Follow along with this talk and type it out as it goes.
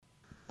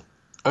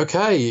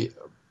Okay,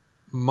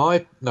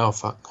 no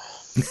fuck.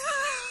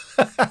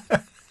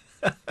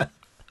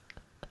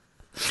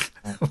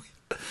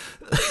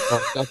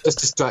 I'm just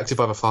distracted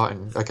by the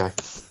farting. Okay.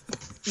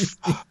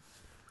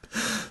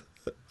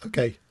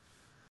 Okay.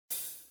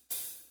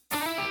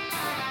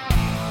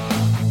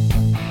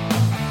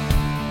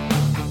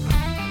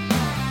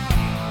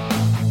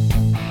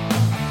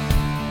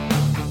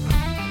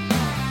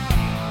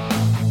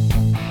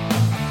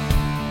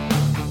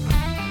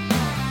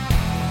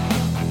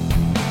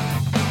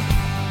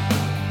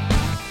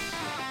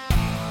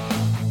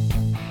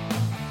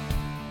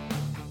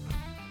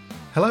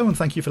 Hello and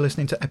thank you for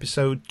listening to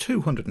episode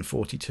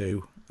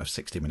 242 of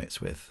 60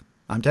 Minutes With.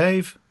 I'm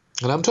Dave.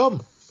 And I'm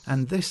Tom.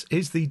 And this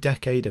is the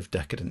Decade of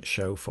Decadence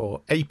show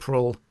for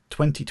April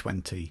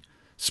 2020.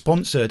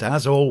 Sponsored,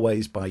 as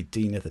always, by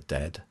Dean of the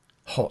Dead.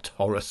 Hot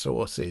horror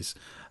sources.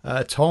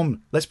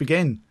 Tom, let's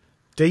begin.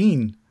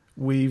 Dean,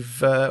 we've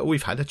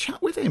had a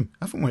chat with him,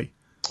 haven't we?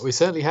 We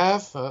certainly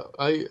have.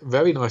 A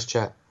very nice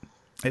chat.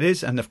 It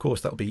is, and of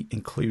course that'll be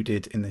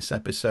included in this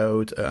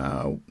episode.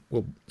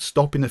 We'll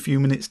stop in a few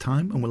minutes'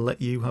 time and we'll let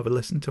you have a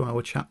listen to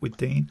our chat with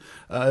Dean.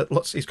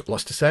 He's got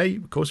lots to say.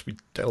 Of course, we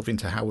delve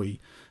into how he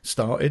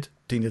started,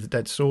 Dean of the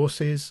Dead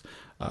sources.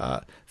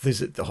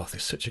 There's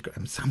such a good...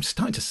 I'm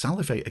starting to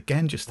salivate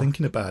again just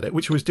thinking about it,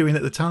 which I was doing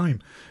at the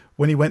time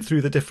when he went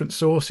through the different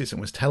sources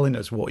and was telling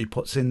us what he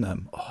puts in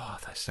them. Oh,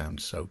 they sound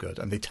so good,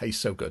 and they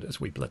taste so good,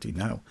 as we bloody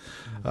know.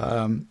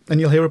 And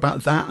you'll hear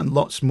about that and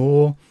lots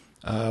more.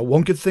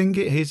 One good thing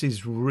it is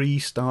he's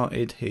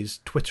restarted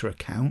his Twitter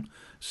account,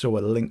 so a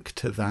link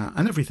to that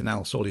and everything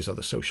else, all his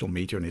other social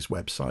media and his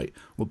website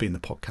will be in the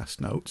podcast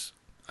notes.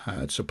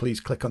 So please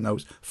click on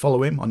those,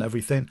 follow him on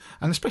everything,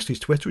 and especially his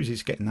Twitter, as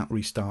he's getting that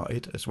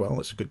restarted as well.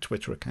 It's a good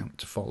Twitter account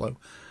to follow.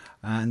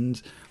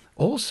 And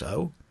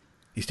also,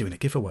 he's doing a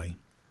giveaway,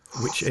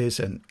 which is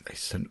an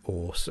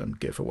awesome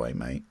giveaway,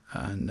 mate.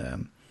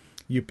 And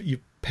you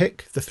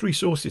pick the 3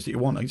 sources that you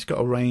want. He's got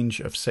a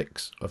range of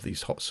 6 of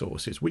these hot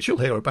sources, which you'll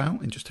hear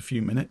about in just a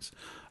few minutes.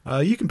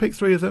 You can pick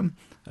 3 of them.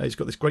 He's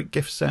got this great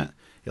gift set.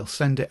 He'll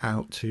send it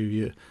out to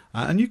you.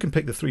 And you can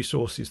pick the 3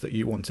 sources that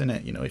you want in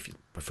it. You know, if you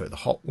prefer the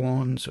hot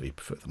ones or you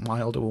prefer the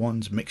milder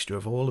ones, mixture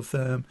of all of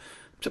them.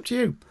 It's up to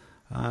you.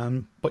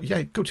 But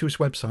yeah, go to his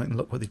website and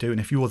look what they do. And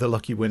if you're the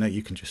lucky winner,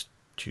 you can just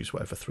choose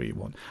whatever 3 you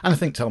want. And I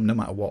think, Tom, no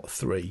matter what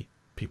 3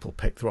 people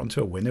pick, they're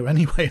onto a winner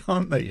anyway,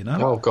 aren't they? You know?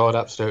 Oh God,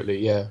 absolutely,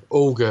 yeah,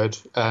 all good.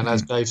 And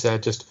as Dave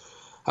said, just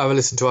have a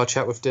listen to our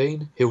chat with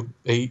Dean.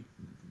 He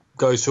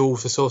goes through all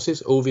the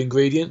sources, all the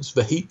ingredients,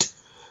 the heat,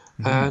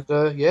 and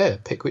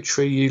pick which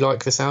 3 you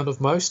like the sound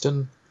of most,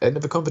 and end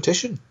of the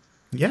competition.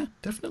 Yeah,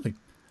 definitely.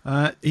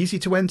 Easy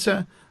to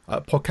enter.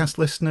 Podcast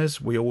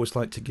listeners, we always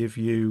like to give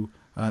you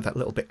that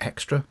little bit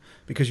extra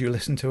because you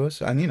listen to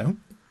us, and you know,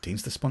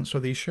 Dean's the sponsor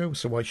of these shows,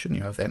 so why shouldn't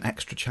you have then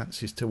extra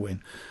chances to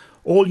win?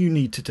 All you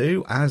need to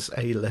do as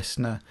a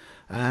listener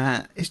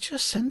is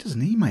just send us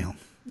an email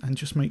and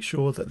just make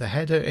sure that the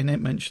header in it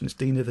mentions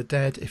Dean of the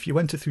Dead. If you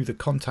enter through the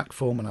contact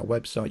form on our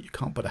website, you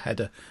can't put a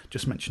header,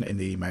 just mention it in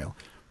the email.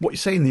 What you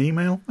say in the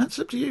email, that's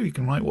up to you. You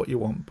can write what you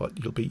want,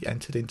 but you'll be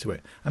entered into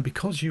it. And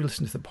because you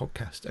listen to the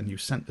podcast and you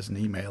sent us an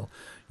email,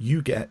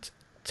 you get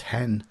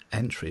 10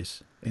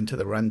 entries into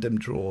the random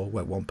draw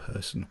where one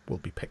person will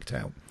be picked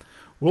out.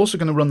 We're also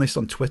going to run this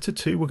on Twitter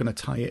too. We're going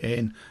to tie it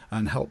in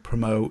and help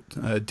promote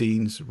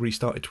Dean's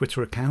restarted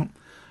Twitter account.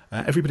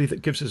 Everybody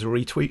that gives us a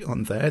retweet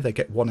on there, they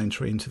get 1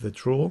 entry into the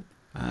draw.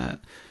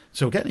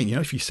 So again, you know,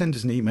 if you send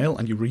us an email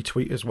and you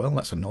retweet as well,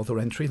 that's another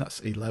entry.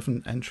 That's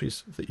 11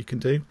 entries that you can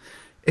do.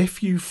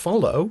 If you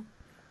follow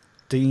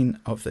Dean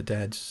of the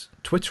Dead's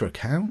Twitter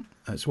account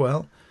as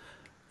well,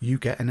 you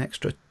get an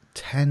extra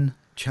 10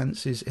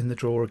 chances in the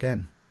draw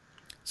again.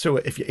 So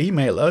if you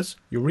email us,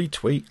 you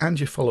retweet and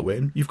you follow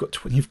him, you've got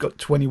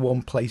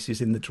 21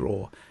 places in the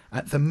draw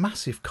at the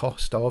massive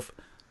cost of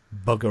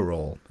bugger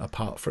all,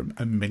 apart from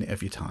a minute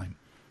of your time.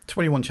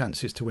 21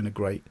 chances to win a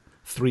great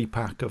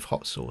 3-pack of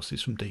hot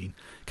sauces from Dean.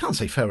 Can't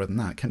say fairer than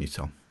that, can you,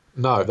 Tom?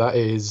 No, that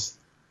is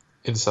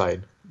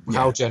insane. Yeah.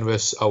 How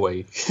generous are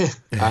we?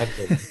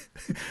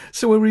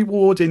 So we're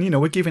rewarding, you know,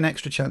 we're giving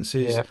extra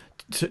chances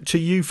to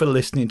you for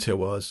listening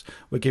to us.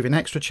 We're giving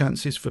extra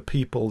chances for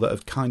people that are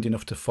kind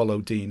enough to follow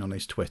Dean on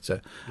his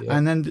Twitter. Yeah.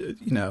 And then,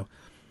 you know,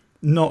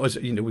 not as,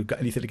 you know, we've got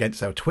anything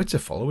against our Twitter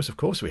followers, of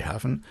course we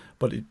haven't,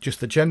 but just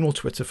the general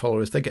Twitter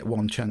followers, they get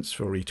 1 chance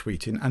for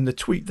retweeting. And the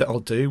tweet that I'll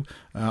do,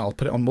 I'll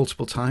put it on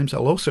multiple times.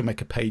 I'll also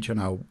make a page on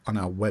our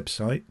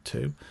website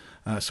too.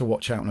 So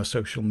watch out on our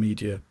social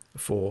media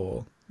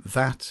for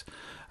that.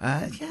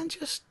 And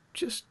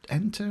just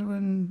enter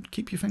and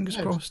keep your fingers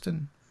crossed,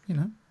 and you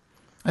know.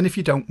 And if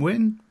you don't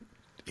win,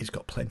 he's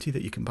got plenty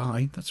that you can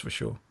buy. That's for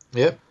sure.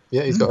 Yeah.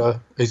 He's got a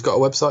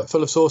website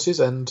full of sources,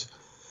 and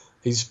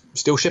he's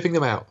still shipping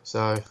them out.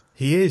 So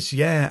he is,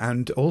 yeah.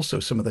 And also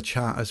some of the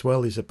chat as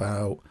well is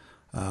about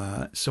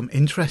some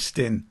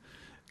interesting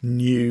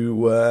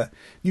new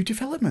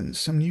developments,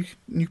 some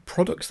new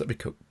products that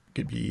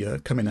could be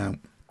coming out.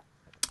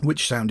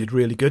 which sounded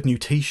really good. New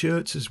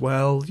T-shirts as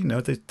well. You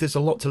know, there's a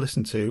lot to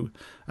listen to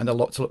and a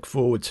lot to look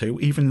forward to.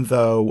 Even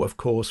though, of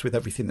course, with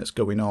everything that's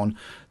going on,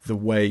 the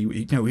way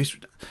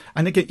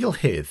and again, you'll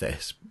hear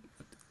this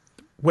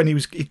when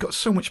he got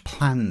so much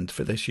planned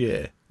for this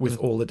year with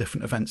all the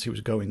different events he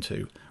was going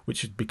to,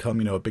 which had become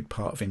a big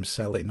part of him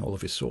selling all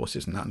of his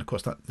sources and that. And of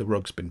course, that the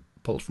rug's been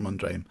pulled from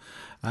under him.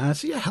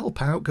 So yeah,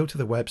 help out. Go to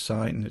the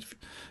website, and if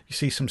you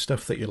see some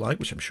stuff that you like,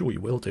 which I'm sure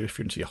you will do if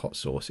you're into your hot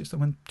sauces,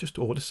 then just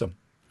order some.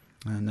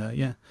 And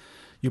yeah,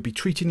 you'll be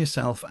treating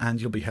yourself and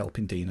you'll be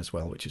helping Dean as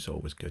well, which is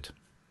always good.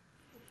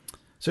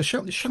 So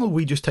shall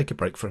we just take a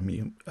break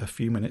from a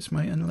few minutes,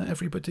 mate, and let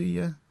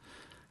everybody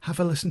have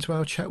a listen to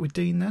our chat with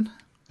Dean then?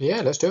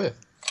 Yeah, let's do it.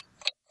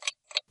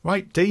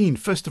 Right, Dean,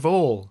 first of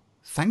all,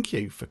 thank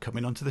you for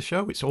coming onto the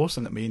show. It's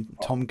awesome that me and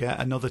Tom get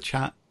another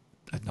chance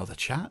to have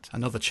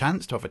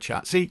a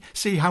chat.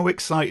 See how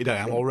excited I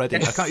am already. I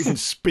can't even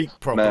speak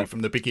properly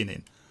from the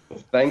beginning.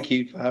 Thank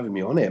you for having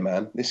me on here,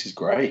 man. This is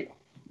great.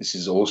 This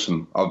is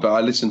awesome.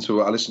 I listened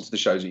to the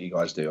shows that you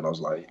guys do, and I was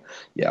like,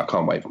 yeah, I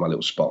can't wait for my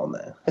little spot on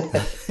there.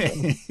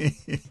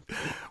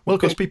 Well,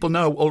 because people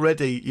know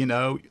already,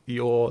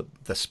 you're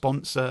the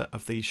sponsor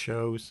of these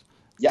shows,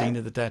 Dean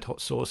of the Dead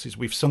Hot Sauces.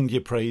 We've sung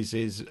your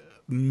praises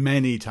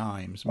many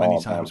times.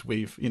 Man.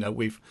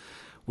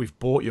 We've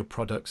bought your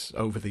products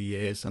over the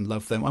years and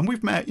loved them, and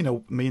we've met.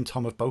 Me and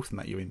Tom have both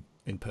met you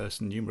in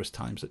person numerous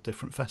times at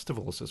different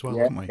festivals as well,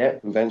 haven't we? Yeah,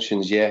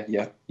 conventions. Yeah.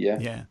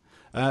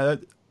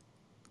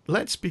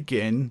 Let's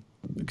begin,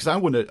 because I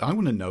want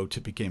to know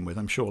to begin with.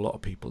 I'm sure a lot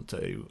of people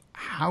do.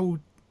 How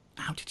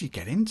did you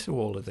get into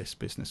all of this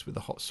business with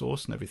the hot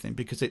sauce and everything?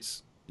 Because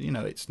it's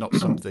not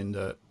something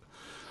that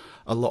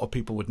a lot of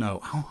people would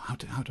know. How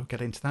do I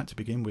get into that to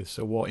begin with?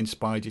 So what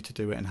inspired you to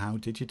do it, and how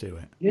did you do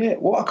it? Yeah,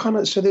 well,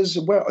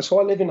 so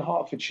I live in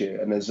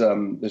Hertfordshire, and there's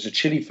a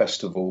chili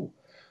festival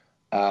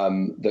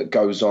that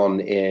goes on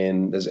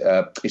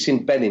it's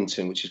in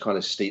Bennington, which is kind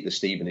of the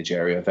Stevenage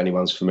area, if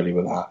anyone's familiar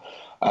with that.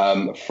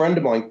 A friend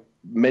of mine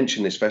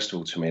mentioned this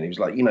festival to me, and he was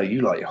like, you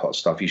like your hot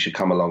stuff, you should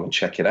come along and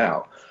check it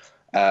out.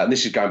 And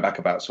this is going back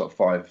about sort of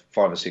five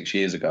or 6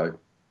 years ago.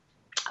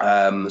 So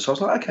I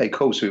was like, okay,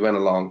 cool. So we went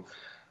along,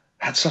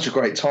 had such a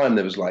great time.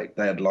 There was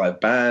they had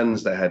live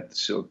bands, they had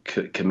sort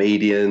of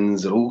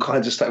comedians and all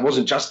kinds of stuff. It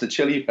wasn't just the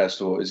chili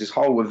festival. It was this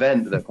whole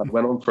event that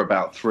went on for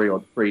about 3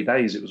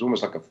 days. It was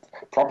almost like a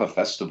proper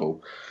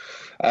festival.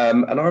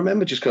 And I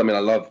remember just because,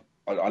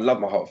 I love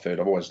my hot food.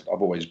 I've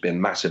always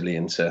been massively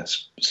into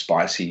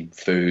spicy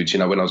foods.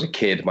 When I was a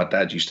kid, my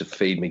dad used to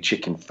feed me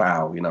chicken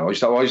fowl. I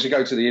used to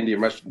go to the Indian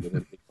restaurant with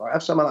him. Like,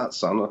 have some of that,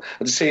 son.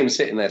 I just see him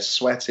sitting there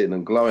sweating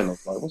and glowing. I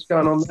was like, what's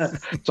going on there?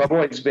 So I've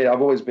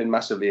always been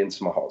massively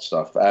into my hot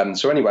stuff.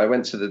 So anyway, I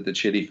went to the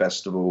chili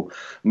festival,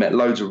 met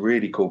loads of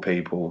really cool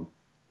people.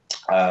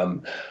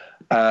 And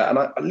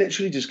I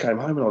literally just came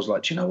home and I was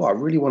like, do you know what? I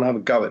really want to have a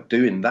go at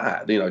doing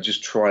that.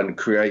 Just try and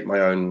create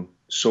my own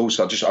sauce.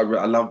 I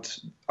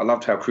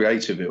loved how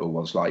creative it all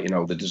was,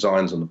 the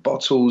designs on the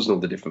bottles and all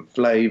the different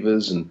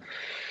flavors, and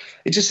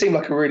it just seemed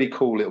like a really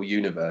cool little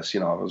universe.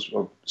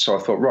 So I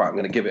thought, right, I'm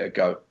going to give it a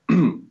go.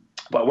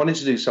 But I wanted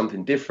to do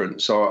something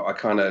different, so I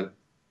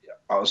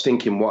was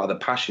thinking, what other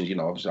passions?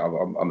 Obviously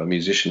I'm a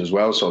musician as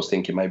well, so I was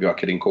thinking maybe I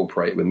could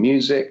incorporate it with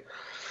music.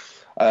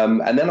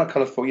 And then I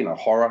kind of thought,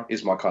 horror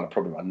is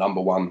probably my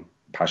number one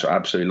passion. I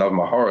absolutely love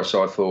my horror,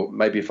 so I thought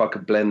maybe if I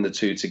could blend the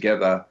two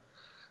together.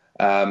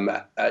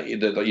 The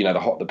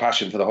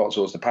passion for the hot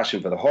sauce, the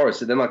passion for the horror.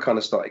 So then I kind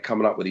of started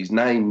coming up with these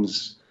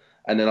names,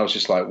 and then I was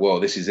just like, "Whoa,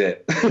 this is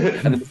it!" And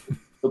then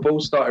the ball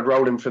started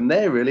rolling from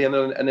there, really. And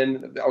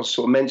then I was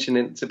sort of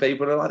mentioning it to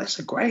people, and they're like, "That's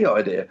a great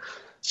idea."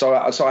 So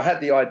I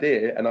had the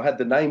idea, and I had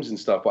the names and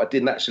stuff, but I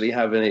didn't actually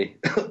have any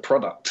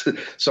product.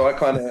 So I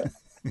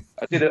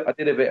did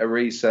a bit of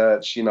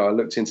research. I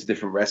looked into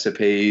different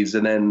recipes,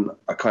 and then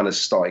I kind of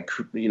started,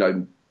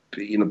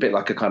 a bit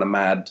like a kind of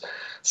mad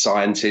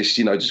scientist,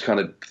 just kind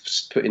of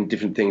putting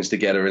different things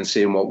together and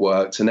seeing what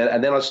worked. And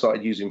then I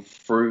started using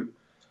fruit,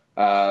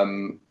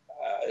 again,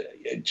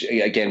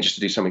 just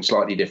to do something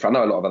slightly different. I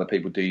know a lot of other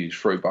people do use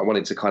fruit, but I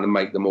wanted to kind of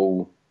make them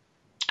all,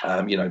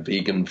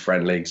 vegan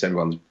friendly, because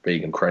everyone's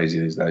vegan crazy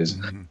these days.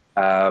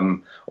 Mm-hmm.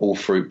 All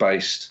fruit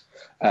based,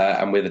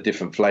 and with a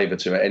different flavor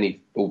to it.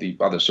 All the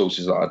other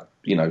sauces that I,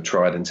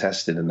 tried and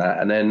tested and that.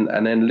 And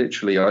then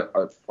literally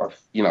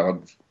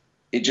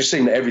it just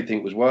seemed that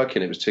everything was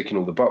working. It was ticking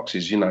all the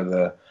boxes.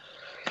 The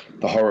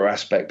horror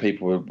aspect,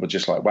 people were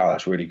just like, wow,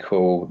 that's really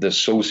cool. The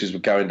sauces were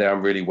going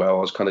down really well. I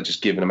was kind of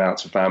just giving them out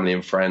to family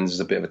and friends as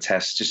a bit of a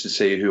test, just to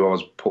see who I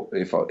was.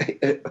 If I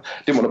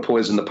didn't want to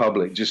poison the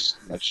public, just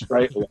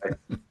straight away.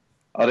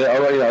 I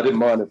didn't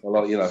mind if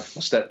my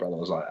stepbrother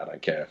was like, I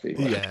don't care if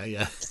he.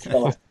 Yeah.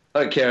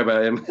 I don't care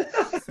about him.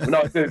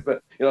 No, I do,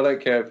 but I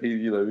don't care if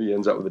he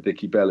ends up with a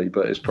dicky belly.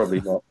 But it's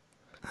probably not.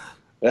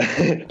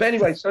 But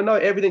anyway, so no,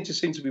 everything just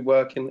seemed to be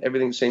working.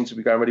 Everything seemed to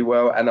be going really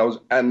well,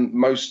 and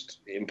most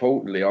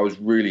importantly, I was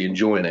really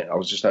enjoying it. I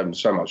was just having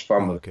so much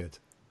fun with it,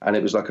 and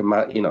it was like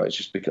it's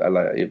just a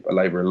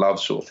labour of love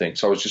sort of thing.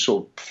 So I was just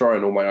sort of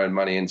throwing all my own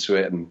money into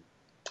it, and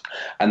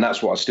And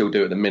that's what I still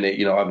do at the minute.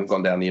 I haven't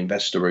gone down the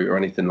investor route or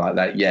anything like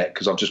that yet,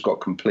 because I've just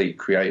got complete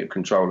creative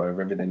control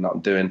over everything that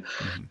I'm doing.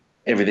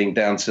 Everything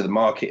down to the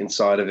marketing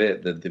side of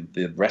it,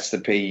 the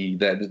recipe,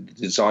 the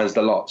designs,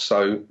 the lot.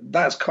 So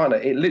that's kind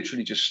of it.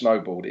 Literally just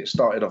snowballed. It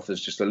started off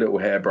as just a little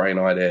harebrained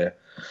idea,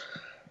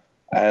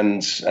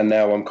 and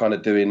now I'm kind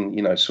of doing,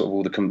 sort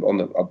of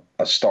all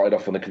I started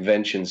off on the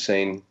convention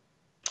scene.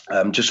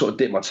 Just sort of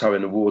dipped my toe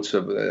in the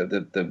water.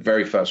 The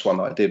very first one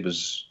that I did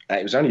was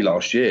only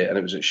last year, and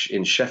it was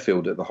in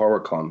Sheffield at the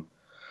HorrorCon.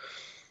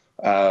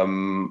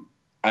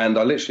 And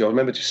I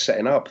remember just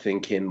setting up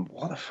thinking,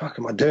 what the fuck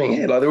am I doing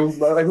here? Like,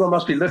 everyone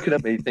must be looking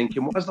at me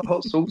thinking, why is the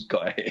hot sauce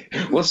guy here?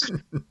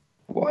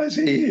 Why is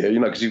he here?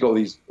 Because you've got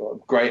these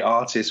great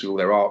artists with all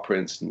their art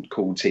prints and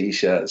cool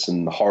T-shirts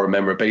and horror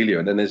memorabilia,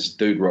 and then this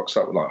dude rocks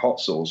up with like hot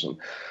sauce.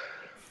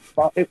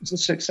 But it was a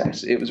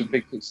success. It was a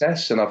big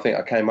success, and I think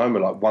I came home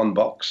with like one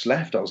box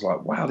left. I was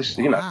like, wow, this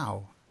is,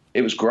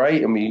 it was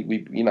great, and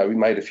we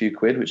made a few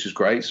quid, which was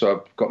great. So I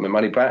got my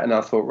money back, and I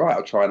thought, right,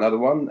 I'll try another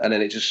one, and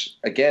then it just,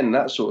 again,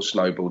 that sort of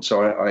snowballed.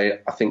 So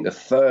I think the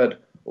third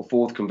or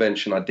fourth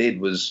convention I did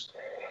was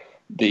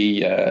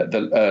the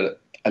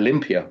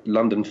Olympia,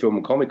 London Film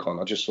and Comic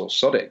Con. I just thought,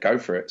 sod it, go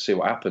for it, see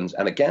what happens,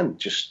 and again,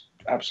 just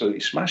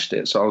absolutely smashed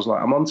it. So I was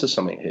like, I'm onto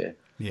something here.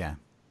 Yeah.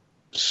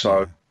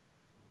 So.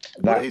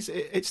 Well,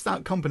 it's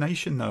that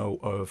combination though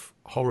of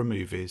horror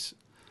movies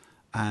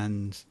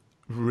and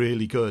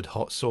really good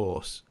hot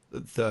sauce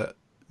that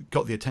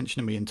got the attention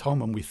of me and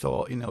Tom, and we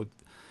thought,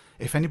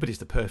 if anybody's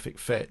the perfect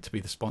fit to be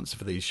the sponsor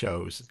for these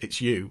shows, it's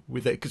you,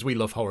 with it, because we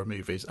love horror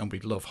movies and we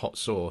love hot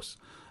sauce.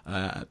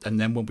 And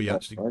then when we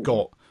actually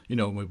got,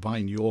 when we're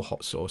buying your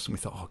hot sauce, and we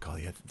thought, oh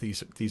god, yeah,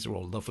 these are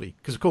all lovely,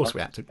 because of course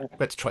we had to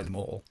try them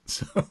all.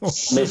 So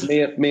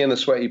me and the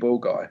sweaty ball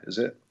guy, is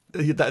it?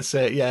 That's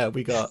it. Yeah,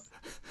 we got.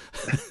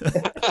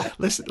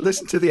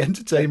 listen to the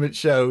entertainment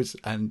shows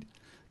and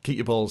keep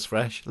your balls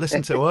fresh.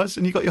 Listen to us,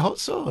 and you got your hot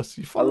sauce.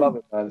 I love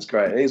it, man. It's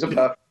great. It's a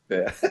perfect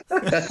fit.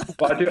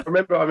 But I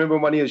remember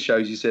on one of your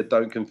shows you said,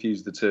 "Don't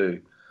confuse the two."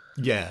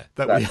 Yeah,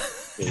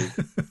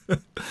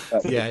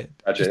 yeah.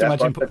 Just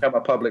imagine become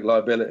a public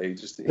liability.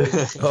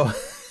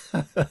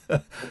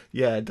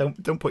 Yeah,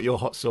 don't put your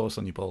hot sauce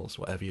on your balls,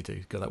 whatever you do,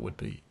 because that would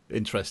be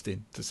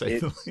interesting to say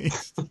the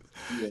least.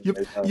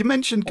 You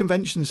mentioned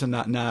conventions and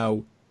that.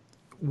 Now,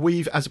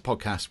 as a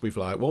podcast,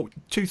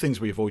 two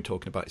things we avoid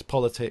talking about is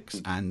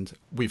politics, and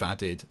we've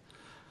added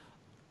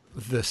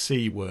the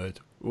C word,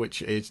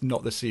 which is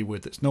not the C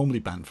word that's normally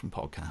banned from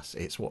podcasts.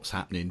 It's what's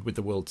happening with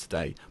the world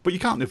today, but you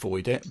can't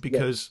avoid it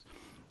because.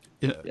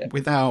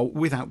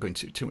 Without going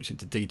too much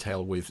into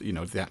detail with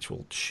the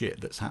actual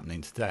shit that's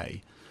happening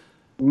today,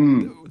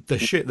 the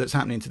shit that's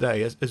happening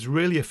today has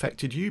really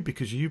affected you,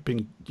 because you've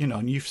been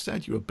and you've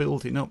said you were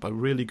building up a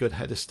really good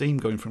head of steam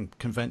going from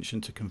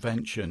convention to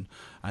convention,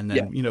 and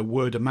then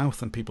word of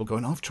mouth and people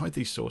going, oh, I've tried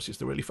these sauces,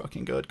 they're really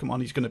fucking good, come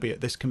on, he's going to be at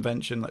this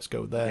convention, let's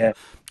go there.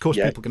 Of course,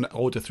 people can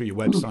order through your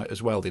website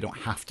as well, they don't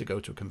have to go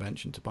to a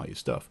convention to buy your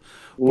stuff.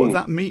 But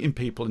that meeting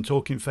people and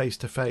talking face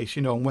to face,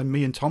 and when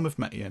me and Tom have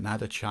met you and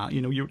had a chat,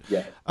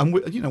 and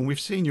we've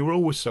seen you're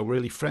always so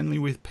really friendly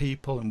with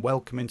people and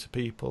welcoming to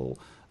people.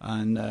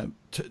 And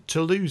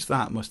to lose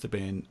that must have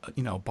been,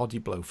 a body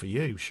blow for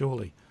you,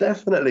 surely.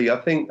 Definitely, I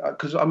think,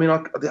 because I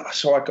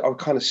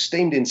kind of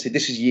steamed into,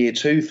 this is year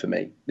 2 for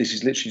me. This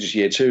is literally just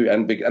year 2,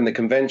 and the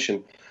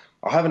convention.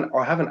 I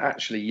haven't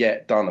actually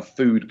yet done a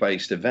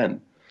food-based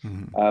event.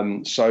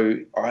 Mm-hmm. So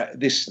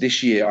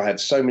this year I had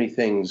so many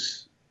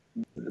things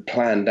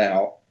planned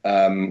out.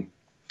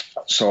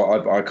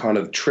 So I kind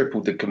of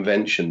tripled the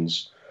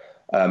conventions.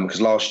 Because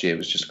last year it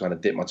was just kind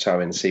of dip my toe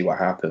in and see what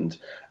happened.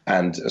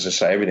 And as I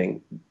say,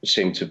 everything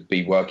seemed to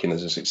be working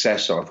as a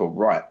success. So I thought,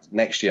 right,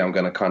 next year I'm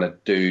going to kind of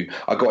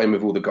I got in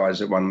with all the guys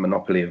that run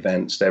Monopoly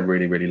events. They're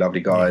really, really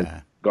lovely guys,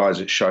 guys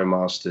at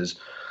Showmasters.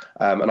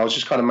 And I was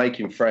just kind of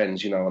making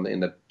friends, in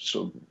the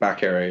sort of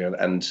back area.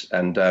 And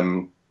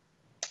so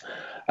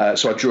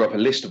I drew up a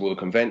list of all the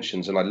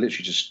conventions, and I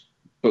literally just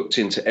booked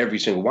into every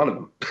single one of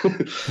them.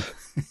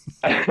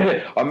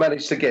 I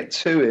managed to get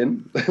 2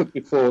 in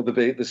before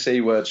the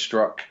C word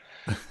struck.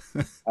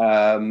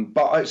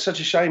 But it's such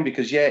a shame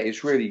because,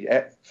 it's really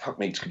fucked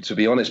me, to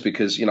be honest,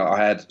 because,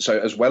 I had, so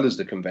as well as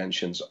the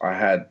conventions, I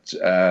had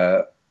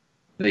the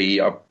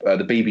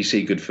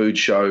BBC Good Food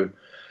Show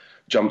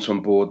jumped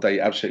on board.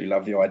 They absolutely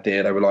loved the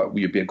idea. They were like, well,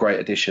 you'd be a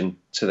great addition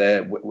to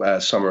their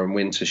summer and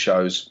winter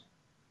shows.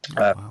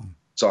 Wow.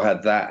 So I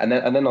had that. And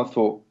then I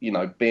thought,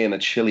 being a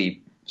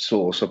chili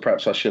sauce, so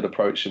perhaps I should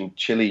approach some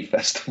chili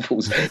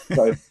festivals.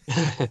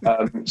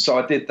 So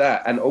I did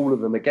that, and all of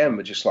them again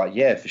were just like,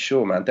 yeah, for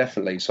sure, man,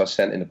 definitely. So I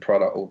sent in a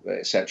product,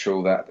 etc.,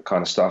 all that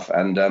kind of stuff,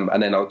 and then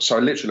I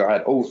literally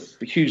had a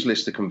huge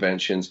list of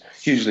conventions,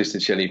 huge list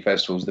of chili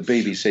festivals, the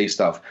BBC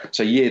stuff.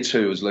 So year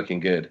 2 was looking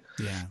good.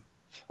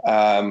 So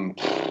I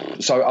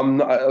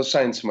was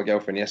saying to my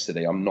girlfriend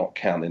yesterday, I'm not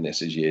counting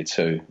this as year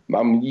 2.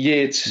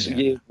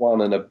 Year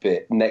 1 and a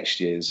bit.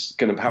 Next year's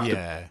going to have to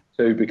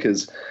be 2,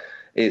 because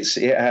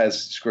it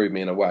has screwed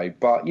me in a way.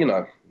 But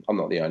I'm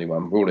not the only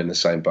one. We're all in the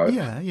same boat.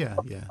 Yeah.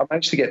 I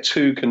managed to get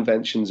 2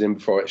 conventions in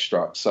before it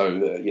struck.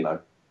 So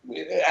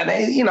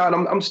and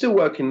I'm still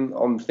working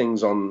on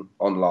things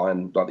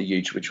online, like the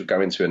YouTube, which we'll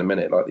go into in a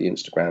minute, like the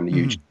Instagram, the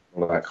YouTube,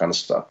 all that kind of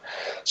stuff.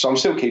 So I'm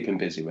still keeping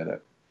busy with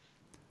it.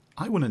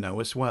 I want to know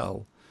as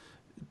well,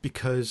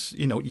 because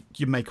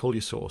you make all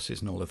your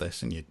sauces and all of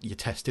this, and you're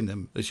testing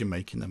them as you're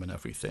making them and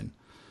everything.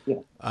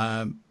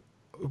 Yeah.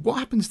 What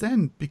happens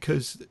then?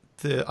 Because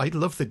I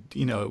love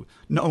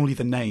not only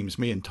the names.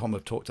 Me and Tom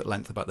have talked at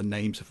length about the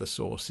names of the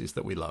sauces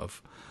that we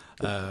love,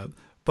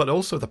 but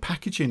also the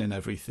packaging and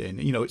everything.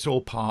 It's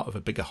all part of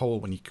a bigger whole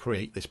when you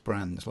create this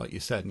brand, like you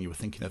said, and you were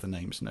thinking of the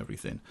names and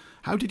everything.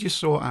 How did you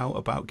sort out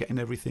about getting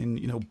everything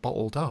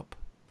bottled up?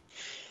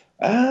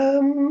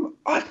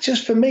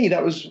 For me,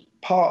 that was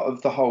part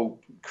of the whole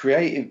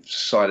creative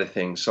side of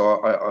things.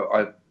 So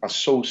I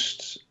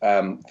sourced,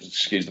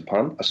 excuse the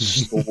pun, I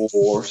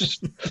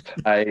sourced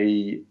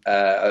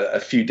a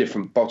few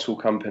different bottle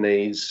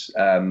companies.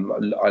 I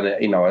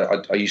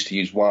used to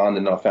use one,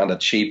 and I found a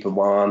cheaper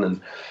one,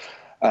 and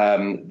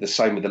the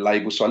same with the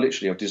labels. So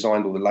I've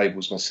designed all the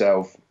labels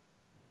myself.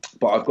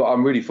 But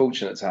I'm really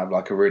fortunate to have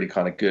like a really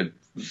kind of good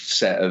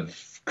set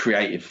of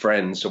creative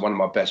friends. So one of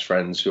my best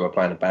friends who I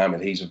play in a band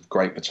with, he's a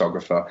great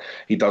photographer.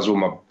 He does all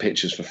my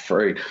pictures for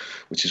free,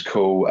 which is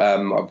cool.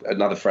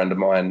 Another friend of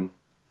mine,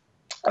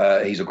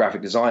 he's a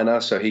graphic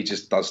designer, so he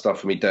just does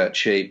stuff for me dirt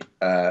cheap.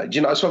 So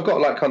I've got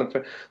like kind of,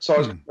 so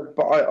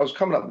I was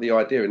coming up with the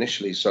idea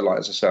initially. So like,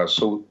 as I say, I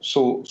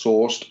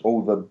sourced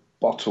all the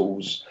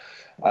bottles,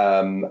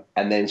 and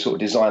then sort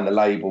of designed the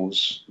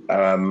labels,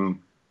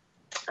 and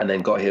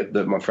then got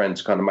my friend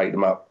to kind of make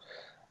them up.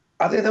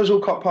 I think that was all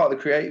part of the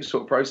creative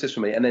sort of process for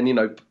me. And then,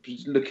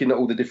 looking at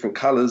all the different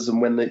colours,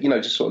 and when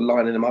just sort of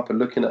lining them up and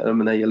looking at them,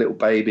 and they're your little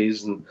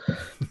babies, and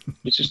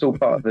it's just all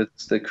part of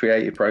the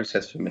creative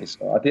process for me.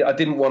 So I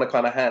didn't want to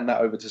kind of hand that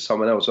over to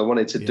someone else. I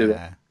wanted to do it.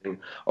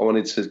 I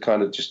wanted to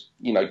kind of just,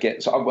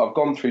 get. So I've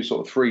gone through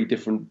sort of 3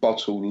 different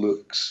bottle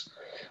looks.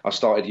 I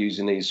started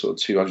using these sort of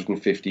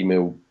 250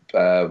 ml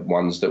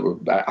ones that were,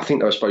 I think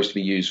they were supposed to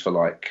be used for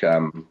like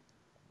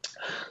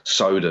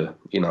soda,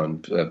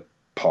 and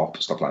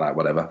pop, stuff like that,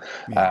 whatever.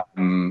 Yeah.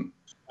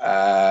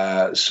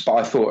 But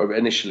I thought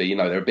initially,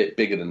 they're a bit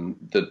bigger than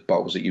the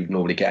bottles that you'd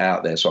normally get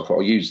out there, so I thought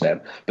I'll use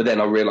them. But then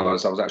I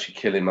realised I was actually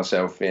killing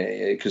myself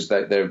because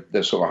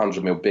they're sort of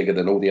 100 ml bigger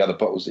than all the other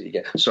bottles that you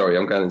get. Sorry,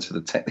 I'm going into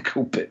the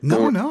technical bit.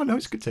 No,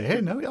 it's good to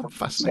hear. No, I'm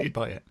fascinated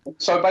by it.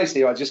 So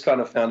basically, I just kind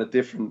of found a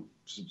different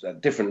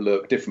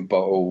look, different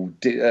bottle,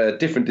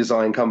 different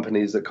design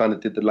companies that kind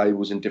of did the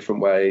labels in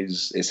different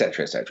ways,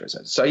 etc., etc.,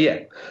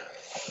 etc.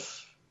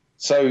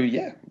 So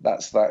yeah,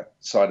 that's that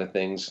side of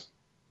things.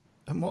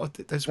 And what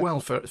as well,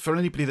 for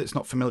anybody that's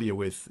not familiar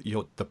with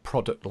the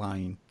product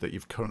line that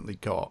you've currently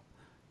got,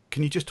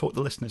 can you just talk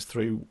the listeners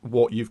through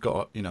what you've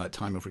got, at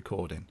time of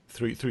recording,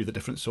 through the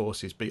different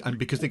sources, and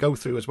because they go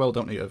through as well,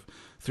 don't they,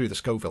 through the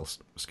Scoville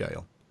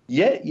scale?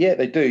 Yeah,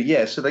 they do.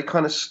 Yeah, so they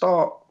kind of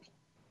start.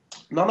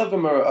 None of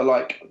them are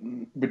like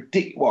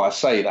ridiculous. Well, I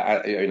say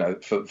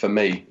that for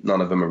me, none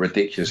of them are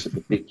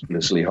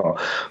ridiculously hot.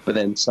 But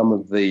then some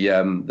of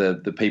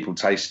the people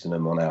tasting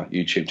them on our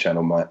YouTube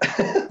channel might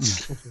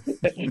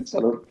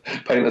sort of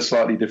paint a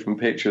slightly different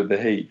picture of the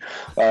heat.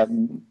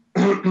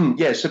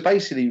 Yeah. So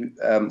basically,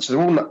 so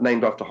they're all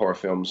named after horror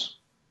films.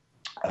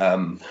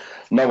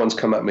 No one's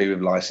come at me with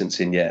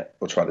licensing yet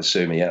or tried to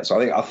sue me yet. So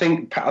I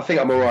think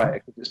I'm all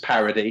right. It's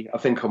parody. I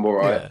think I'm all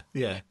right.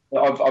 Yeah.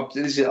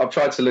 I've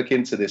tried to look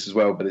into this as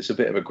well, but it's a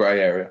bit of a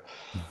grey area.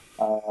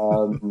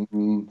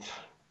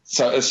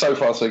 So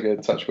far so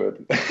good. Touch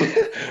wood.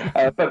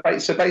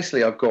 So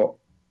basically, I've got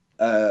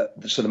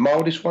so the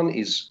mildest one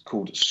is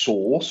called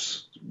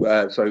Sauce.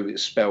 So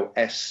it's spelled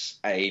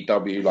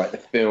SAW, like the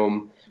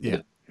film. Yeah.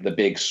 The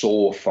big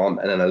SAW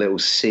font, and then a little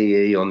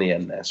CE on the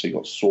end there. So you've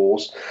got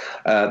Sauce.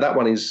 That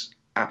one is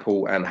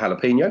apple and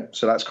jalapeno.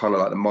 So that's kind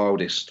of like the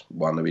mildest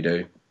one that we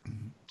do.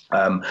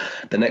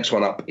 The next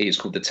one up is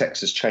called the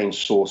Texas Chain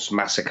Sauce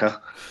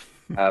Massacre,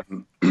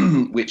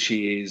 which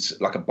is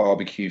like a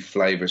barbecue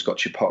flavor. It's got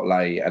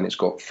chipotle and it's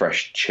got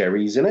fresh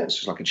cherries in it. So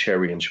it's like a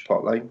cherry and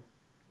chipotle.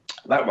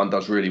 That one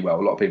does really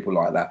well. A lot of people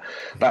like that.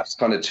 That's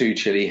kind of 2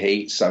 chili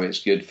heat, so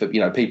it's good for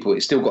people.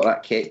 It's still got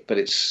that kick, but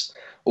it's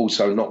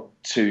also not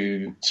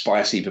too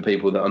spicy for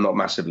people that are not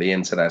massively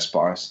into their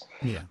spice.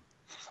 Yeah.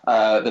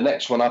 The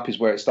next one up is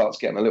where it starts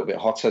getting a little bit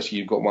hotter. So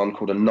you've got one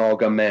called a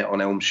Naga Mare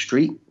on Elm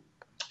Street,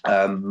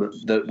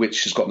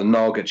 which has got the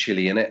Naga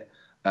chili in it,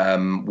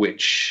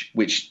 which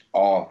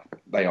are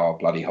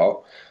bloody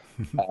hot.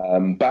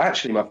 But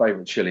actually, my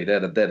favourite chili,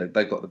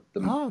 they've got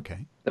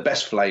the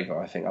best flavour.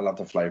 I think I love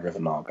the flavour of a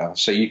Naga.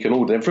 So you can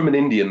order them from an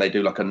Indian. They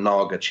do like a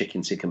Naga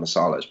chicken tikka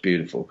masala. It's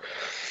beautiful.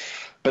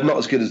 But not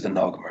as good as the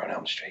Naga Mare on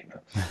Elm Street.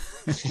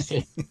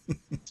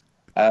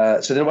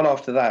 So then one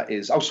after that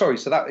is so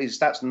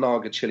that's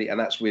Naga chili, and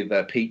that's with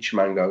peach,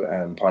 mango,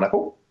 and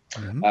pineapple.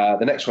 Mm-hmm.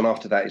 The next one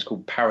after that is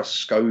called Paris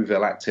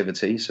Scoville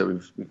Activity. So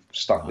we've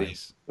stuck the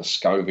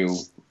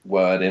Scoville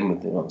word in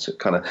with it. So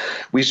kind of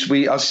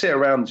I sit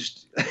around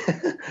just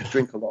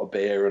drink a lot of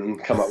beer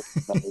and come up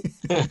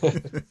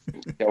with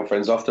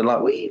girlfriends often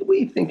like, what are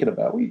you thinking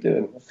about? What are you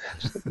doing?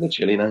 Just looking at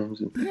chili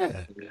names. And,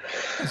 Yeah,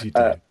 as you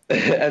do.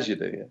 as you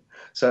do, yeah.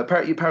 So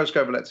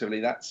Periscope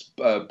relatively, that's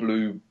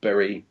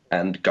blueberry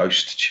and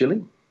ghost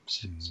chili.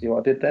 See what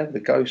I did there?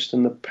 The ghost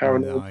and the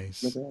paranoid.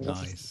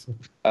 Nice.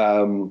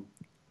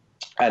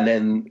 And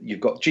then you've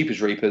got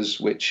Jeepers Reapers,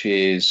 which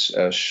is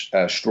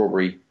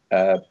strawberry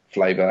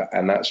flavour,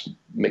 and that's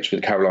mixed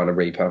with Carolina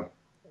Reaper.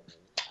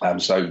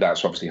 So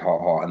that's obviously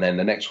hot. And then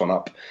the next one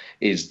up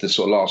is the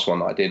sort of last one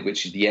that I did,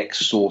 which is the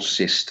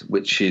Exorcist,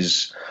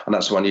 and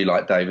that's the one you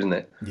like, Dave, isn't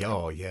it?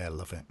 Oh, yeah,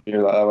 love it.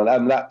 You like that one?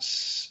 And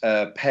that's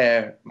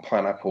pear,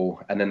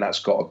 pineapple, and then that's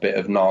got a bit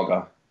of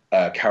Naga,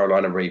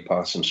 Carolina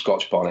Reaper, some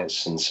Scotch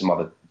bonnets, and some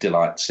other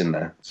delights in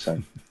there.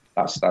 So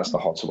that's the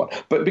hotter one.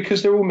 But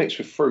because they're all mixed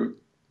with fruit,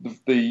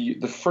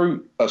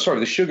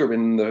 the sugar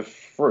in the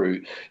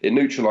fruit, it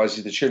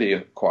neutralizes the chili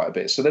quite a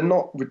bit, so they're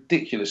not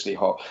ridiculously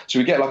hot. So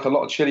we get like a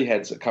lot of chili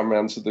heads that come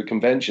around to the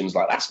conventions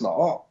like, that's not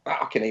hot,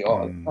 I can eat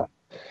hot.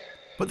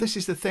 But this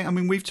is the thing, I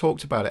mean, we've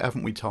talked about it,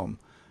 haven't we, Tom?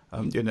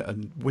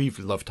 And we've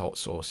loved hot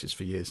sauces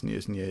for years and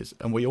years and years,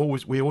 and we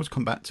always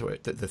come back to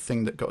it, that the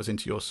thing that got us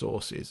into your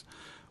sauces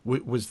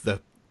was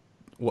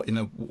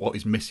what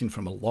is missing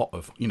from a lot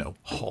of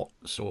hot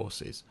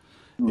sauces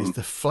is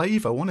the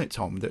flavour, wasn't it,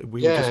 Tom? That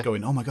we were just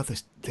going, oh my god,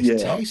 this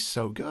tastes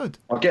so good.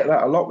 I get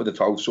that a lot with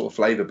the whole sort of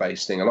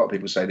flavour-based thing. A lot of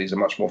people say these are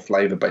much more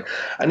flavour-based.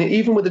 And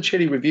even with the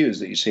chili reviews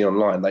that you see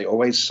online, they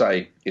always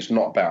say it's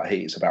not about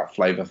heat, it's about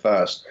flavour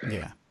first.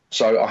 Yeah.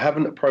 So I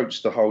haven't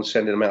approached the whole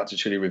sending them out to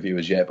chili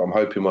reviewers yet, but I'm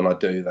hoping when I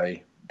do,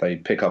 they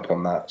pick up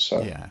on that.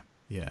 So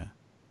Yeah.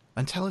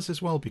 And tell us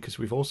as well, because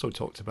we've also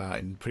talked about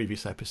in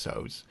previous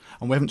episodes,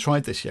 and we haven't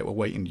tried this yet, we're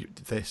waiting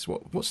this.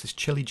 What's this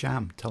chili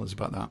jam? Tell us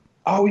about that.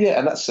 Oh yeah,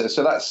 and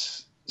so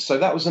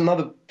that was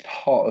another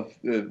part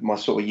of my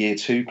sort of year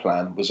 2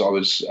 plan. Was I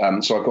was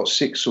so I've got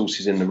 6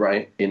 sauces in the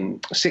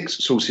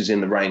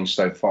range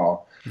so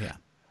far. Yeah.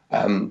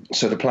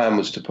 So the plan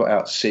was to put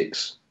out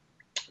 6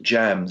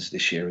 jams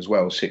this year as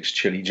well, 6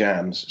 chili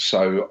jams.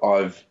 So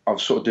I've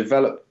sort of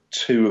developed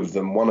 2 of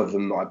them. One of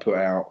them that I put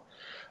out,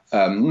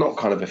 not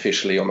kind of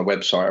officially on the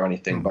website or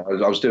anything, but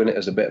I was doing it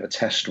as a bit of a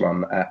test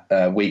run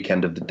at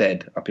Weekend of the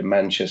Dead up in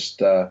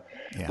Manchester,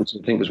 which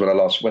I think was when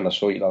I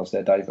saw you last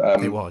there, Dave.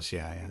 It was,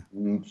 yeah.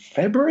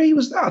 February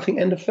was that? I think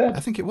end of Feb. I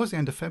think it was the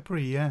end of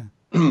February, yeah.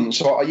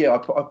 So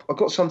I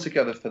got some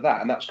together for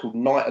that, and that's called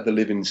Night of the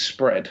Living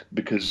Spread,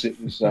 because it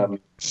was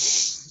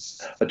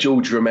a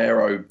George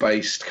Romero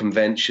based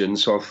convention.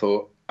 So I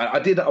thought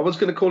I was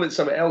going to call it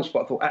something else,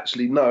 but I thought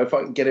actually no, if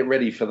I can get it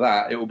ready for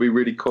that, it will be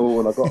really cool.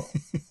 And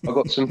I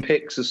got some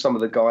pics of some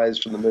of the guys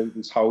from the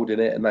movies holding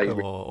it, and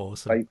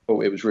awesome. They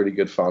thought it was really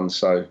good fun.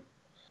 So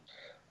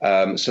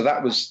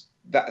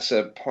that's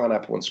a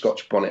pineapple and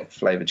Scotch bonnet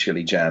flavored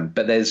chili jam.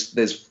 But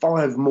there's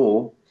 5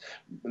 more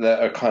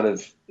that are kind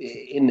of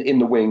in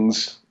the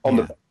wings on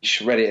the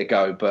bench, ready to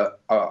go. But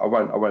I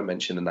won't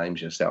mention the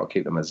names just yet. I'll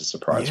keep them as a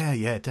surprise.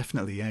 Yeah,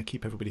 definitely. Yeah,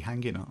 keep everybody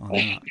hanging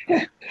on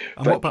that.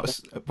 And what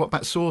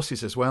about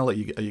sauces as well? Are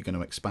you going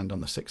to expand on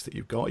the 6 that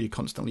you've got? Are you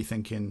constantly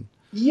thinking?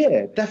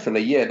 Yeah,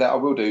 definitely. Yeah, that I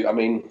will do. I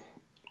mean,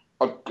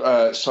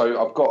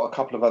 so I've got a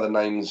couple of other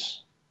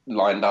names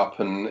lined up,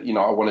 and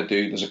I want to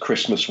do. There's a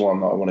Christmas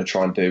one that I want to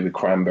try and do with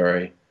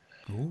cranberry.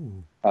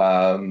 Ooh.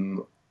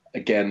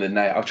 Again, the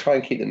name. I'll try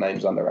and keep the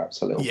names under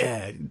wraps a little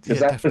bit.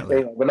 Because that's definitely.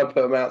 the thing. When I put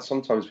them out,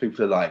 sometimes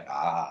people are like,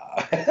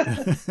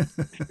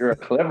 you're a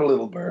clever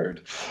little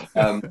bird.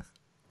 But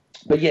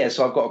yeah,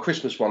 so I've got a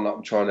Christmas one that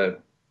I'm trying to,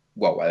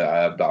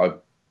 that I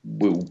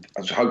will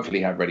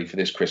hopefully have ready for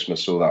this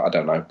Christmas, or that I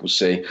don't know. We'll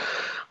see.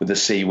 With the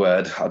C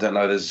word, I don't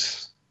know.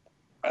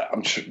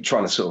 I'm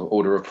trying to sort of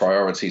order a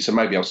priority, so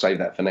maybe I'll save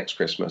that for next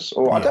Christmas.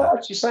 Or I don't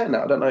actually saying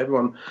that. I don't know.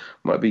 Everyone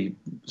might be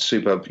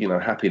super,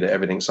 happy that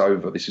everything's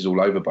over. This is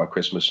all over by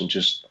Christmas, and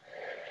just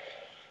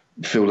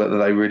feel that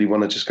they really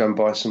want to just go and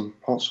buy some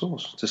hot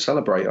sauce to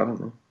celebrate. I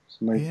don't know.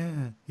 So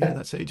yeah,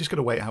 that's it. You just got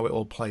to wait how it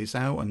all plays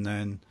out, and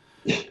then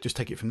just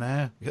take it from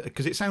there.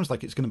 Because it sounds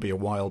like it's going to be a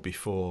while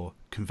before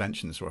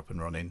conventions are up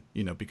and running.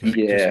 Because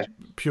just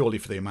purely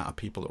for the amount of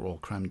people that are all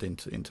crammed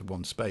into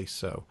one space.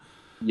 So.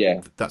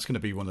 Yeah, that's going to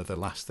be one of the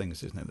last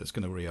things, isn't it? That's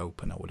going to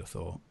reopen, I would have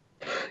thought.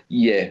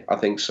 Yeah, I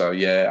think so.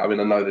 Yeah, I mean,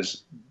 I know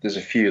there's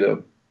a few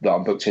that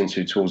I'm booked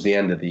into towards the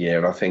end of the year,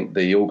 and I think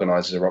the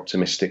organisers are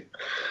optimistic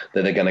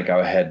that they're going to go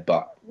ahead.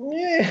 But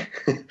yeah.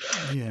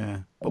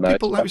 Well,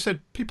 people, like we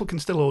said, people can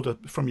still order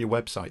from your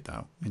website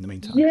though. In the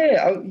meantime,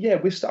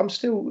 I'm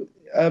still.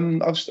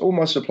 All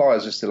my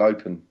suppliers are still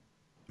open.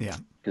 Yeah,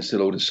 can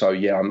still order. So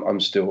yeah,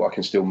 I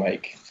can still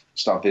make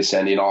stuff this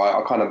end. I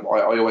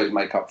always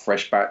make up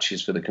fresh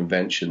batches for the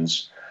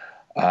conventions,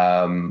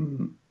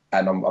 and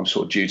I'm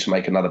sort of due to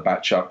make another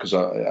batch up because,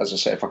 as I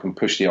say, if I can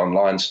push the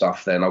online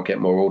stuff, then I'll get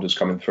more orders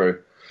coming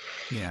through.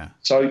 Yeah.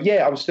 So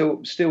yeah, I'm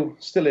still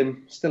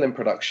in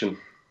production.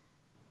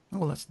 Oh,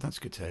 well, that's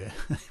good to hear.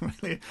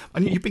 Really,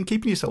 and you've been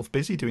keeping yourself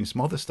busy doing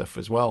some other stuff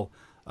as well.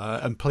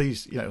 And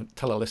please,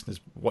 tell our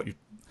listeners what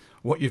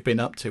what you've been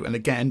up to. And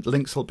again,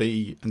 links will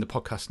be in the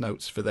podcast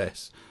notes for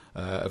this,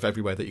 of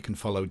everywhere that you can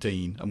follow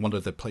Dean. And one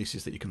of the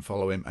places that you can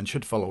follow him and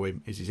should follow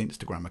him is his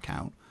Instagram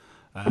account,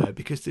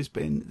 because there's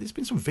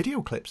been some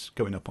video clips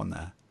going up on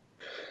there.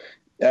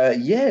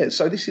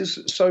 So this is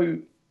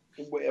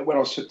when I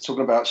was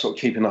talking about sort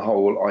of keeping the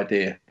whole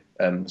idea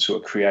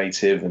sort of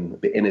creative and a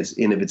bit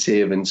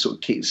innovative and sort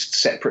of keep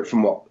separate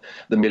from what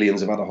the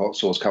millions of other hot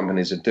sauce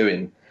companies are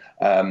doing.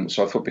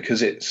 So I thought,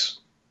 because it's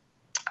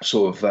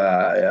sort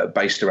of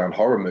based around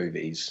horror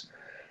movies,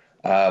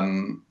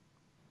 I'm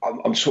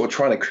sort of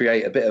trying to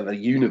create a bit of a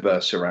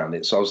universe around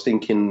it. So I was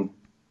thinking,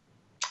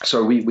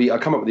 I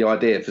come up with the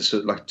idea for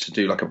to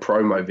do like a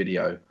promo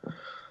video.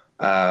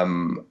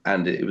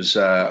 And it was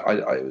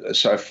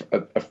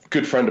a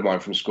good friend of mine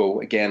from school.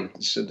 Again,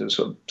 sort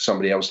of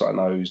somebody else that I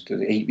know.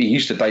 He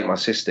used to date my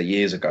sister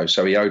years ago,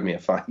 so he owed me a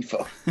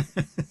favour.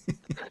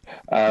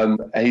 And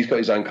he's got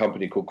his own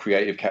company called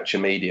Creative Capture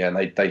Media,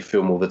 and they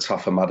film all the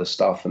Tougher Mudder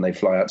stuff, and they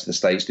fly out to the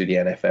States, do the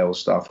NFL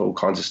stuff, all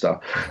kinds of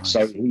stuff. Nice.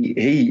 So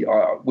we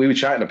were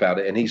chatting about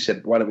it, and he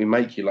said, "Why don't we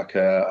make you like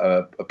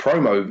a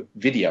promo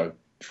video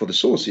for the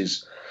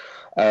sauces?"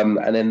 And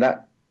then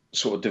that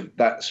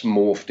that's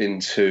morphed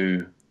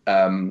into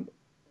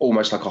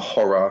almost like a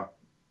horror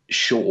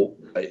short,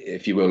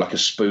 if you will, like a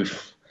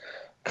spoof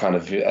kind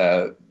of.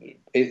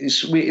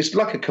 It's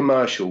like a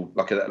commercial,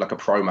 like a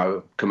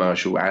promo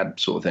commercial ad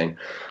sort of thing,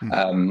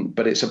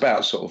 but it's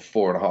about sort of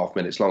 4.5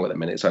 minutes long at the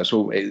minute.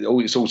 So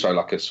it's also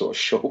like a sort of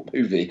short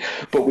movie.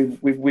 But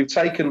we've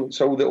taken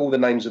all the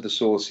names of the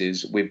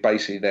sauces. We've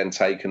basically then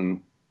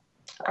taken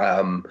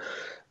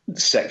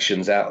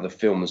sections out of the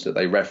films that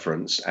they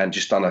reference and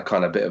just done a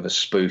kind of bit of a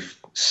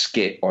spoof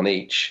skit on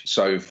each.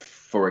 So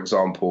for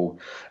example,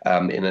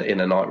 in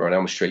a Nightmare on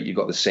Elm Street, you've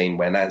got the scene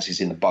where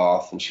Nancy's in the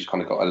bath and she's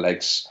kind of got her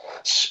legs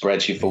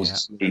spread, she falls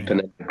asleep, and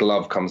then the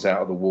glove comes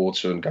out of the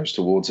water and goes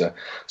towards her.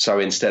 So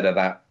instead of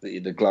that, the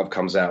glove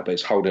comes out, but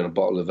it's holding a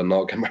bottle of the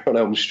Nightmare on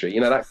Elm Street.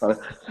 That kind of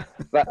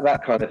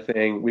that kind of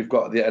thing. We've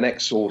got an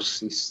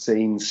exorcist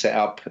scene set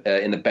up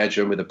in the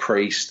bedroom with a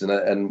priest,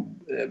 and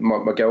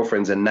my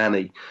girlfriend's a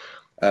nanny.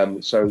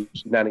 So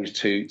Nanny's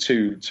two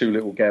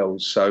little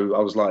girls. So I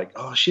was like,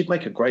 oh, she'd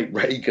make a great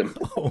Reagan.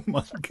 Oh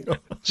my god!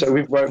 So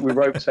we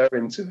roped her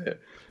into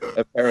it.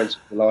 Her parents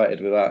were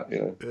delighted with that.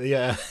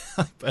 Yeah,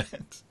 I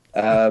bet.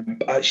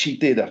 But she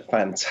did a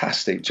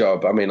fantastic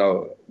job. I mean,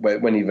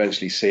 when you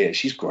eventually see it,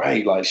 she's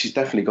great. Like, she's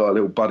definitely got a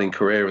little budding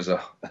career as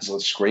a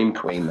scream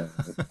queen.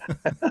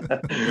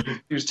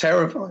 She was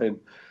terrifying.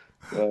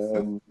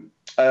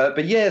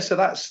 But yeah, so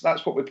that's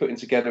what we're putting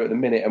together at the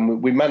minute,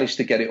 and we managed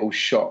to get it all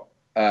shot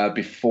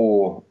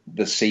before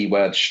the C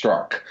word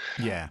struck.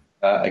 Yeah.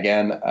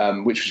 Again,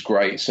 which was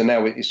great. So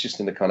now it's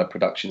just in the kind of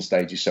production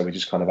stages. So we're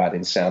just kind of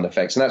adding sound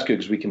effects, and that's good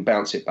because we can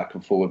bounce it back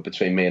and forward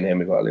between me and him.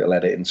 We've got a little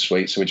editing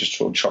suite, so we're just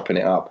sort of chopping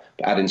it up,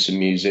 adding some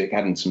music,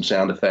 adding some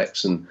sound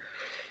effects, and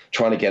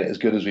trying to get it as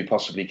good as we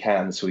possibly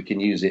can, so we can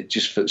use it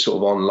just for sort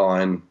of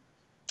online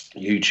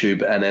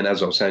YouTube. And then,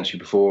 as I was saying to you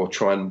before,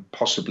 try and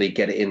possibly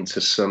get it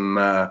into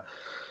some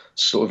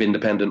sort of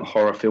independent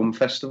horror film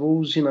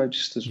festivals,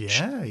 just as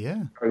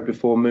go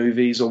before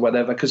movies or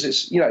whatever, because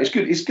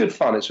it's good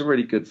fun. It's a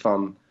really good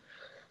fun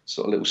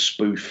sort of little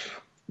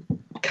spoof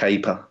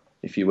caper,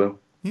 if you will.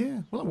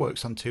 Yeah, well, it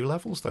works on two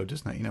levels though,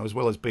 doesn't it? As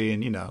well as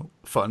being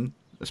fun,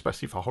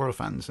 especially for horror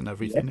fans and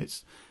everything. Yeah.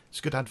 It's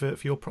a good advert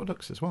for your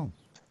products as well.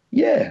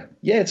 Yeah,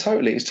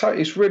 totally.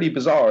 It's really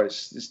bizarre.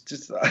 It's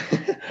just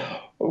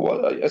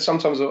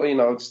sometimes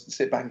I'll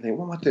sit back and think,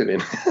 what am I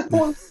doing?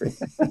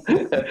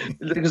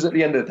 Because at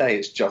the end of the day,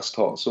 it's just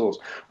hot sauce.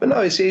 But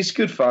no, it's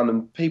good fun,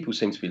 and people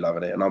seem to be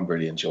loving it, and I'm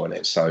really enjoying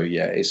it. So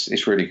yeah,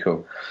 it's really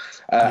cool.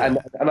 And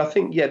I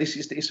think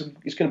it's going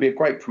to be a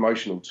great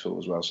promotional tool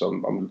as well. So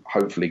I'm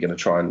hopefully going to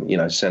try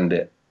and send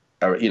it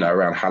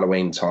around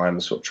Halloween time,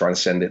 sort of try and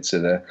send it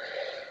to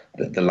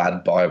the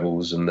lad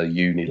Bibles and the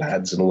uni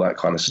lads and all that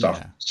kind of stuff.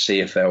 Yeah. See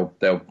if they'll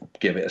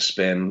give it a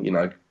spin,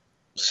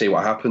 see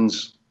what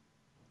happens.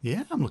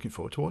 Yeah, I'm looking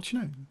forward to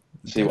watching it.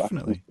 See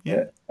Definitely.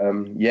 Yeah.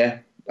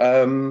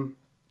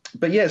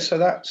 But yeah, so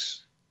that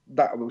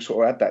we'll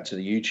sort of add that to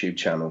the YouTube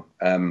channel.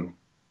 And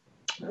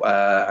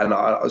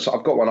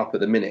I've got one up at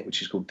the minute,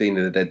 which is called Dean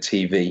of the Dead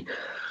TV.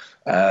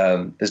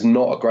 There's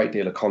not a great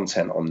deal of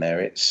content on there.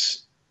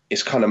 It's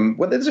kind of,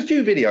 there's a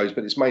few videos,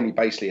 but it's mainly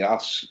basically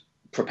us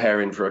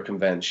preparing for a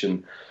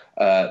convention,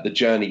 the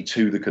journey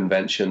to the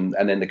convention,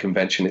 and then the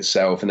convention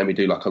itself. And then we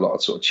do like a lot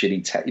of sort of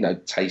chili,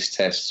 taste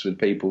tests with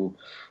people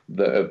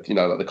that are,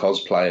 like the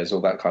cosplayers,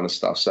 all that kind of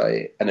stuff.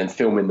 So, and then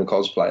filming the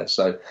cosplayers.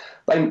 So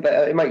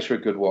it makes for a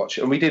good watch.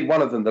 And we did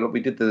one of them,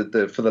 we did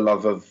the For the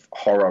Love of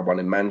Horror one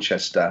in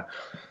Manchester.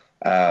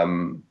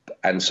 And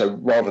so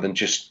rather than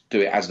just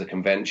do it as the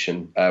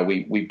convention,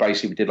 we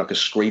basically did like a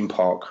Scream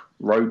Park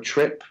road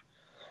trip.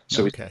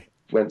 So we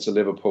went to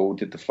Liverpool,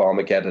 did the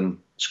Farmageddon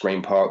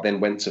Scream Park, then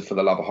went to For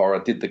the Love of Horror,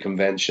 did the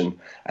convention,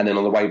 and then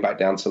on the way back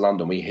down to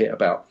London, we hit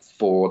about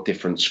 4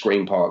 different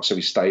Scream Parks. So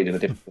we stayed in a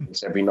different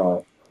place every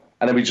night.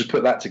 And then we just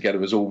put that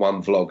together as all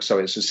one vlog. So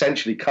it's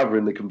essentially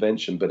covering the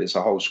convention, but it's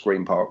a whole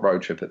Screen Park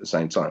road trip at the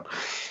same time.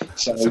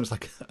 So That sounds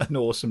like an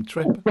awesome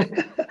trip.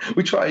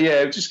 we try,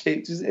 yeah, it's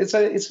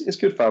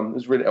good fun. It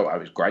was really, it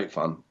was great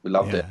fun. We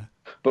loved it.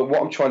 But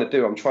what I'm trying to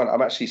do,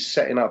 I'm actually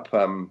setting up,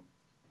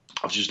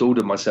 I've just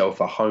ordered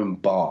myself a home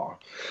bar.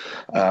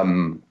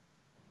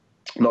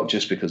 Not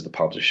just because the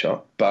pubs are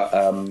shut, but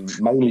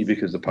mainly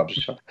because the pubs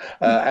are shut.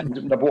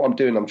 And what I'm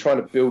doing, I'm trying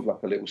to build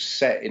like a little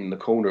set in the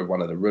corner of one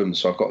of the rooms.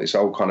 So I've got this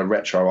old kind of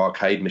retro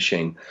arcade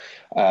machine.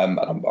 And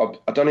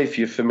I don't know if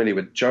you're familiar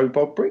with Joe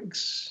Bob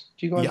Briggs.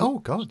 Do you guys? Oh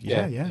God,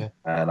 yeah.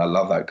 And I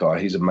love that guy.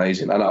 He's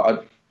amazing. And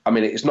I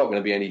mean, it's not going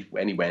to be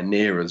anywhere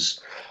near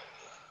as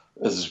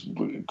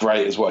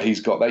great as what he's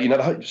got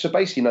there. So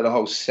basically, the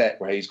whole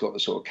set where he's got the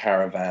sort of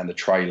caravan, the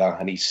trailer,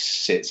 and he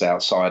sits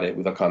outside it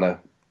with a kind of,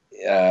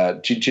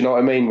 do you know what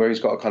I mean? Where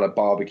he's got a kind of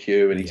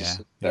barbecue and he just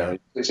sits there.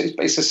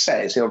 It's a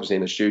set. It's obviously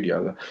in a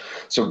studio.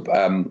 So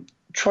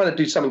trying to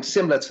do something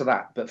similar to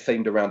that, but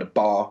themed around a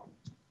bar.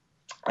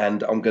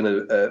 And I'm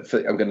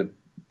gonna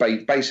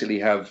basically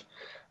have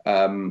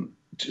to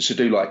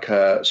do like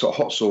sort of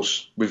hot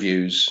sauce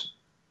reviews,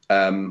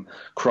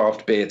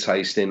 craft beer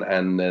tasting,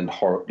 and then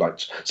horror.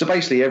 So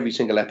basically every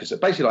single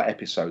episode, basically like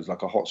episodes,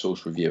 like a hot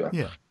sauce reviewer.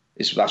 Yeah.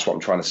 That's what I'm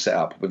trying to set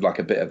up with like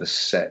a bit of a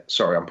set.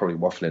 Sorry, I'm probably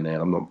waffling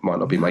here. Might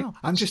not be making.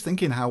 I'm just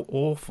thinking how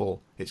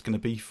awful it's going to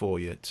be for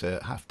you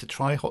to have to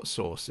try hot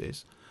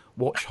sauces,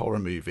 watch horror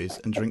movies,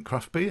 and drink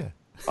craft beer.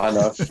 I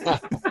know.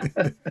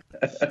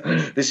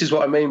 This is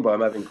what I mean by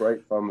I'm having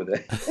great fun with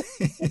it.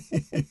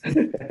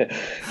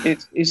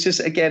 It's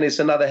just, again, it's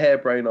another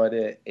harebrained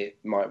idea. It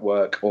might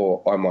work,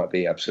 or I might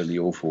be absolutely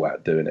awful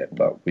at doing it,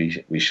 but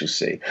we shall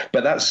see.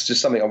 But that's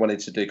just something I wanted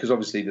to do because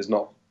obviously there's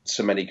not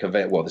so many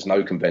there's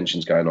no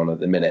conventions going on at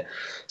the minute.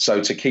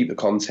 So to keep the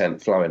content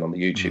flowing on the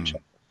YouTube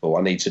channel,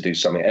 I need to do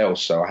something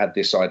else. So I had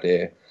this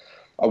idea.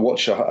 I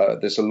watch.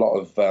 There's a lot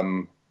of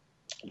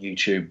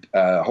YouTube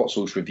hot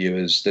sauce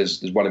reviewers.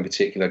 There's one in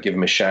particular. Give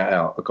him a shout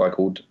out. A guy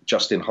called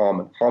Justin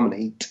Harmon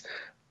Heat.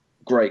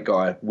 Great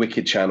guy.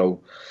 Wicked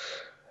channel.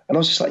 And I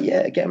was just like,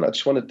 yeah, again, I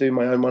just want to do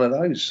my own one of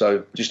those.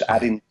 So just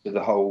adding to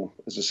the whole,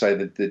 as I say,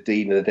 the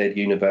Dean of the Dead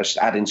universe,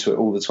 adding to it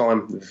all the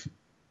time with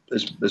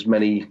as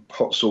many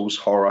hot sauce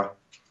horror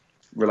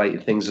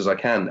related things as I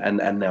can, and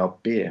now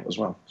beer as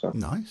well. So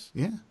nice,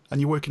 yeah. And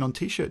you're working on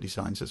t-shirt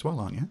designs as well,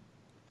 aren't you?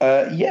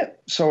 Yeah.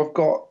 So I've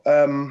got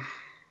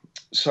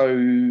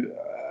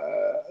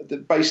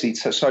basically,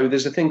 so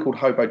there's a thing called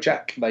Hobo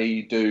Jack.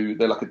 They're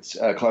like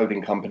a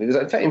clothing company.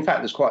 In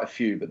fact, there's quite a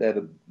few, but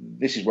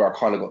this is where I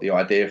kind of got the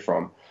idea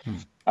from.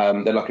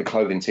 They're like a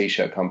clothing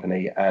t-shirt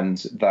company, and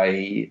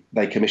they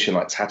commission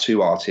like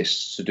tattoo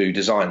artists to do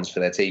designs for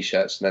their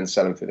t-shirts and then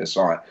sell them through their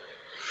site.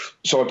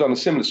 So I've done a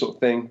similar sort of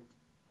thing.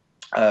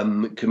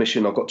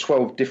 Commission. I've got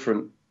 12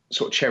 different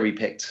sort of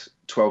cherry-picked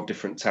 12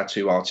 different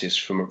tattoo artists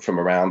from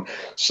around.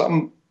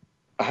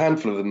 A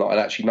handful of them that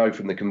I actually know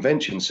from the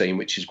convention scene,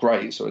 which is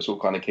great. So it's all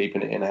kind of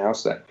keeping it in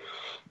house there.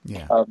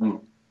 Yeah.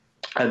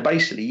 And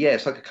basically, yeah,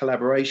 it's like a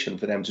collaboration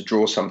for them to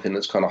draw something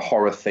that's kind of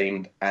horror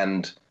themed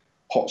and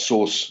hot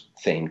sauce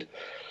themed.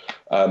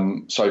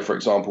 So, for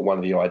example, one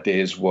of the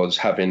ideas was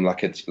having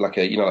like a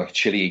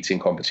chili eating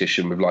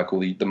competition with like all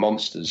the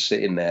monsters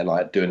sitting there,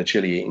 like doing a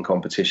chili eating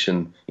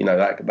competition,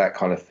 that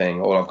kind of thing.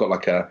 Or I've got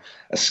like a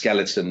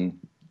skeleton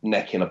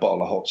necking a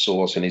bottle of hot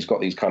sauce, and he's got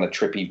these kind of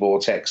trippy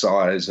vortex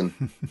eyes and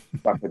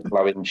like a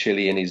glowing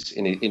chili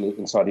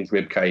inside his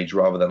rib cage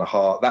rather than a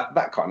heart.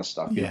 That kind of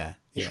stuff. Yeah,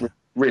 It's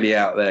really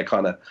out there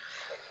kind of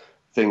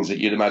things that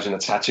you'd imagine a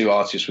tattoo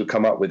artist would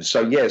come up with.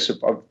 So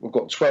I've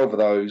got 12 of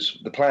those.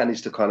 The plan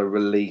is to kind of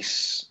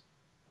release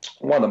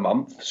one a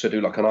month, so do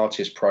like an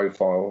artist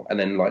profile and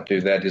then like do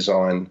their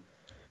design,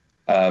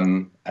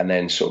 and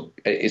then sort of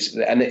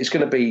it's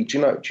going to be. Do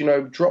you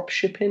know drop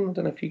shipping? I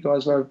don't know if you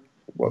guys know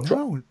what.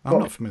 No, I'm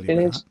not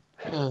familiar with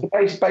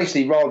that.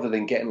 Basically, rather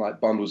than getting like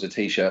bundles of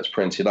t-shirts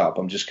printed up,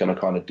 I'm just going to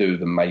kind of do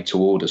the made to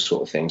order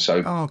sort of thing.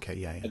 So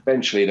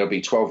eventually there'll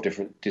be 12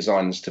 different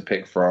designs to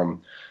pick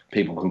from.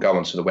 People can go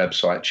onto the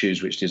website,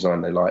 choose which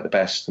design they like the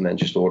best, and then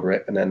just order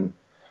it. And then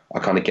I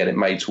kind of get it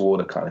made to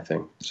order kind of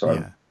thing. So,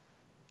 yeah.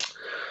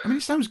 I mean,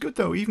 it sounds good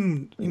though.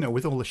 Even,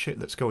 with all the shit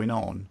that's going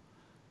on,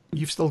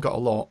 you've still got a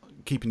lot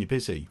keeping you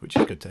busy, which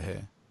is good to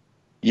hear.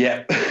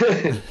 Yeah.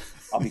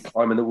 I'll be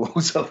climbing the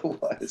walls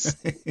otherwise.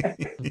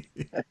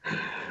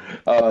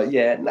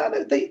 Yeah.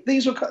 No,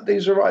 these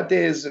were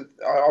ideas.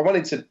 I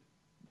wanted to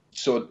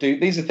sort of do.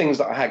 These are things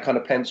that I had kind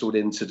of penciled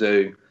in to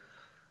do.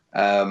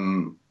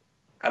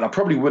 And I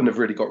probably wouldn't have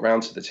really got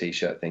round to the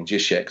T-shirt thing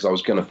just yet because I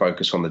was going to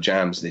focus on the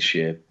jams this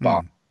year.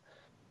 But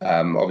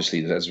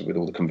obviously, as with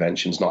all the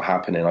conventions not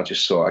happening, I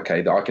just thought,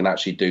 okay, I can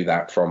actually do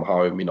that from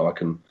home. I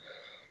can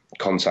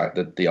contact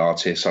the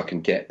artists. I can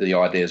get the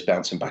ideas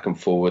bouncing back and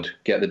forward,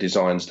 get the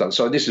designs done.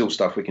 So this is all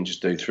stuff we can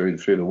just do through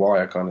the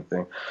wire kind of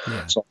thing.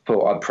 Yeah. So I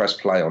thought I'd press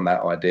play on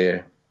that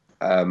idea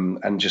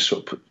and just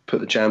sort of put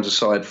the jams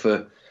aside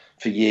for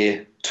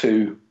year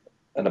 2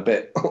 and a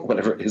bit,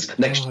 whatever it is,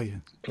 next Oh,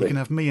 year. yeah. You can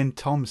have me and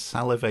Tom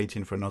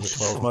salivating for another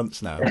 12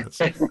 months now.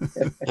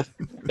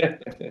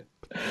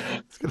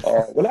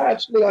 Well,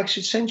 actually, I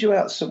should send you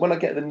out. So when I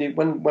get the new,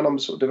 when I'm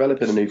sort of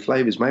developing the new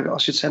flavors, maybe I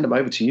should send them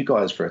over to you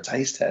guys for a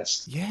taste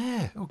test.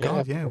 Yeah. Oh,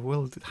 God, yeah.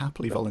 We'll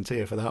happily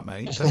volunteer for that,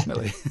 mate.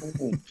 Definitely.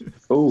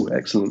 Oh,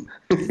 excellent.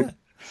 Yeah.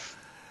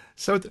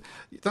 So,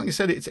 like you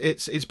said,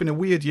 it's been a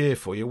weird year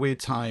for you, a weird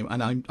time,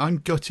 and I'm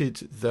gutted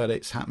that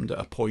it's happened at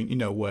a point,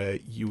 where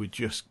you were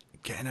just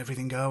getting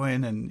everything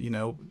going and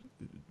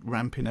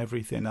ramping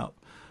everything up.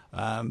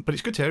 But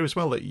it's good to hear as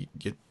well that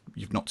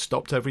you've not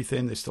stopped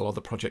everything. There's still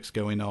other projects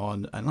going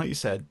on, and like you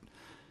said,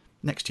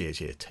 next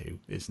year's year 2,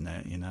 isn't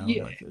it?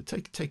 Yeah.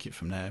 Take it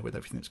from there with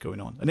everything that's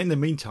going on. And in the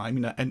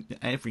meantime, and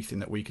everything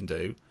that we can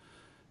do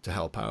to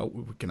help out,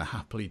 we're going to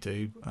happily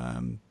do.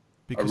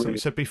 Because, like we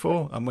said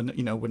before, and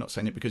we're not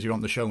saying it because you're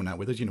on the show now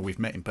with us. We've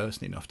met in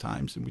person enough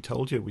times, and we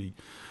told you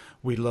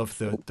we love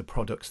the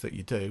products that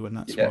you do, and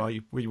that's why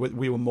we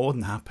were more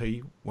than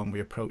happy when we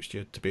approached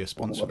you to be a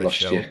sponsor of this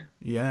show. You.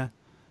 Yeah,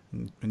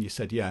 and you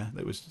said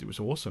it was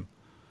awesome.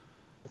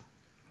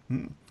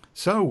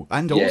 So,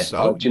 and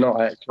also, do you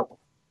know?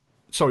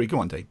 Sorry, go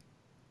on, Dean.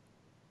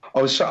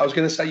 I was going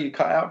to say you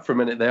cut out for a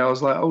minute there. I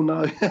was like, oh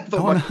no,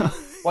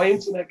 my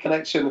internet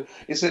connection.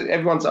 It's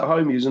everyone's at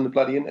home using the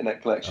bloody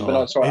internet connection. But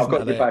no, sorry, I've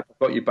got you back. I've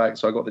got you back.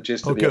 So I got the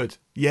gist of it. Oh, good.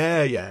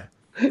 Yeah.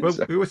 Well,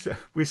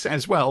 we said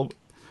as well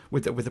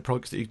with the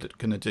products that you're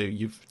going to do.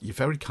 You've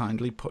very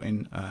kindly put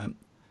in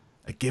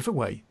a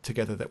giveaway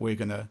together that we're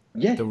going to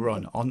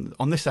run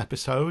on this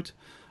episode.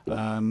 Me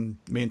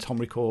and Tom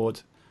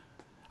record.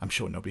 I'm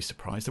sure nobody's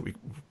surprised that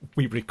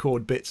we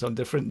record bits on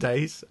different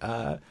days.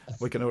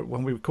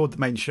 When we record the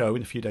main show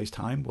in a few days'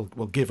 time,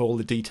 we'll give all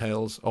the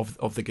details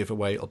of the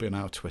giveaway. It'll be on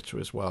our Twitter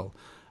as well.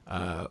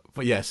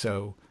 But yeah,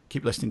 so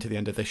keep listening to the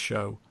end of this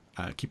show.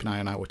 Keep an eye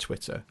on our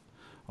Twitter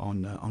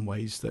on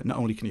ways that not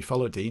only can you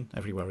follow Dean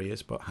everywhere he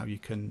is, but how you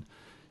can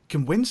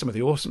win some of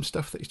the awesome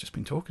stuff that he's just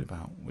been talking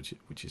about, which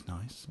is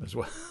nice as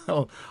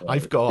well.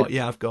 I've got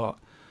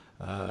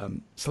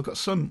still got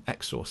some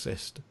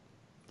Exorcist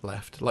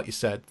left. Like you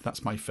said,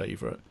 that's my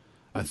favourite.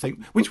 I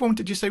think. Which one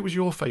did you say was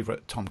your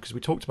favourite, Tom? Because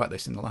we talked about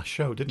this in the last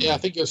show, didn't we? Yeah, I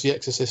think it was The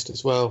Exorcist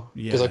as well.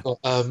 Because I got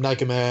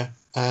Nagomare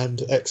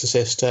and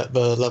Exorcist at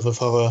the Love of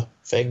Horror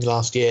thing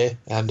last year,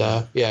 and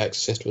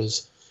Exorcist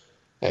was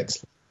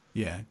excellent.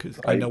 Yeah, because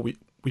I know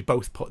we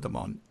both put them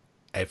on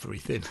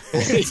everything.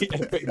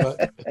 Yeah, pretty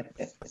much.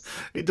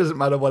 It doesn't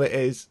matter what it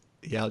is.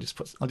 Yeah, I'll just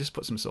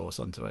put some sauce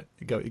onto it.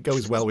 It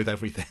goes well with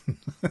everything.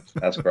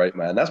 That's great,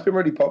 man. That's been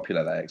really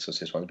popular. That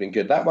Exorcist one's been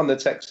good. That one, the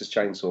Texas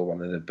Chainsaw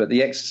one, but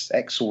the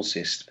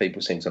Exorcist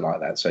people seem to like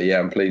that. So yeah,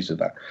 I'm pleased with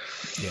that.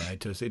 Yeah, it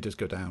does. It does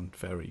go down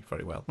very,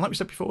 very well. Like we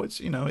said before, it's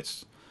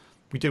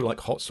we do like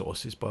hot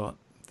sauces, but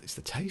it's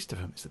the taste of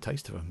them. It's the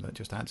taste of them that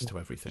just adds to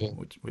everything,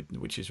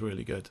 which is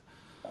really good.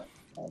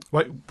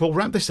 Right, we'll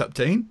wrap this up,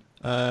 Dean.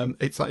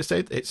 It's like I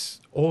said,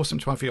 it's awesome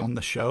to have you on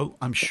the show.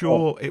 I'm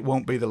sure it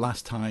won't be the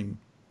last time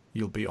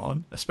you'll be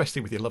on,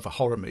 especially with your love of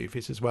horror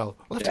movies as well.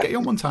 We'll have to get you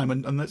on one time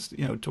and let's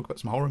talk about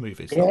some horror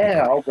movies.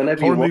 Yeah, whenever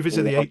horror movies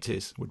of the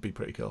 80s would be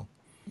pretty cool.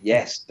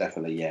 Yes,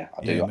 definitely. Yeah,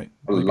 I do.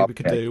 Maybe we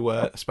could do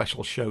a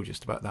special show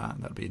just about that.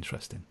 That'd be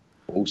interesting.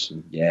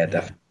 Awesome. Yeah,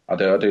 definitely. I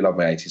do love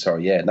my 80s.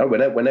 Sorry. Yeah. No.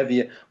 Whenever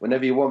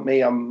you want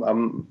me,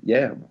 I'm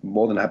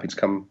more than happy to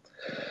come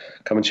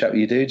and chat with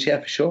you, dudes. Yeah,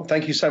 for sure.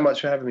 Thank you so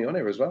much for having me on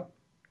here as well.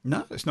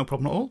 No, it's no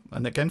problem at all.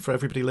 And again, for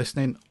everybody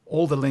listening,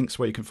 all the links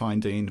where you can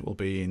find Dean will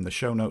be in the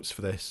show notes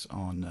for this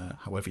on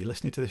however you're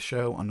listening to this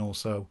show, and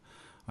also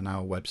on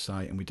our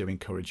website. And we do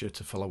encourage you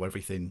to follow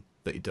everything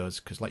that he does,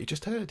 because like you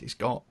just heard, he's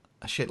got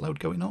a shitload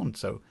going on.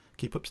 So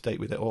keep up to date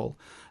with it all,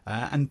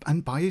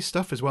 and buy his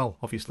stuff as well.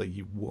 Obviously,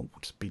 you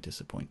won't be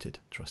disappointed.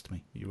 Trust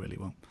me, you really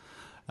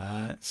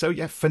won't. So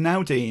yeah, for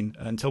now, Dean,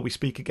 until we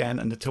speak again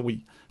and until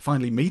we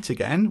finally meet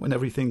again when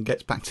everything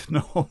gets back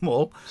to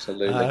normal.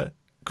 Absolutely.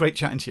 Great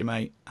chatting to you,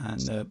 mate.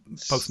 And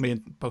both me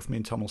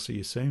and Tom will see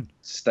you soon.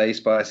 Stay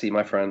spicy,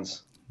 my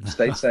friends.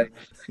 Stay safe.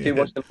 Keep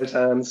washing those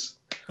hands.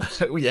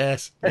 Oh,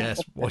 yes.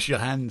 Wash your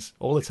hands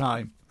all the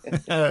time.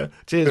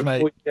 Cheers,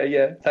 mate.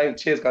 Yeah.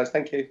 Cheers, guys.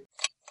 Thank you.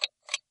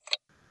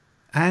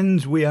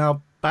 And we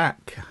are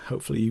back.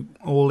 Hopefully you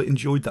all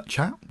enjoyed that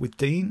chat with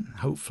Dean.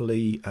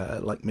 Hopefully,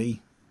 like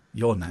me,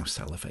 you're now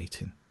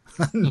salivating.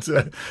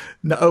 And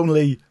not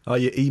only are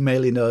you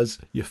emailing us,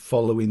 you're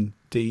following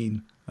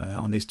Dean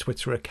on his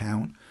Twitter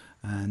account,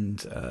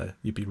 and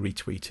you'll be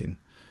retweeting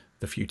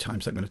the few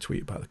times I'm going to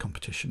tweet about the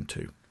competition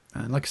too.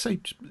 And like I say,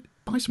 just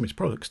buy some of his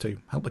products too.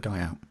 Help the guy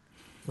out.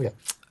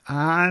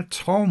 Yeah.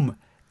 Tom,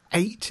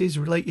 80s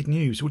related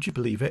news. Would you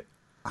believe it?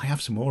 I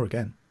have some more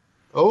again.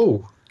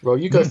 Oh, well,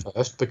 you go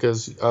first,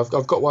 because I've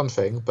got one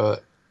thing,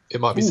 but it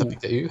might be something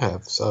that you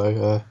have.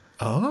 So.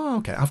 Oh,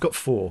 okay. I've got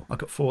four.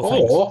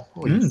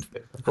 Things.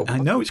 I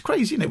know, it's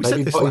crazy, isn't it? We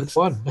said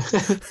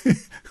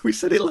this we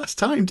said it last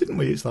time, didn't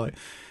we? It's like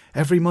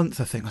every month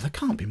I think, there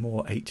can't be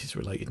more 80s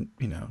related,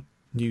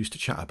 news to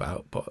chat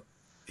about, but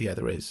yeah,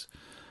 there is.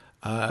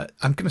 I'm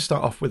going to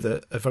start off with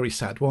a very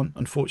sad one,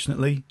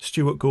 unfortunately.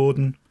 Stuart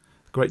Gordon,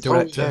 great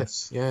director. Oh,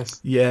 yes.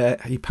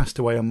 Yeah, he passed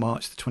away on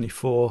March the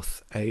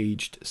 24th,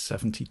 aged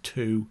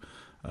 72.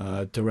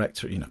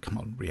 Director, come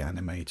on,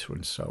 Reanimator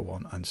and so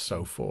on and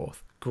so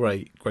forth.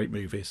 Great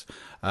movies.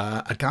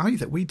 A guy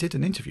that we did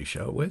an interview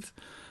show with.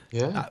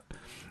 Yeah.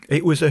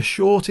 It was a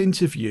short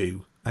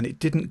interview and it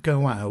didn't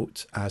go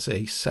out as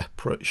a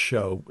separate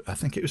show. I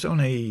think it was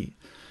only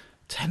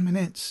 10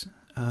 minutes.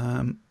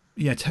 10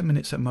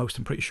 minutes at most,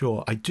 I'm pretty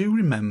sure. I do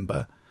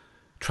remember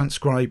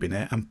transcribing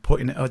it and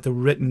putting it the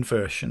written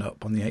version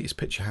up on the 80s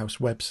Picture House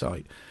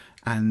website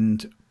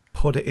and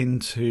put it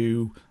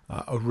into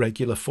a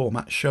regular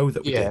format show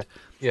that we did.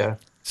 Yeah.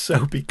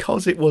 So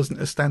because it wasn't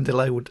a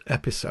standalone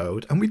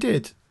episode, and we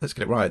did, let's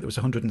get it right, there was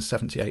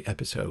 178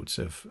 episodes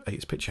of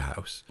 80s Picture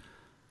House.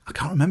 I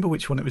can't remember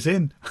which one it was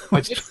in. I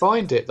did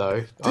find it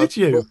though. Did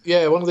you?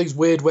 Yeah, one of these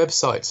weird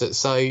websites that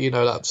say,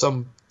 like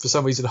for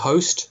some reason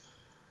host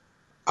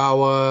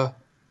our,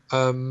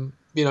 I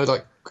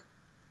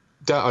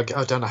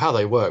don't know how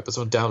they work, but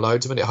someone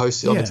downloads them and it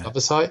hosts it on this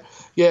other site.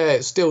 Yeah,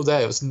 it's still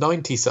there. It was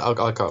 90. I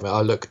can't remember.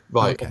 I looked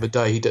on the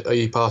day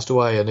he passed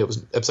away, and it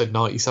was episode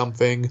 90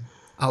 something.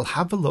 I'll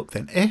have a look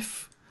then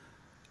if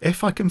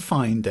I can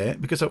find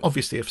it, because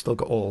obviously I've still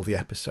got all the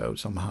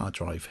episodes on my hard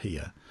drive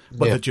here.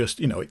 But they're just,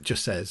 it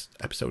just says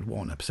episode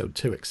 1, episode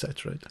 2,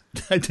 etc.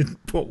 I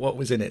didn't put what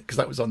was in it because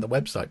that was on the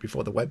website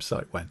before the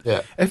website went.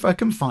 Yeah. If I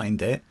can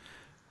find it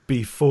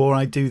before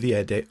I do the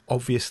edit,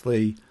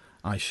 obviously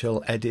I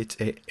shall edit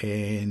it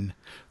in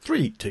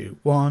 3, 2,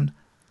 1,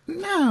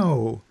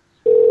 now.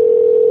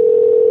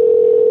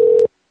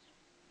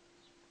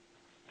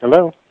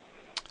 Hello?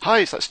 Hi,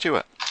 is that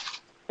Stuart?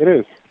 It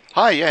is.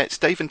 Hi, yeah, it's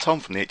Dave and Tom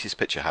from the 80s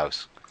Picture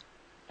House.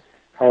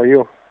 How are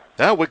you?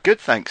 Oh, we're good,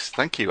 thanks.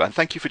 Thank you. And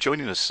thank you for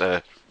joining us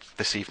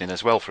this evening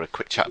as well for a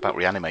quick chat about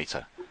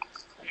Reanimator.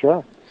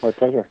 Sure, my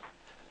pleasure.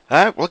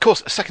 Well, of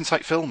course, Second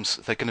Sight Films,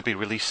 they're going to be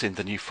releasing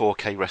the new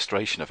 4K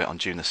restoration of it on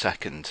June the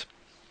 2nd.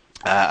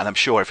 And I'm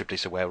sure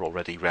everybody's aware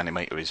already,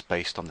 Reanimator is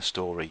based on the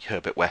story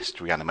Herbert West,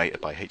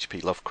 Reanimator by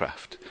H.P.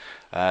 Lovecraft.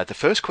 The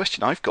first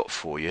question I've got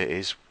for you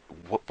is,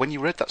 when you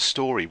read that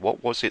story,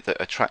 what was it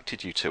that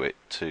attracted you to it,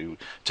 to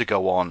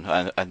go on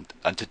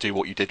and to do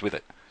what you did with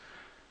it?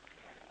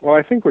 Well,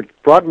 I think what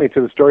brought me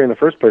to the story in the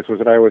first place was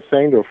that I was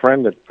saying to a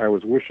friend that I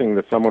was wishing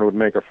that someone would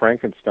make a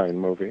Frankenstein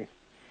movie.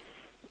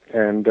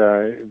 And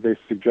they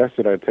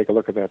suggested I'd take a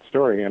look at that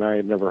story, and I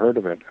had never heard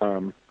of it.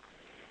 And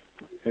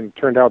it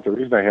turned out the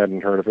reason I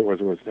hadn't heard of it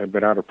was it had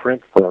been out of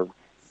print for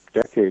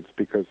decades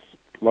because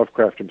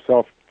Lovecraft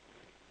himself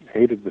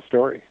hated the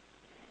story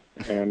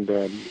and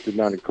did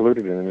not include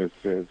it in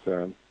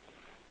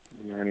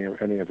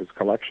any of his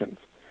collections.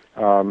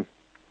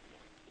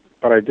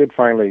 But I did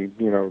finally,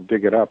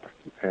 dig it up,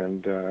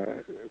 and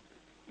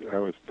I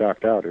was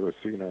knocked out. It was,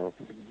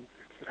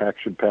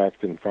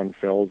 action-packed and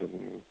fun-filled,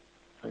 and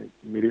I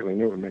immediately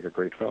knew it would make a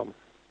great film.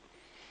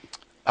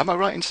 Am I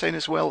right in saying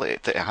as well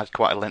that it had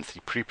quite a lengthy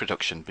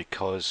pre-production?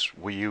 Because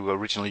were you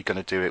originally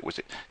going to do it?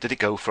 Did it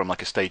go from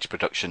like a stage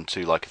production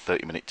to like a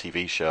 30-minute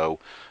TV show,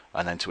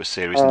 and then to a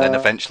series, and then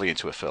eventually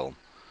into a film?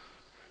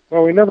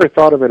 Well, we never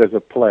thought of it as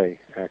a play,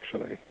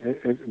 actually.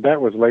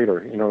 That was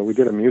later. We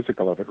did a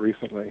musical of it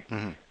recently.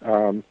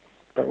 Mm-hmm.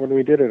 But when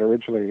we did it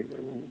originally,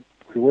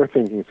 we were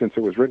thinking, since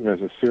it was written as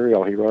a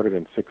serial, he wrote it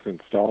in 6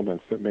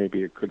 installments, that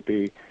maybe it could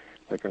be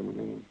like a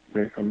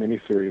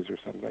miniseries or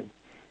something.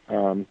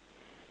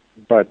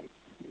 But,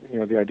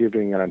 the idea of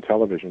doing it on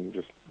television,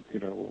 just,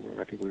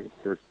 I think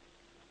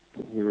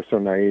we were so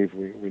naive,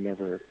 we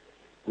never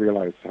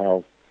realized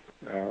how,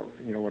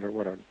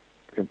 what an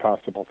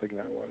impossible thing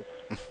that was.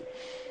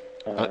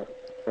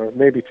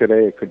 Maybe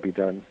today it could be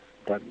done,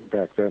 but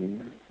back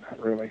then, not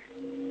really.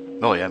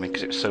 Oh yeah,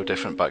 because it was so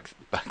different back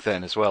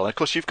then as well. And of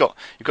course, you've got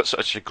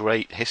such a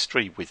great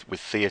history with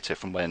theatre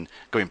from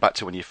going back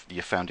to when you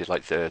founded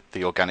like the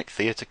Organic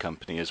Theatre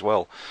Company as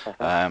well.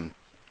 Uh-huh.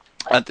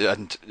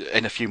 And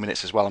in a few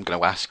minutes as well, I'm going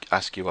to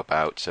ask you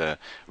about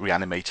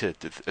Reanimator,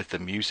 the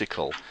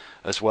musical,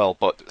 as well.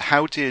 But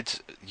how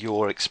did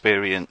your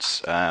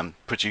experience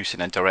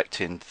producing and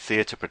directing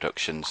theatre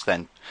productions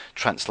then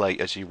translate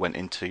as you went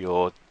into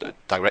your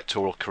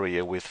directorial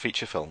career with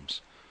feature films?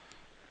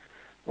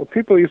 Well,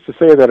 people used to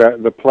say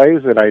that the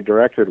plays that I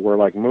directed were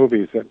like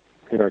movies that,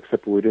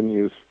 except we didn't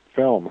use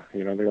film.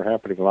 They were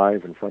happening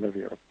live in front of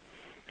you.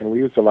 And we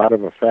used a lot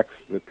of effects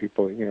that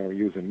people,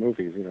 use in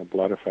movies,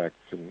 blood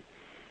effects and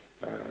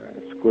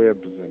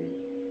squibs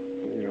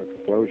and,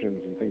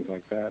 explosions and things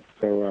like that.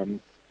 So,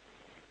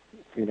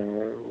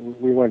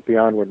 we went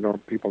beyond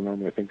what people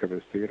normally think of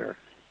as theater.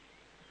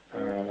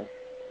 So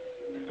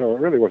it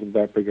really wasn't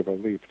that big of a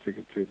leap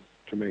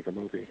to make a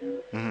movie.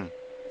 Mm-hmm.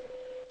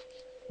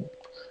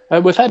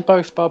 We've had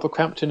both Barbara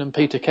Crampton and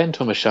Peter Kent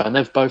on the show, and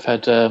they've both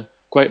had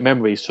great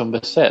memories from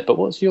the set. But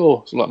what's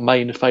your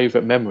main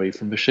favourite memory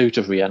from the shoot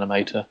of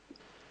Reanimator?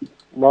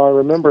 Well, I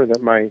remember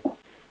that my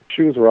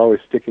shoes were always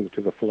sticking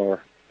to the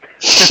floor.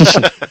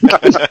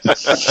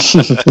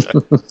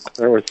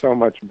 There was so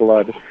much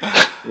blood.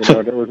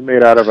 It was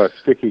made out of a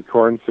sticky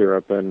corn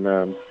syrup, and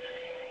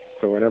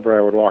so whenever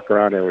I would walk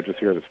around, I would just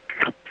hear this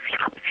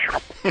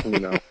you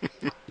know.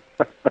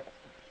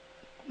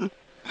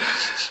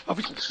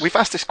 We've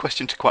asked this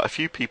question to quite a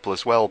few people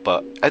as well,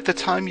 but at the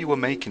time you were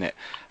making it,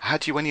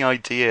 had you any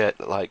idea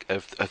like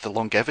of the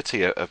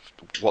longevity of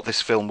what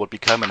this film would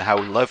become and how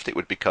loved it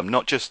would become,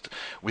 not just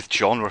with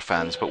genre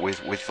fans, but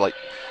with like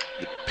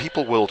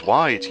people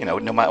worldwide, you know,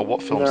 no matter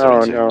what films they're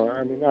into? No,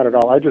 I mean, not at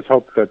all. I just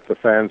hope that the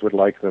fans would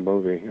like the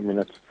movie. I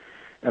mean,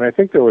 and I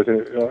think there's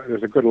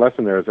a good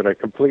lesson there, is that I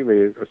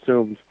completely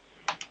assumed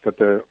that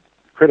the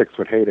critics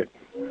would hate it.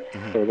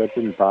 Mm-hmm. So that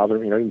didn't bother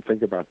me. I didn't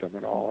think about them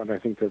at all, and I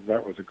think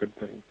that was a good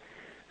thing.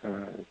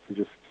 To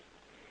just,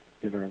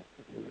 you know,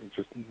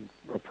 just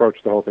approach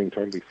the whole thing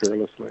totally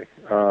fearlessly,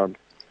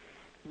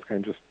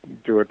 and just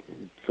do it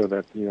so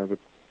that, you know, the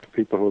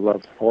people who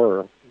love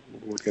horror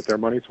would get their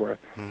money's worth.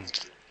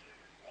 Mm.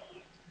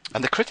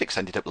 And the critics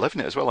ended up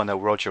loving it as well. I know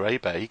Roger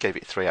Ebert, he gave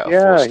it 3 out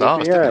of 4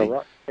 stars,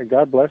 didn't he?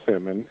 God bless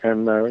him, and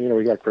you know,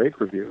 we got great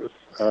reviews.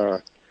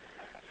 So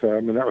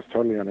I mean, that was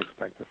totally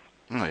unexpected.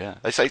 Oh yeah,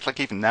 it's like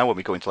even now when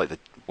we go into like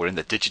we're in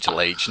the digital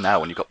age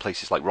now, and you've got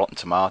places like Rotten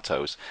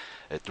Tomatoes,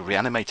 the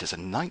Reanimators are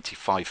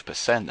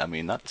 95%. I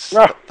mean, that's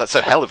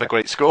a hell of a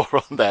great score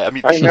on there. I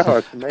mean, I know,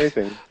 it's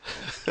amazing.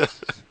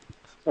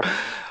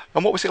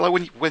 And what was it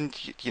like when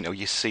you know,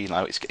 you see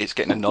now it's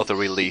getting another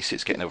release,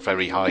 it's getting a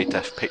very high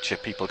def picture,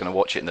 people are going to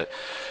watch it in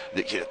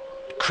the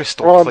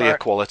crystal clear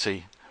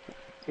quality.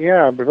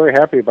 Yeah, I'm very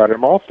happy about it.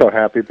 I'm also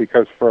happy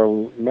because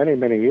for many,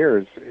 many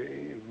years,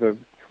 the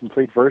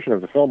complete version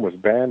of the film was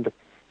banned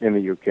in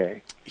the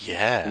UK.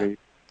 Yeah.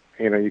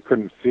 You know, you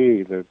couldn't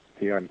see the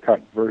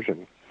uncut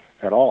version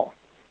at all.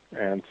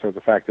 And so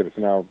the fact that it's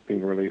now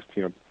being released,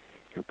 you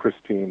know,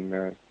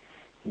 pristine,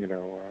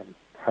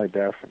 high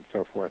def and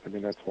so forth, I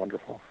mean, that's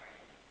wonderful.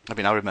 I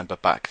mean, I remember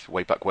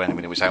way back when, I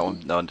mean, it was out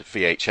on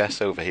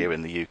VHS over here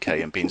in the UK,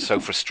 and being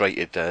so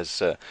frustrated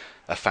as a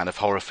fan of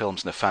horror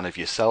films and a fan of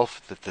yourself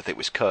that it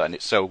was cut. And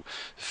it's so,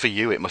 for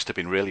you, it must have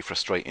been really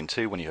frustrating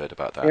too when you heard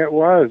about that. It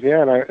was,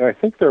 yeah. And I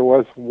think there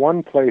was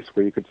one place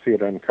where you could see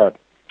it uncut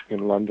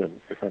in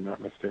London, if I'm not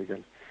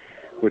mistaken,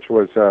 which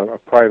was a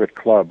private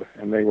club,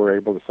 and they were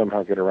able to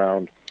somehow get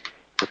around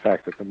the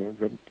fact that the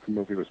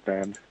movie was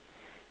banned.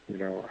 You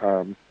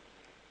know,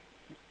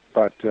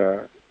 but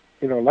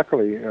you know,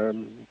 luckily,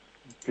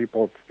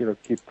 people, you know,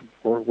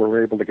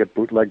 were able to get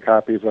bootleg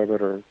copies of it,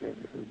 or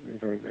you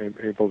know,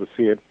 able to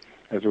see it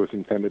as it was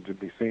intended to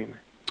be seen.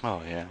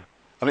 Oh yeah,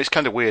 I mean, it's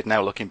kind of weird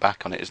now looking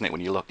back on it, isn't it?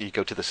 When you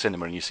go to the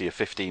cinema and you see a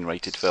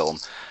 15-rated film,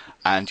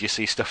 and you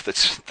see stuff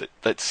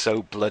that's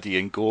so bloody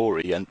and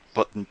gory,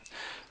 but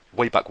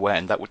way back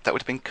when that would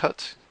have been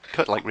cut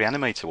like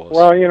Reanimator was.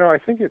 Well, you know, I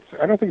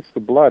don't think it's the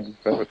blood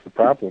that was the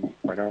problem,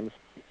 quite honest,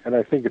 and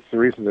I think it's the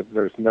reason that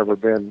there's never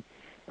been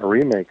a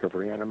remake of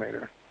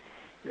Reanimator,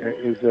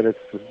 is that it's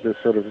the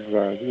sort of,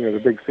 you know,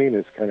 the big scene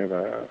is kind of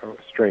a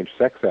strange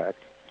sex act,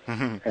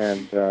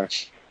 and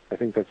I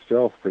think that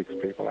still freaks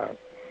people out.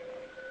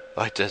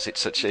 It does.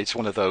 It's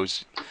one of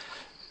those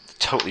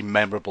totally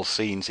memorable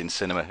scenes in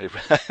cinema,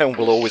 and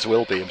always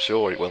will be. I'm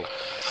sure it will.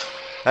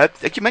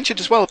 You mentioned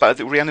as well about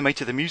the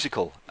Reanimator the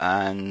musical,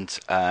 and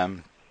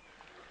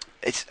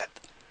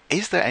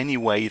is there any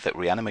way that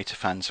Reanimator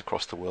fans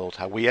across the world,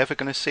 are we ever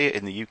going to see it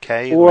in the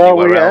UK or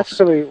anywhere else?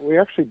 We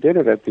actually did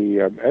it at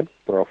the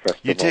Edinburgh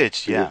Festival. You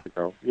did, yeah.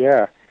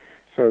 Yeah.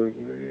 So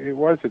it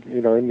was,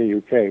 you know, in the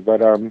UK, but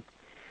you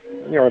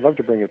know, I'd love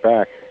to bring it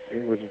back.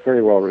 It was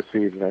very well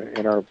received,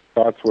 and our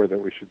thoughts were that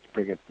we should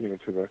bring it, you know,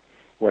 to the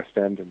West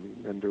End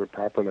and do it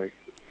properly.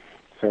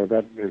 So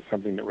that is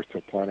something that we're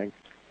still planning.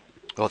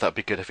 Oh, that'd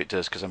be good if it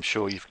does, because I'm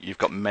sure you've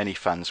got many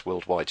fans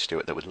worldwide,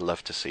 Stuart, that would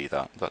love to see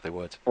that they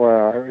would.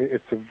 Well,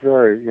 it's a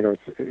very, you know,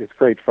 it's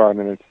great fun,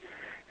 and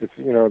it's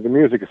you know, the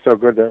music is so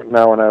good that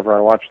now whenever I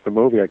watch the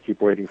movie, I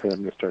keep waiting for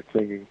them to start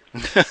singing.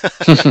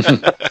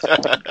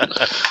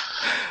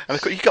 And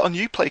you've got a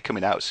new play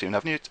coming out soon,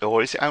 haven't you?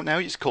 Or is it out now?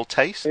 It's called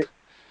Taste?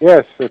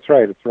 Yes, that's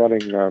right. It's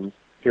running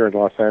here in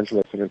Los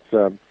Angeles, and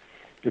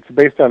it's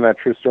based on that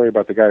true story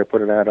about the guy who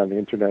put an ad on the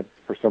internet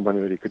for someone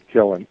that he could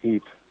kill and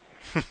eat.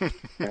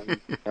 And,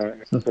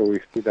 so we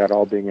see that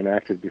all being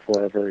enacted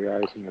before our very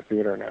eyes in the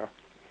theater now.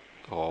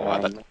 Oh, wow,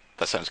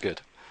 that sounds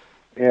good.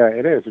 Yeah,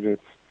 it is.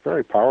 It's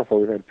very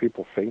powerful. We've had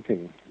people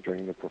fainting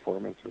during the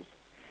performances.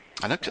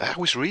 I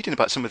was reading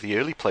about some of the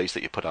early plays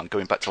that you put on,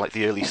 going back to like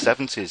the early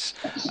 70s,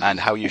 and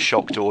how you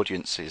shocked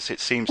audiences. It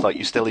seems like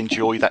you still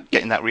enjoy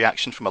getting that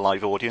reaction from a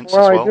live audience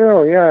as well. I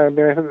do, yeah. I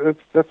mean,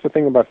 that's the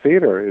thing about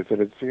theater, is that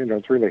it's, you know,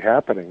 it's really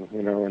happening,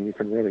 you know, and you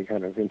can really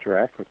kind of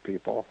interact with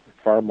people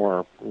far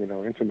more, you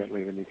know,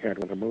 intimately than you can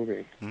with a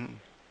movie. Mm.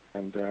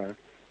 And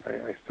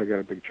I still get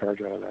a big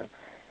charge out of that.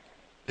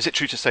 Is it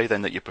true to say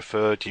then that do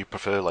you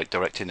prefer like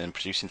directing and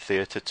producing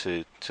theatre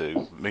to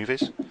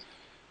movies?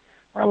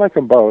 I like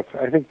them both.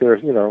 I think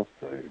there's, you know,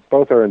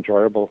 both are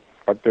enjoyable,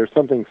 but there's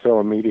something so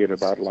immediate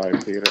about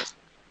live theater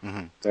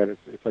that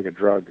it's like a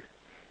drug.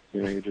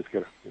 You know, you just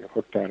get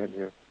hooked on it.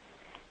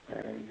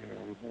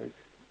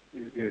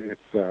 You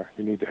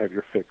need to have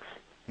your fix.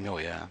 Oh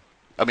yeah.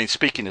 I mean,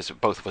 speaking as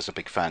both of us are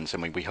big fans, I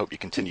mean, we hope you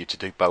continue to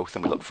do both,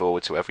 and we look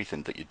forward to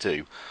everything that you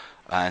do.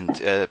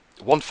 And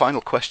one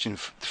final question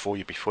for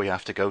you before you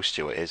have to go,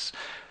 Stuart, is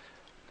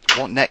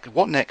what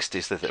next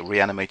is there that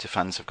Reanimator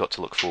fans have got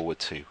to look forward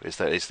to? Is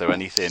there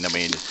anything? I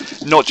mean,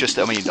 not just.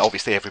 I mean,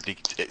 obviously,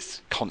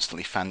 it's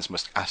constantly fans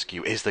must ask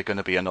you, is there going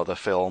to be another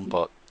film?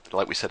 But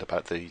like we said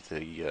about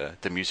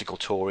the musical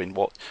touring,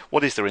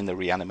 what is there in the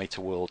Reanimator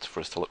world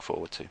for us to look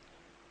forward to?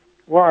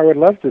 Well, I would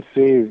love to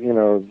see,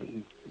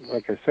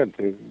 like I said,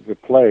 the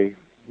play,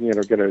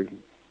 get a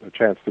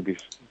chance to be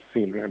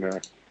seen in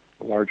a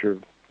larger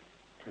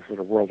sort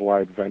of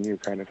worldwide venue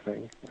kind of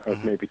thing.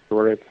 Maybe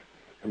tour it.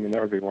 I mean,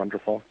 that would be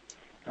wonderful.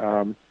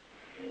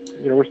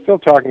 We're still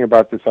talking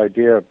about this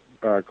idea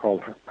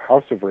called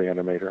House of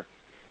Reanimator,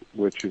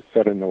 which is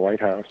set in the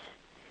White House,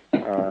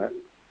 and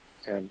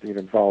it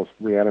involves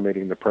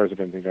reanimating the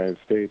President of the United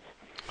States.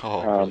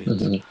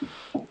 Brilliant.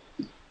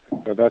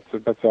 So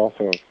that's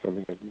also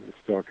something that is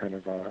still kind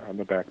of on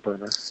the back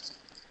burner.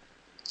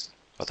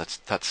 Oh,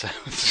 that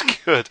sounds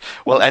good.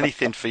 Well,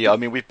 anything for you. I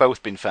mean, we've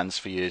both been fans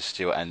for years,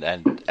 Stuart,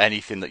 and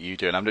anything that you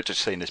do, and I'm not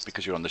just saying this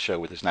because you're on the show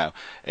with us now,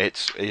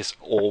 it's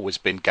always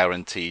been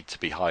guaranteed to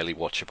be highly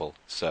watchable.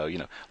 So,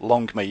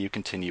 long may you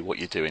continue what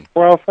you're doing.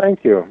 Well,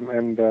 thank you,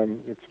 and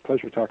it's a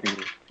pleasure talking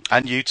to you.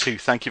 And you too.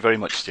 Thank you very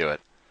much,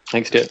 Stuart.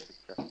 Thanks, Stuart.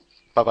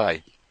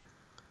 Bye-bye.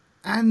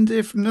 And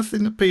if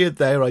nothing appeared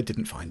there, I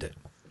didn't find it.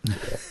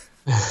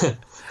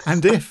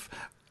 And if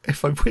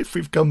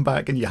we've come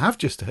back and you have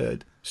just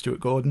heard Stuart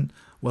Gordon,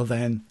 well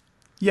then,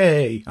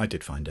 yay, I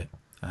did find it.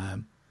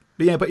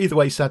 But either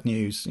way, sad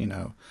news,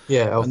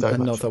 Yeah,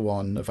 another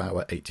one of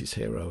our 80s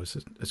heroes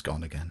has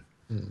gone again.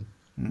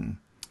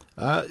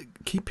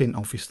 Keeping,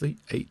 obviously,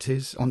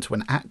 80s, onto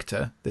an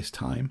actor this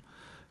time,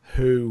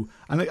 who,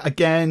 and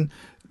again,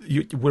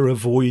 we're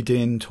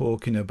avoiding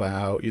talking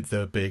about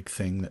the big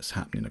thing that's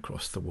happening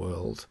across the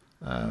world.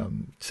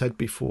 Said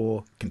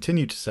before,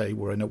 continue to say,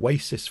 we're an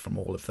oasis from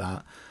all of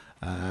that.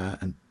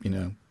 And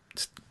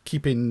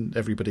keeping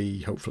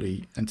everybody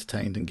hopefully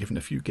entertained and giving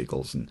a few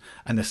giggles and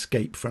an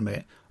escape from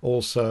it.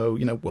 Also,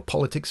 we're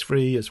politics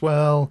free as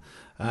well.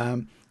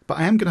 But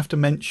I am going to have to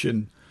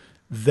mention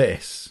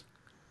this,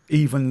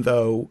 even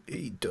though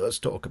he does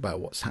talk about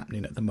what's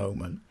happening at the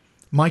moment.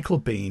 Michael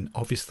Biehn,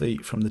 obviously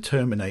from The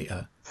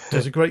Terminator,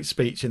 does a great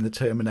speech in The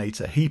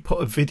Terminator. He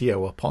put a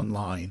video up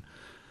online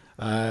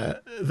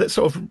that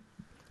sort of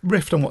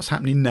riffed on what's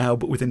happening now,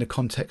 but within the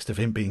context of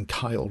him being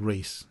Kyle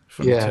Reese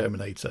from The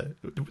Terminator.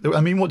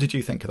 I mean, what did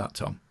you think of that,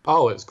 Tom?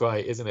 Oh, it's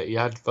great, isn't it? You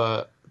had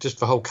just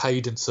the whole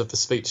cadence of the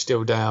speech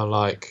still down,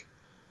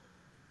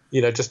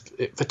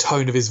 the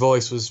tone of his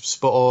voice was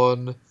spot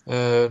on.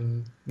 It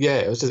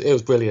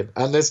was brilliant.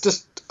 And there's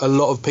just a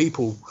lot of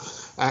people,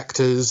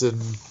 actors and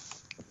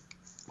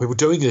people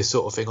doing this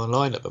sort of thing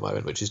online at the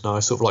moment, which is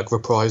nice, sort of like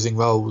reprising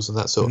roles and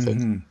that sort of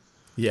thing.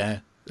 Yeah,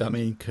 I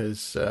mean,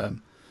 because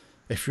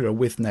if you're a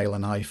Withnail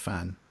and I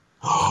fan,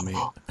 I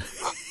mean,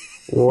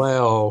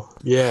 well,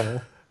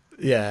 yeah,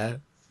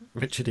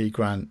 Richard E.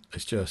 Grant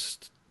he's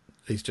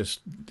just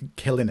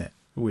killing it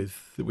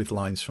with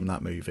lines from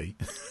that movie.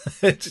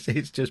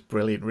 it's just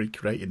brilliant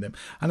recreating them.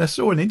 And I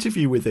saw an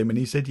interview with him, and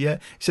he said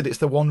it's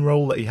the one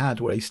role that he had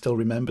where he still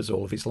remembers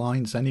all of his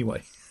lines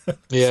anyway.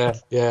 yeah,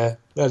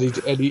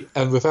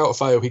 and without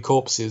fail, he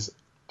corpses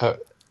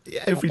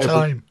every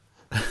time,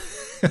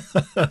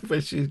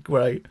 which is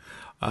great.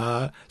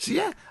 I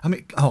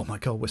mean, oh my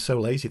God, we're so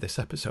lazy this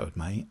episode,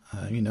 mate.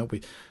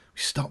 We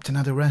stopped and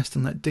had a rest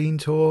and let Dean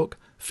talk.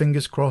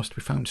 Fingers crossed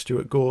we found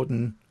Stuart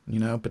Gordon,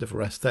 a bit of a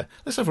rest there.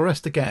 Let's have a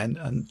rest again.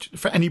 And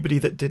for anybody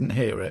that didn't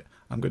hear it,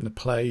 I'm going to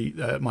play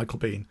Michael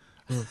Biehn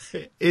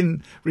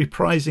in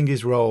reprising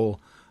his role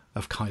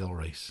of Kyle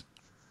Reese.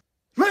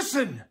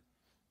 Listen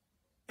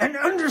and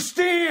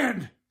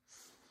understand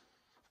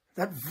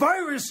that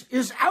virus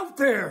is out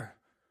there.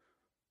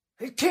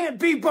 It can't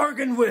be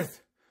bargained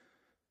with.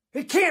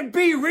 It can't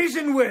be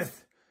reasoned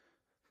with.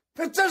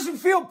 It doesn't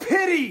feel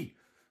pity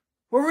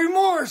or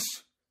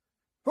remorse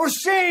or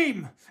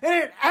shame.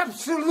 And it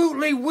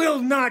absolutely will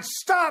not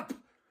stop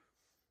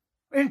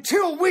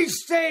until we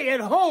stay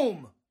at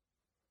home.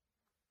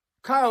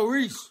 Kyle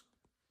Reese,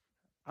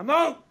 I'm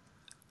out.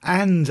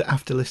 And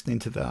after listening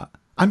to that,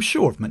 I'm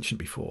sure I've mentioned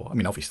before, I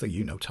mean, obviously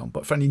Tom,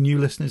 but for any new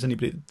listeners,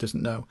 anybody that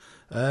doesn't know,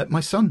 my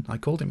son, I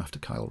called him after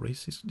Kyle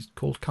Reese. He's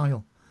called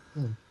Kyle.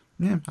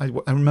 Yeah, I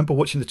remember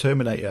watching The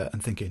Terminator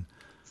and thinking,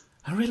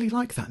 I really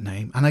like that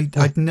name. And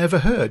I'd never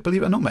heard,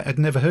 believe it or not, mate, I'd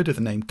never heard of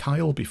the name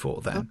Kyle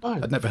before then.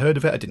 I'd never heard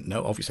of it. I didn't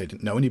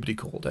know anybody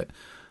called it.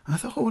 And I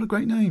thought, what a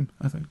great name.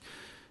 I thought,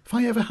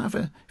 if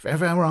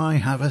ever I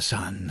have a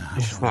son, I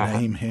shall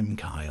name him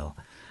Kyle.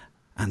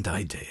 And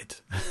I did.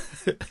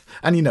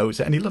 And he knows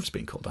it, and he loves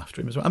being called after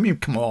him as well. I mean,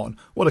 come on,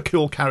 what a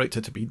cool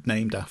character to be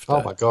named after.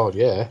 Oh my God,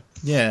 yeah.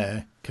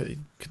 Yeah, could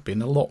have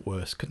been a lot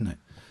worse, couldn't it?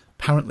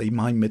 Apparently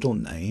my middle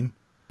name,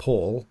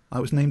 Paul, I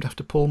was named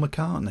after Paul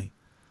McCartney.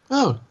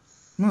 Oh.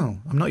 Well,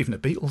 I'm not even a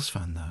Beatles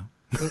fan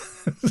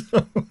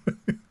though.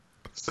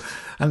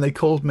 And they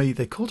called me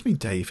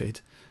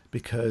David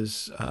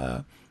because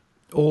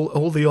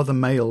all the other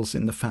males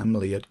in the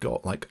family had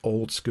got like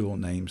old school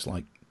names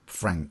like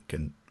Frank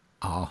and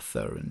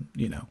Arthur and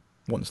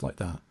ones like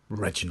that.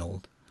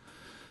 Reginald.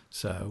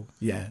 So,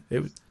 yeah,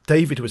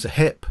 David was a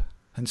hip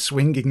and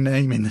swinging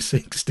name in the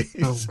 60s.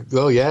 Oh,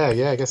 well, yeah,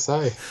 I guess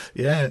so.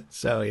 Yeah,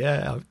 so,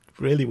 yeah, I'm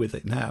really with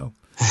it now.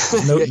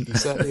 Yeah, you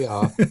certainly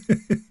are.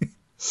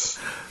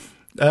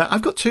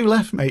 I've got 2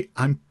 left, mate.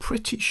 I'm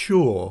pretty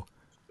sure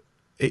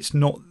it's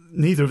not.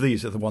 Neither of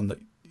these are the one that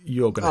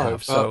you're going to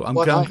have. So I'm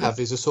what going. I have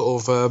is a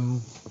sort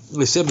of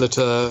similar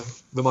to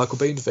the Michael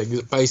Biehn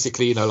thing.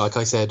 Basically, you know, like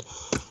I said,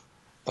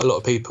 a lot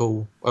of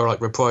people are like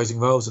reprising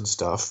roles and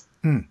stuff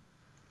in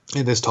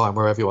this time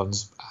where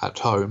everyone's at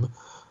home.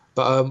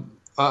 But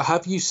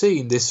have you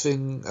seen this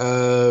thing?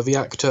 The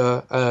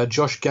actor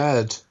Josh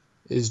Gad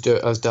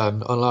has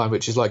done online,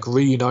 which is like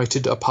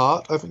Reunited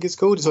Apart, I think it's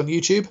called. It's on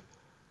YouTube.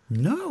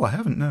 No, I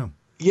haven't. No.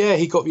 Yeah,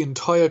 he got the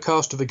entire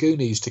cast of the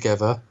Goonies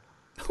together.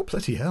 Oh,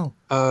 bloody hell.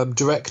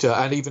 Director,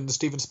 and even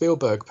Steven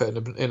Spielberg put in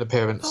an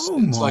appearance. Oh,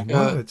 my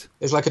word.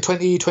 It's like a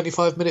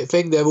 20-25 minute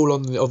thing. They're all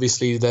on,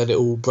 obviously, their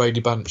little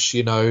Brady Bunch,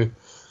 you know,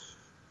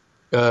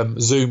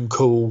 Zoom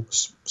call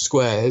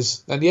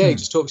squares. And yeah, he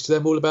just talks to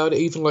them all about it.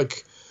 Even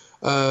like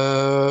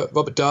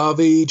Robert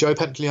Darby, Joe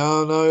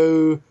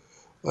Pantoliano,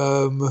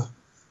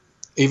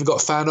 even got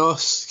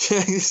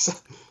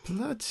Thanos.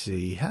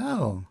 Bloody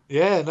hell.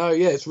 Yeah,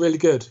 it's really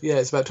good. Yeah,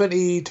 it's about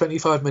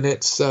 20-25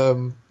 minutes.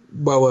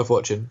 Well worth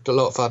watching. A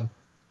lot of fun.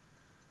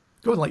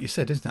 Well, like you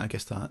said, isn't it? I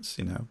guess that's,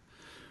 you know,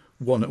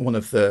 one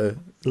of the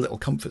little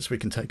comforts we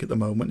can take at the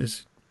moment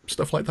is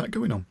stuff like that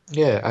going on.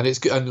 Yeah, and it's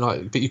good, and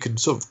like, but you can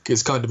sort of,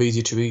 it's kind of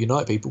easier to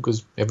reunite people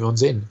because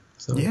everyone's in.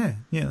 So. Yeah,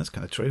 that's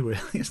kind of true. Really,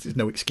 there's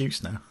no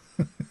excuse now.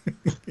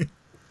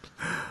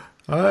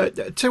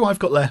 2 I've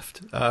got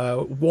left.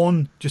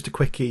 One, just a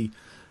quickie.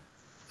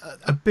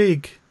 A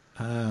big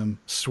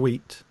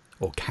sweet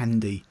or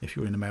candy, if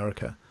you're in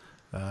America,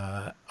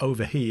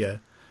 over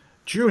here.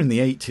 During the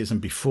 80s and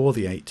before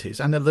the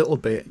 80s, and a little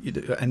bit,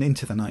 and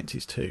into the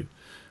 90s too,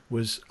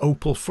 was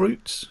Opal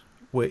Fruits,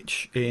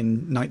 which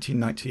in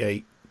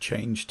 1998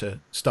 changed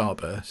to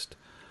Starburst.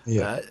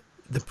 Yeah.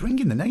 They're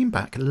bringing the name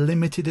back,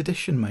 limited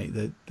edition, mate.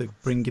 They're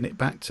bringing it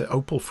back to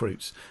Opal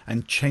Fruits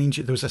and change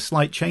it. There was a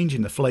slight change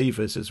in the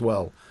flavours as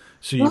well.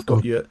 So you've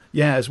got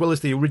as well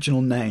as the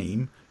original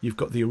name, you've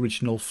got the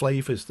original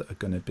flavours that are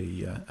going to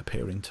be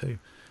appearing too.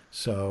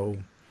 So...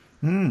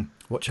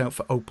 watch out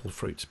for Opal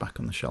Fruits back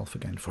on the shelf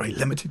again for a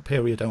limited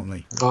period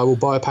only. I will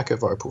buy a packet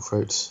of Opal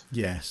Fruits.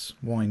 Yes,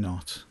 why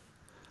not?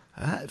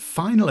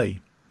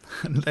 Finally,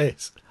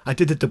 Liz, I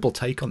did a double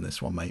take on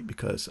this one, mate,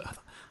 because I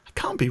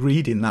can't be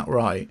reading that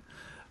right.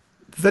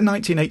 The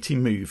 1980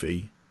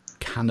 movie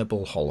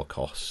Cannibal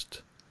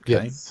Holocaust.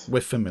 Okay, yes.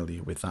 We're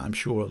familiar with that. I'm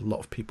sure a lot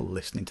of people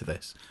listening to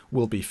this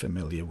will be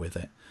familiar with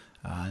it.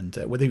 And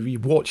whether you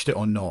watched it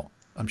or not,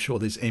 I'm sure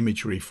there's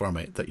imagery from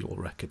it that you'll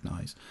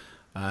recognise.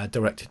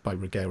 Directed by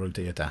Ruggero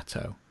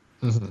Deodato.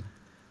 Mm-hmm.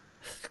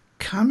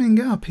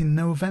 Coming up in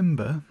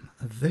November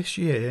this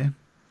year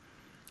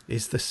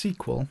is the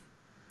sequel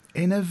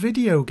in a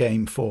video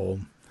game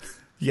form.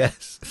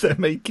 Yes, they're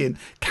making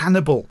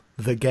Cannibal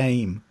the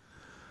game.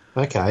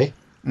 Okay.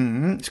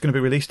 It's going to be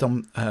released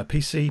on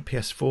PC,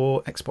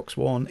 PS4, Xbox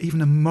One,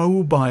 even a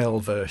mobile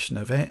version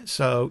of it,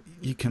 so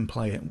you can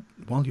play it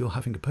while you're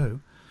having a poo.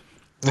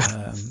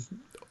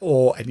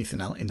 Or anything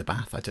else in the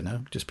bath, I don't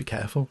know. Just be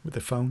careful with the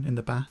phone in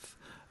the bath.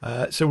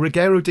 So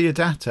Ruggero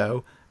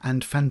Deodato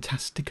and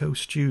Fantastico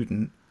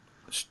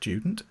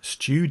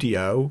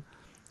Studio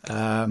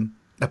are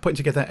putting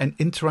together an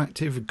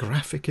interactive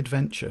graphic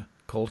adventure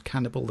called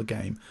Cannibal the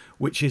Game,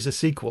 which is a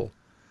sequel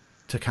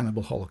to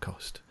Cannibal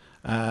Holocaust.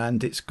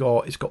 And it's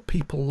got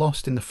people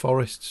lost in the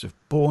forests of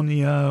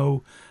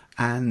Borneo,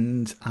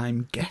 and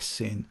I'm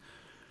guessing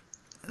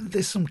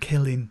there's some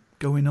killing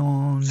going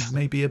on,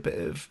 maybe a bit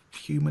of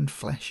human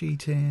flesh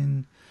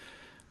eating,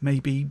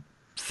 maybe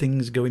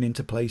things going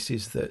into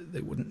places that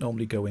they wouldn't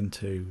normally go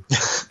into.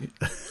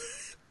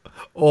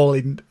 all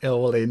in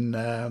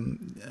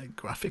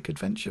graphic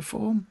adventure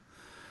form,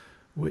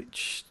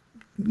 which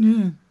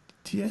I've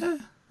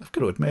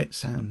got to admit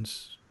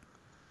sounds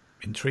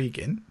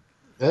intriguing.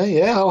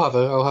 Yeah,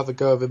 I'll have a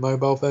go of the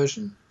mobile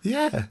version.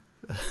 Yeah.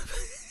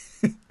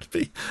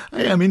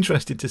 I am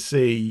interested to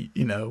see,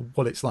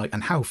 what it's like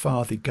and how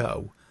far they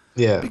go.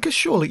 Yeah. Because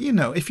surely,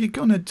 if you're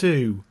going to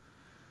do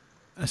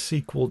a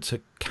sequel to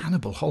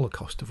Cannibal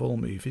Holocaust of all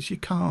movies, you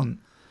can't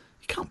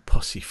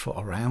pussyfoot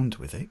around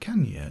with it,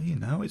 can you?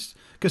 It's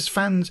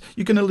because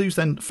you're going to lose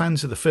then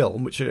fans of the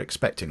film, which are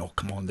expecting, oh,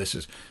 come on,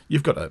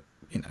 you've got to,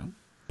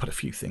 put a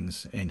few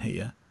things in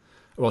here,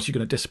 or else you're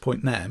going to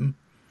disappoint them.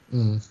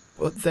 Mm.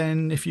 But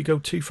then if you go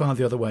too far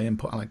the other way and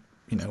put a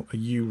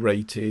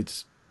U-rated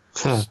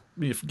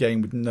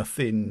game with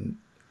nothing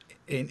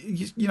in,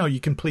 you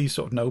can please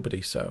sort of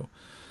nobody. So,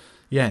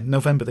 yeah,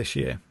 November this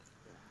year,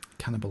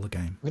 Cannibal the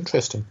Game.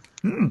 Interesting.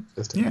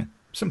 Yeah,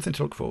 something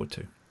to look forward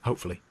to.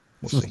 Hopefully,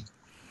 we'll see.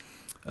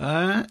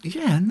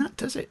 And that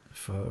does it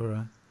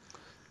for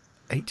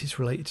 80s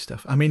related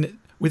stuff. I mean,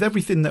 with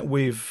everything that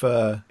we've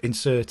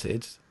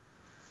inserted,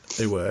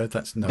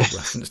 that's no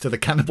reference to the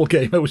Cannibal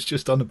Game I was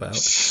just on about.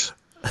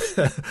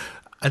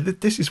 And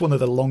this is one of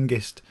the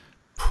longest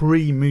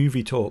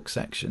pre-movie talk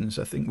sections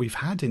I think we've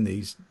had in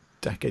these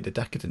Decade of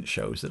Decadence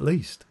shows, at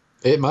least.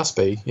 It must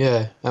be,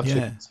 yeah,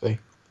 absolutely must be.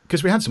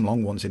 Because we had some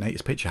long ones in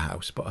 80s Picture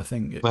House, but I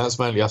think that's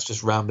mainly us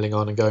just rambling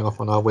on and going off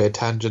on our weird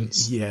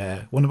tangents.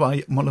 Yeah, one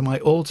of my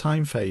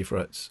all-time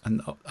favourites,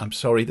 and I'm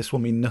sorry, this will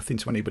mean nothing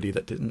to anybody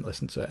that didn't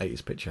listen to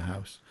 80s Picture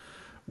House,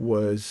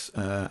 was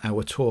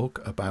our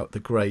talk about the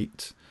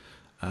great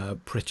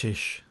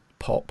British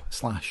pop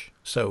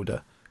 /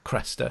 soda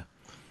Cresta,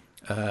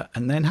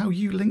 and then how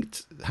you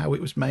linked how it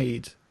was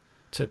made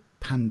to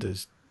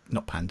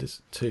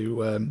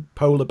to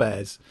polar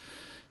bears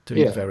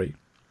doing very,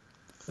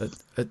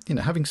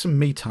 having some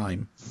me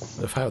time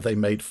of how they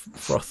made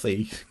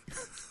frothy,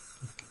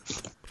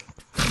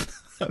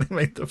 how they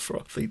made the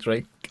frothy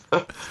drink.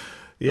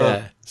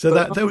 Yeah, so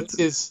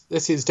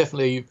this is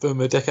definitely,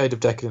 from a Decade of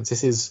Decadence,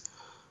 this is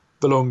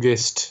the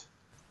longest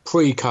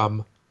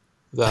pre-cum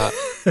that.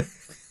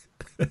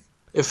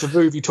 If the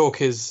movie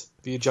talk is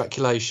the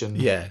ejaculation,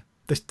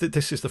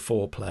 this is the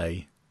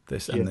foreplay.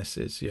 This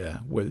is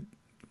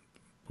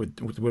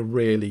we're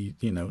really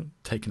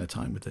taking the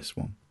time with this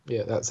one.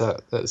 Yeah,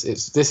 this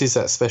is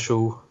that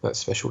special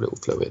little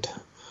fluid.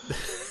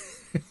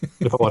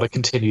 If I want to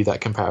continue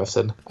that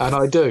comparison, and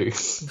I do.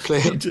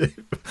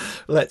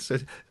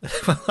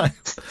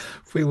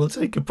 We will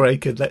take a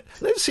break and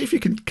let's see if you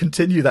can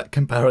continue that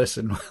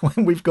comparison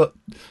when we've got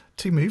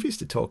 2 movies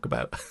to talk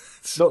about.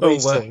 Not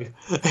these two.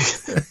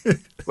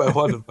 Well,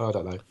 one, I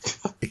don't know.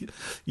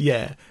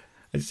 Yeah,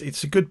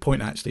 it's a good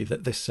point actually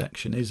that this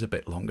section is a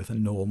bit longer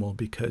than normal,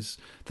 because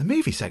the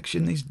movie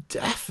section is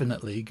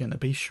definitely going to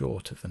be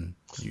shorter than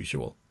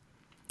usual.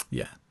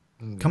 Yeah,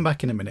 come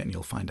back in a minute and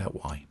you'll find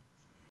out why.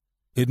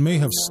 It may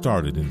have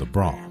started in the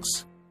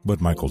Bronx,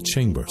 but Michael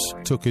Chambers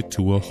took it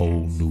to a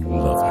whole new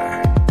level.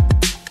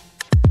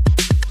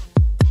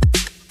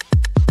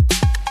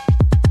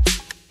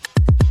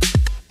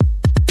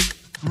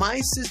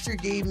 My sister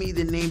gave me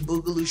the name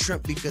Boogaloo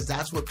Shrimp because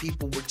that's what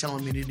people were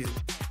telling me to do.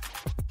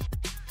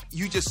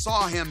 You just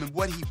saw him, and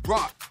what he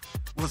brought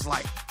was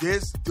like,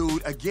 this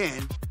dude,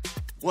 again,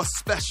 was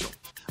special.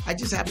 I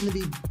just happened to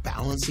be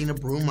balancing a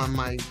broom on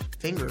my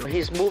finger.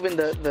 He's moving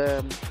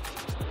the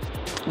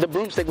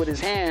broomstick with his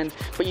hand,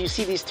 but you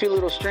see these 2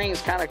 little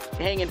strings kind of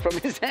hanging from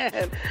his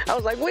hand. I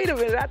was like, wait a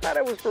minute, I thought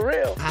it was for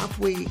real.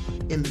 Halfway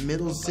in the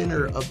middle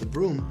center of the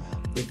broom,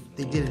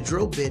 they did a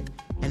drill bit,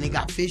 and they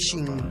got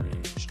fishing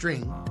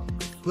string,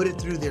 put it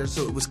through there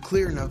so it was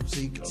clear enough so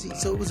you could see.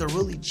 So it was a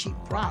really cheap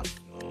prop.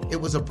 It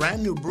was a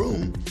brand new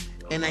broom,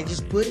 and I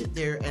just put it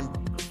there, and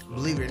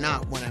believe it or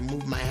not, when I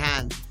moved my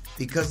hand,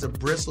 because the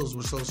bristles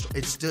were so strong,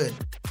 it stood.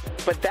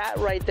 But that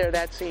right there,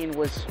 that scene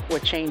was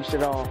what changed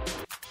it all.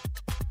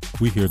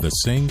 We hear the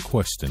same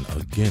question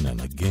again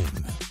and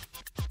again.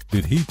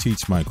 Did he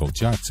teach Michael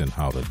Jackson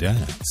how to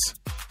dance?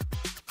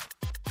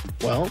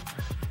 Well,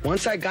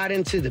 once I got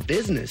into the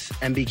business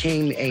and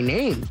became a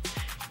name,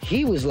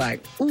 he was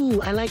like,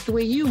 ooh, I like the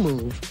way you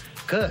move.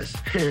 Because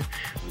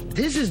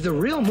this is the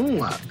real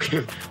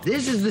moonwalk.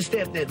 This is the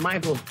step that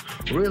Michael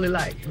really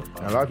liked.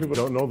 A lot of people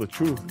don't know the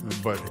truth,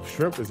 but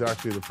Shrimp is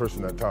actually the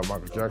person that taught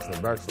Michael Jackson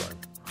to backslide.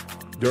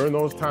 During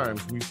those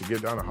times, we used to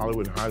get down to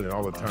Hollywood and Highland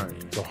all the time.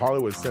 So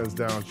Hollywood sends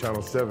down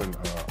Channel 7,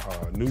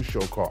 a news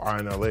show called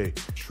RNLA.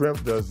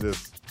 Shrimp does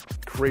this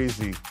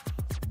crazy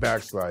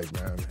backslide,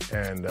 man.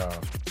 And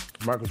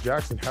Michael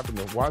Jackson happened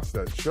to watch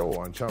that show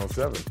on Channel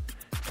 7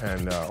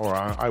 or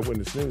on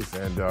Eyewitness News,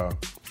 and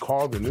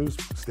called the news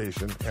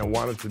station and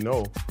wanted to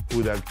know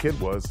who that kid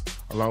was,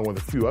 along with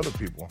a few other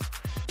people.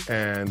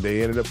 And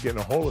they ended up getting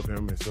a hold of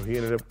him, and so he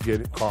ended up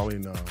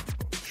calling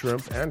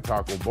Shrimp and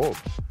Taco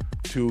both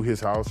to his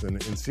house in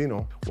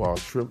Encino, while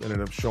Shrimp ended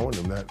up showing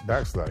him that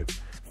backslide.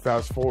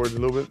 Fast forward a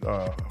little bit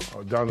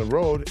down the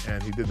road,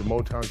 and he did the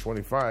Motown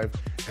 25,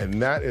 and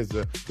that is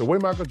the way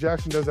Michael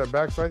Jackson does that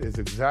backslide is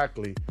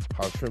exactly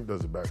how Shrimp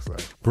does the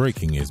backslide.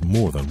 Breaking is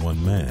more than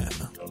one man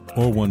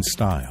or one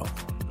style.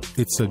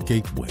 It's a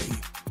gateway.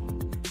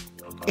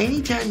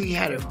 Anytime you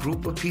had a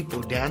group of people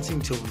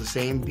dancing to the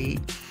same beat,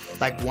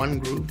 like one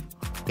group,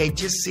 it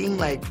just seemed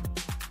like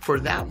for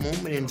that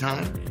moment in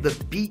time, the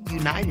beat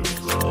united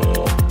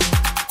us.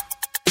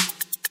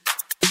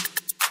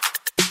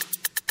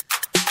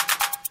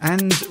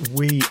 And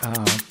we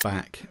are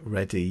back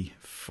ready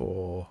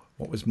for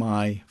what was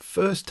my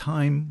first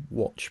time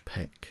watch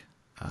pick.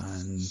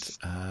 And it's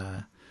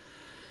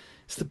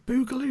the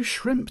Boogaloo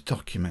Shrimp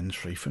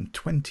documentary from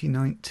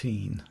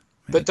 2019.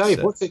 But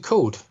Dave, what's it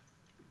called?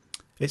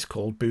 It's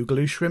called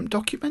Boogaloo Shrimp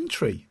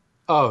Documentary.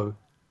 Oh.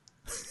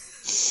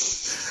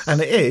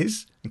 And it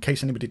is, in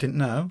case anybody didn't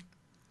know,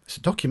 it's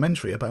a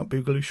documentary about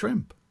Boogaloo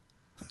Shrimp.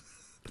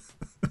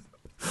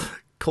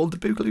 Called the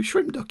Boogaloo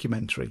Shrimp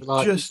Documentary.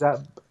 Is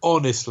that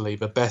honestly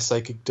the best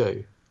they could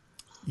do?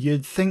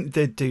 You'd think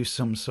they'd do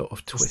some sort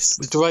of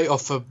twist. Straight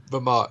off a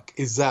remark,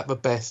 is that the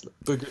best?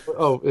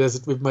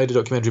 We've made a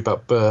documentary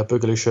about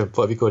Boogaloo Shrimp.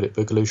 What have you called it?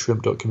 Boogaloo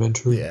Shrimp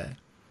Documentary? Yeah.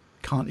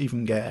 Can't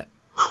even get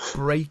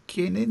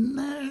breaking in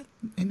there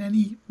in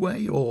any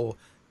way, or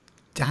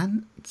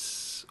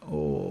dance,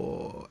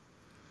 or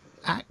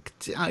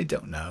act. I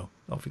don't know.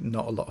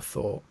 not a lot of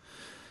thought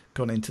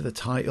gone into the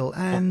title.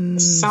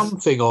 And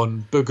something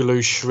on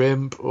Boogaloo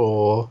Shrimp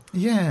or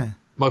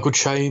Michael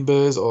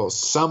Chambers or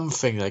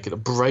something they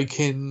could break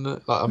in.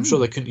 Like, I'm sure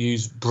they couldn't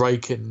use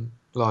breaking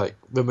like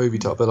the movie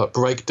title, but like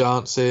break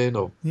dancing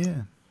or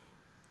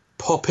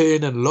pop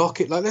in and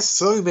lock it. Like, there's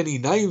so many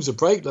names of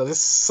break. Like, there's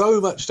so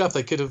much stuff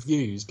they could have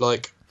used.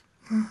 Like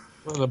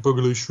a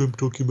Boogaloo Shrimp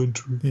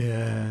documentary.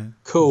 Yeah,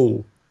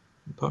 cool.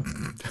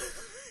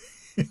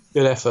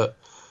 Good effort.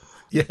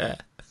 Yeah.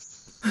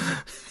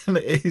 And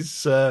it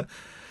is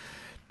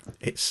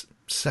it's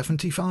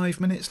 75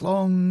 minutes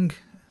long.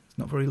 It's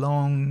not very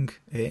long.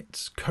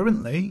 It's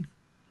currently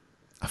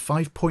a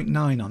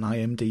 5.9 on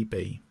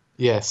IMDb.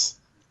 Yes.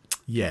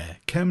 Yeah.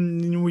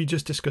 Can we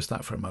just discuss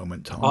that for a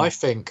moment, Tom? I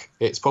think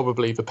it's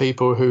probably the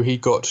people who he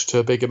got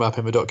to big him up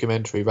in the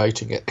documentary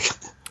rating it.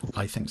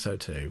 I think so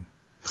too.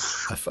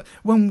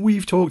 When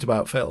we've talked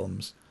about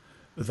films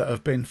that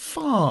have been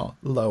far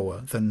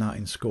lower than that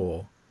in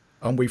score,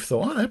 and we've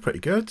thought, they're pretty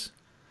good.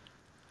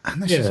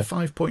 And this is a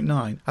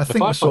 5.9. I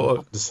think we're sort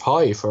of... It's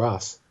high for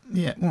us.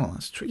 Yeah, well,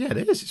 that's true. Yeah,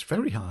 it is. It's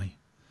very high.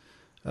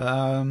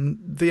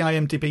 The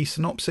IMDb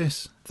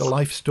synopsis: the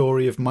life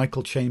story of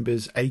Michael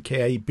Chambers,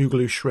 a.k.a.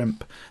 Boogaloo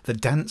Shrimp, the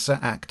dancer,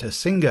 actor,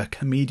 singer,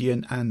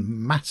 comedian, and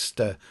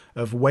master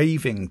of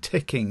waving,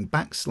 ticking,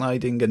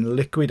 backsliding, and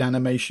liquid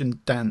animation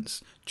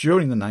dance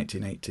during the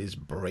 1980s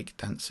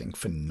breakdancing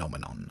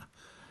phenomenon.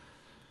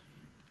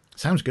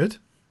 Sounds good.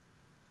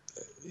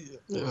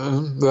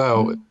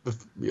 If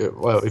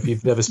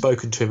you've never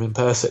spoken to him in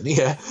person,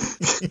 yeah.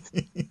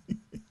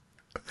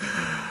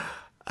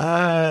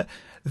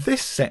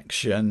 This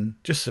section,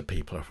 just so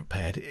people are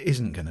prepared, it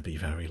isn't going to be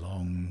very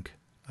long.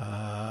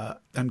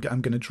 I'm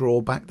going to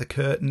draw back the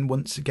curtain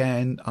once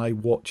again. I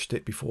watched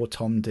it before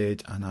Tom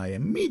did, and I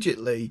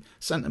immediately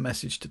sent a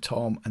message to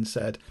Tom and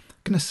said, I'm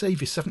going to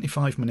save you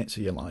 75 minutes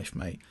of your life,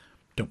 mate.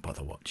 Don't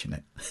bother watching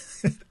it.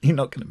 You're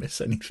not going to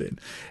miss anything.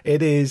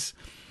 It's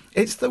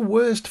the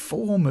worst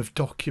form of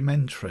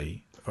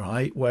documentary,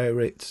 right? Where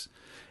it's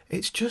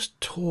just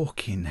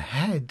talking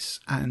heads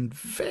and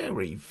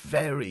very,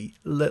 very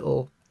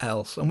little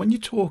else. And when you're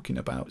talking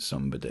about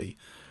somebody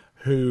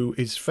who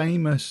is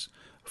famous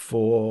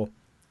for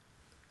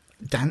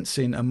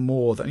dancing and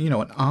more than,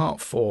 an art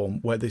form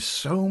where there's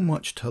so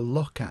much to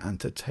look at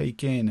and to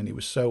take in, and he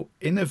was so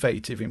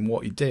innovative in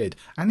what he did,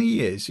 and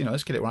he is,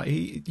 let's get it right.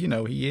 He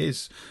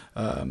is.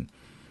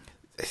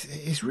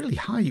 He's really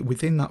high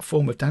within that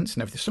form of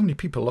dancing. There's so many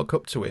people look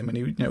up to him, and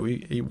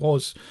he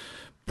was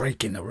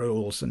breaking the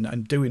rules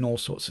and doing all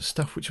sorts of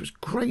stuff, which was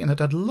great.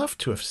 And I'd love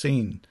to have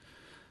seen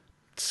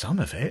some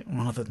of it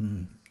rather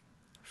than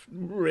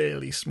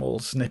really small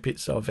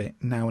snippets of it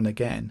now and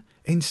again,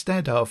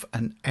 instead of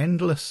an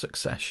endless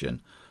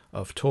succession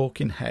of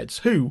talking heads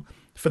who,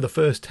 for the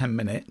first 10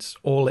 minutes,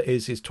 all it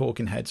is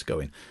talking heads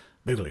going,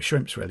 Boogaloo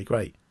Shrimp's really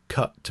great.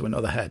 Cut to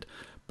another head.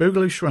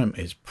 Boogaloo Shrimp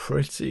is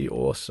pretty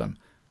awesome.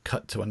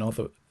 Cut to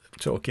another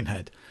talking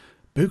head.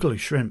 Boogaloo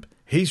Shrimp,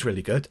 he's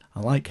really good.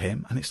 I like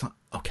him. And it's like,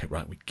 okay,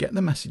 right, we get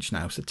the message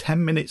now. So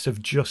 10 minutes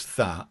of just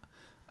that,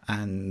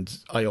 and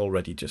I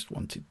already just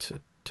wanted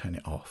to turn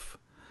it off.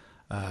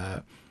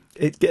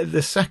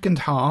 The second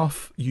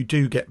half, you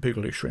do get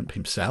Boogaloo Shrimp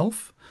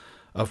himself,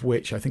 of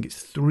which I think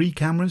it's 3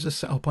 cameras are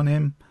set up on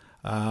him.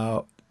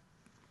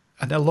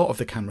 And a lot of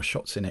the camera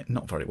shots in it,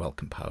 not very well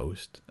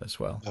composed as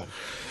well. No.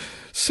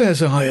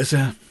 Says I, as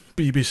a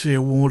BBC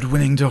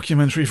award-winning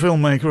documentary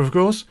filmmaker, of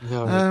course.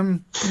 No.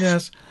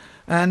 Yes.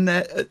 And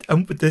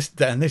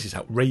this is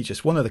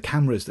outrageous. One of the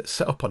cameras that's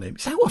set up on him,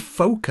 it's out of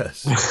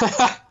focus.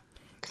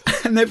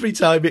 And every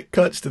time it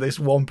cuts to this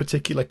one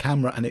particular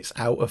camera and it's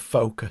out of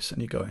focus,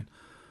 and you're going,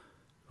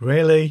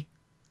 really?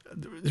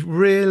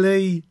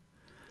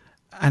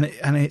 And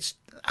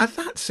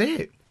that's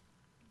it.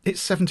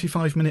 It's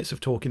 75 minutes of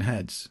talking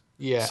heads.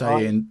 Yeah,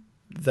 saying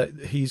that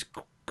he's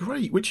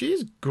great, which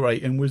is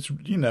great, and was,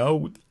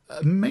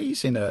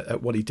 amazing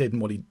at what he did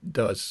and what he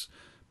does.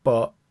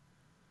 But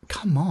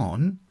come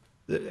on,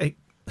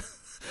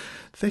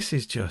 this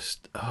is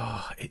just,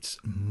 it's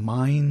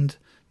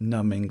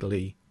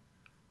mind-numbingly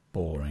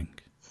boring.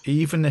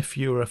 Even if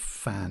you're a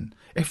fan,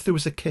 if there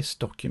was a Kiss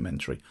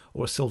documentary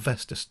or a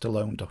Sylvester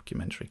Stallone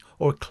documentary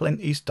or a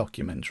Clint Eastwood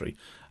documentary,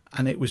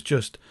 and it was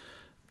just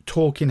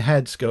talking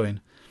heads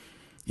going,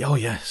 oh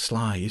yeah,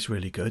 Sly is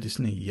really good,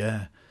 isn't he?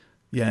 Yeah.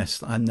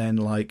 Yes. And then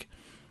like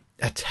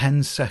a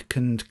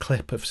 10-second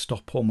clip of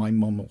Stop or My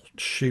Mum Will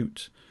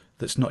Shoot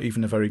that's not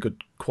even a very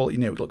good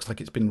quality. It looks like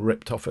it's been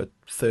ripped off a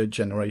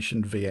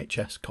 3rd-generation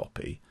VHS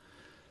copy.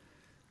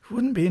 It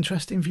wouldn't be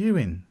interesting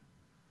viewing.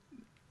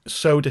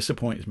 So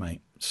disappointed,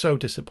 mate. So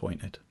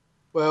disappointed.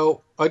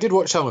 Well, I did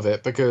watch some of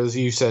it because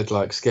you said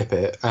skip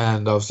it,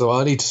 and I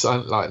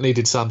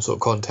needed some sort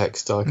of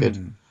context so I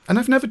could. And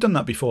I've never done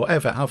that before,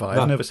 ever, have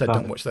I? I've never said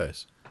don't watch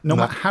this. No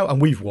matter how,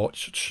 and we've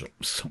watched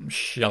some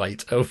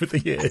shite over the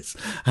years,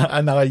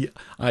 and I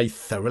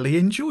thoroughly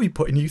enjoy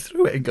putting you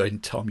through it and going,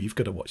 Tom, you've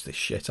got to watch this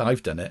shit.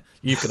 I've done it.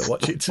 You've got to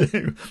watch it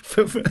too.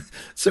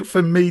 So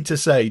for me to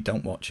say,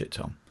 don't watch it,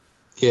 Tom.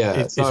 Yeah,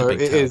 It's so a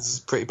big it tell. is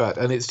pretty bad,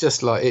 and it's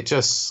just like it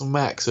just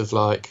smacks of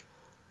like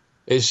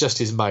it's just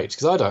his mates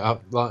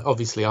because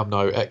obviously I'm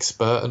no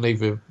expert, and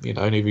neither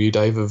you,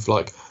 Dave, of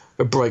like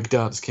a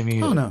breakdance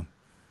community. Oh no,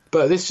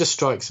 but this just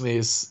strikes me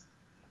as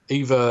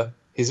either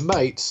his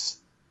mates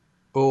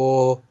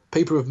or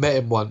people who've met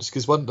him once,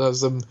 because one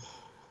does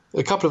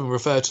a couple of them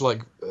refer to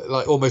like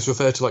almost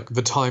refer to like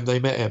the time they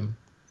met him.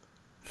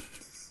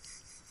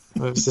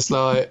 And it's just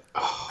like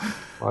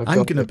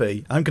I'm gonna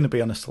be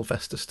on a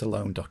Sylvester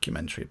Stallone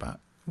documentary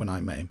about when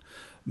I met him.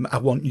 I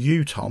want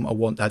you, Tom. I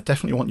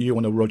definitely want you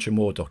on a Roger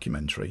Moore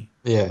documentary.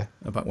 Yeah,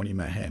 about when you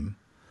met him.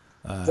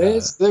 There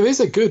is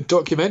a good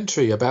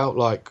documentary about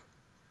like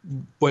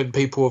when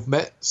people have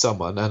met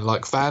someone and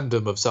like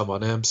fandom of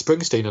someone.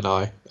 Springsteen and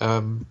I.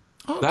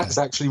 Okay. That's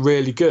actually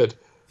really good.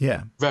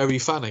 Yeah, very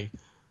funny.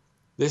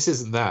 This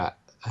isn't that.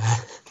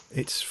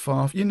 It's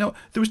far. There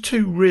was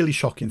two really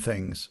shocking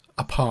things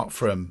apart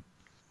from,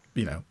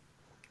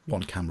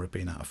 one camera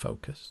being out of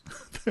focus.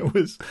 There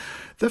was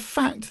the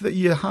fact that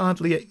you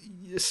hardly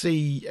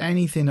see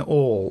anything at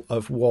all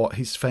of what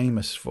he's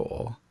famous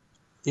for.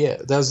 Yeah,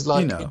 there's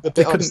like a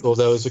bit I saw,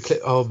 there was a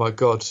clip. Oh my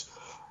god!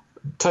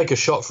 Take a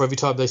shot for every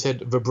time they said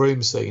the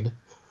broom scene.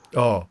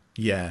 Oh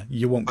yeah,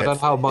 you won't get. I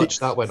don't know how much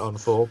that went on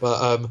for,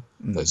 but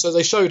so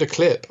they showed a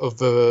clip of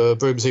the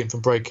broom scene from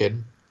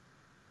Breakin',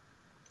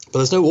 but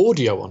there's no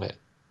audio on it.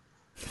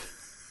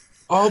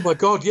 Oh my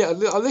god, yeah,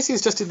 this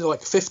is just in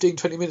like 15,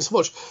 20 minutes to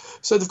watch.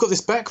 So they've got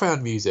this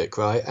background music,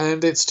 right?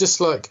 And it's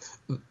just like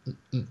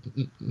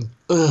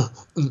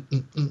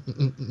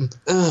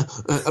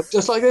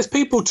just like there's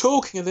people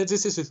talking and there's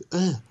this it's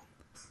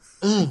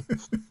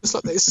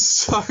like it's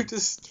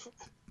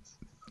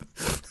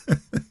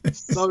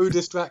so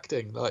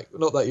distracting. Like,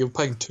 not that you're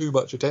paying too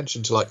much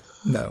attention to like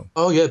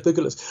oh yeah,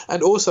 Boogaloo.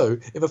 And also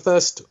in the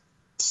first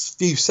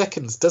few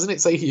seconds, doesn't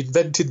it say he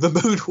invented the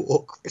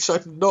moonwalk, which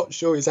I'm not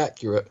sure is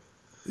accurate.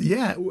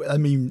 Yeah, I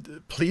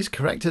mean, please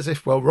correct us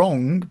if we're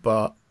wrong,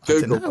 but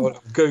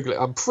Google it.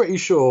 I'm pretty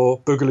sure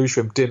Boogaloo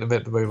Shrimp didn't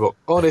invent the moonwalk,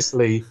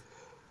 honestly.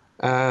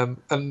 And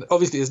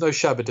obviously, there's no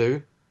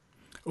Shabba-Doo.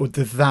 Well,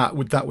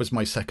 that was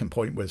my second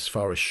point, was as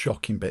far as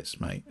shocking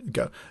bits, mate.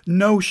 Go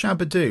no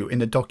Shabba-Doo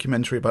in a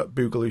documentary about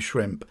Boogaloo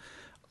Shrimp,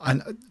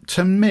 and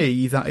to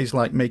me, that is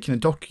like making a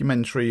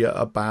documentary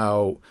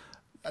about.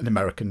 And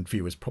American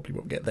viewers probably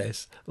won't get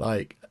this,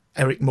 like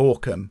Eric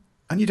Morecambe,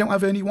 and you don't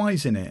have Ernie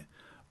Wise in it.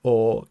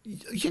 Or,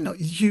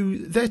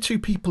 they're two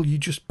people you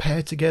just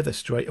pair together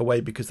straight away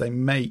because they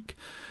made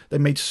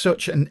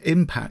such an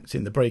impact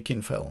in the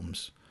Breakin'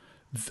 films,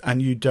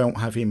 and you don't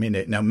have him in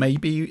it. Now,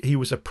 maybe he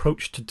was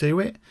approached to do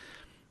it,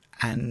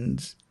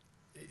 and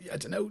I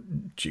don't know,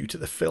 due to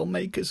the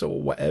filmmakers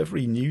or whatever,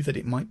 he knew that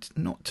it might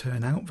not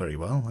turn out very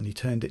well, and he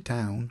turned it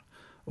down.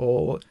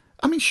 Or,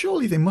 I mean,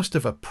 surely they must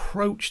have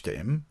approached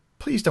him.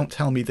 Please don't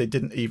tell me they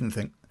didn't even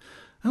think,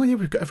 oh yeah,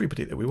 we've got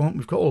everybody that we want.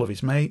 We've got all of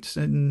his mates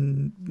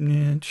and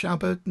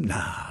Shabba.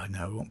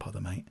 No, we won't bother,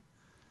 mate.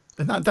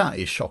 And that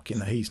is shocking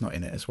that he's not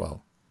in it as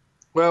well.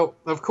 Well,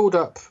 I've called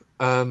up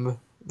the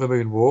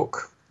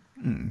Moonwalk,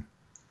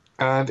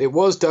 and it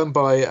was done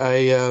by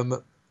a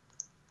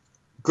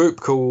group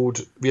called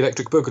the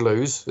Electric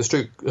Boogaloos,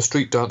 a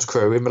street dance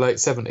crew in the late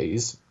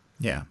 70s.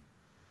 Yeah.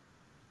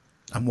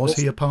 And was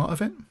he a part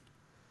of it?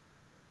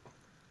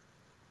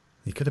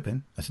 He could have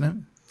been. I don't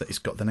know. It's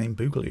got the name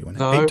Boogaloo in it.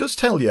 No. It does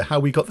tell you how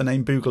we got the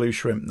name Boogaloo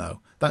Shrimp, though.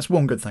 That's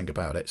one good thing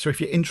about it. So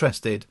if you're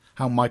interested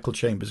how Michael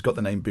Chambers got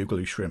the name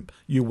Boogaloo Shrimp,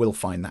 you will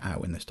find that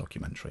out in this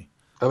documentary.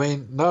 I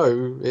mean,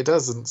 no, it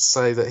doesn't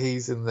say that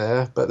he's in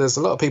there, but there's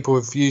a lot of people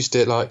who've used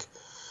it, like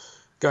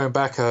going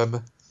back.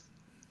 Bob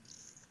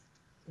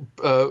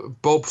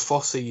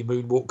Fosse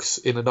moonwalks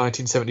in a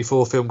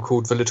 1974 film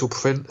called The Little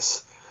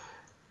Prince.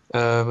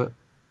 In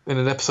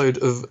an episode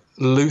of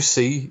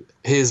Lucy,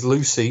 Here's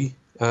Lucy.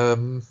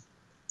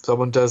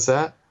 Someone does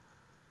that.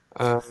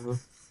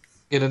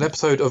 In an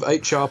episode of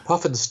HR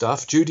Puffin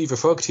Stuff, Judy the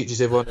Frog teaches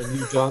everyone a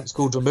new dance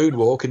called the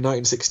Moonwalk in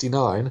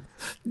 1969.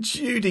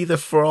 Judy the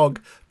Frog.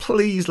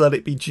 Please let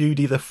it be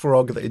Judy the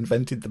Frog that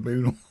invented the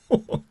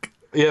Moonwalk.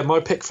 Yeah,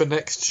 my pick for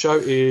next show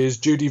is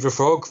Judy the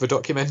Frog, the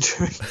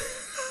documentary.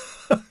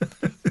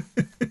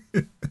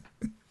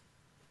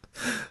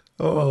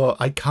 Oh,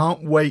 I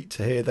can't wait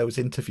to hear those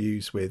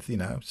interviews with,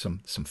 some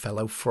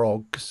fellow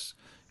frogs,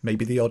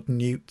 maybe the odd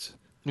newt.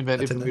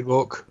 Invented the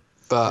Moonwalk,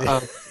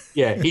 but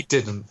yeah, he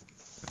didn't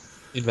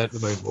invent the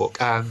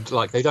Moonwalk, and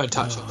like they don't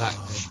touch on that.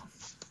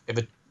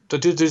 Do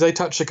they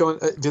touch do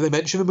they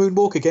mention the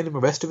Moonwalk again in the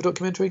rest of the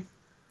documentary?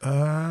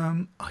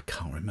 I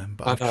can't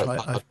remember.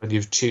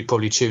 You've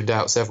probably tuned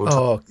out several times.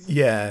 Oh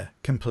yeah,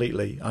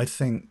 completely. I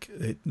think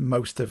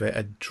most of it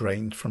had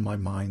drained from my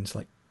mind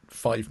like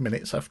 5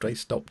 minutes after I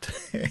stopped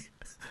it.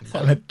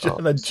 And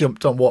I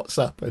jumped on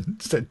WhatsApp and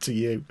said to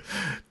you,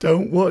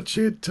 "Don't watch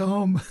it,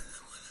 Tom."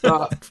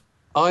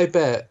 I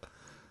bet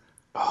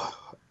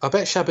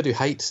Shabba-Doo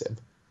hates him.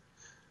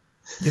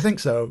 You think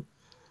so?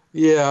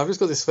 Yeah, I've just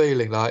got this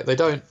feeling like they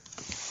don't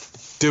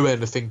do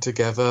anything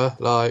together.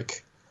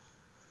 Like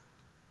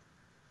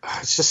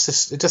it's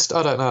just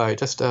I don't know.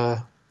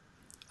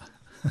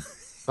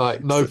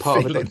 Like, no part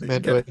of the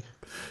documentary.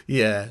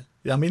 Yeah.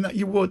 I mean,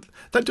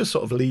 that does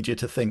sort of lead you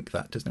to think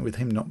that, doesn't it, with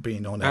him not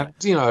being on it? And,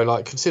 you know,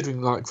 like,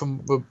 considering, like,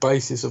 from the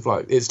basis of,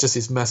 like, it's just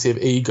this massive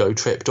ego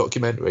trip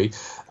documentary.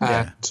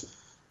 And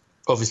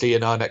obviously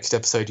in our next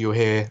episode, you'll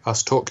hear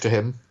us talk to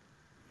him.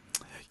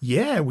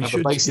 Yeah, we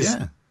should.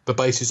 The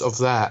basis of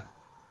that,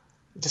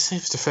 it just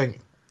seems to think,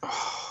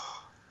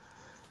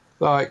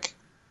 like,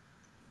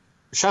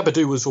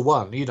 Shabba-Doo was the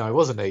one, you know,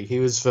 wasn't he? He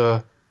was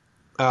out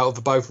of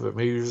the both of them.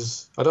 He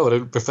was, I don't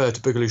want to refer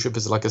to Boogaloo Shrimp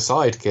as like a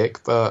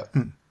sidekick, but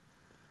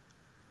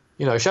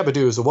you know,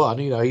 Shabba-Doo was the one.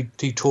 You know,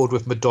 he toured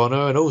with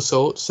Madonna and all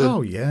sorts.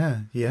 And, yeah.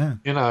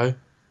 You know,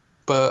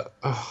 but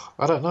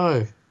I don't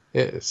know.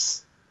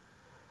 It's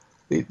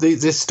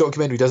this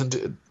documentary doesn't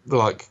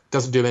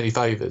do him any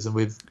favors, and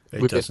we've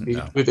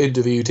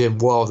interviewed him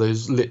while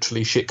there's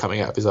literally shit coming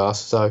out of his ass.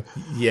 So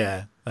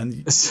yeah,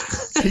 and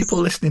people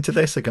listening to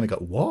this are going to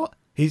go, "What?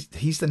 He's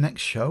the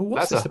next show?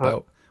 What's this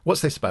about?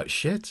 What's this about?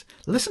 Shit!"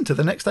 Listen to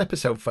the next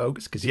episode,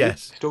 folks,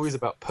 because stories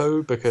about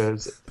poo,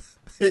 because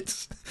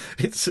it's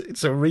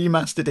a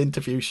remastered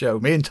interview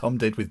show me and Tom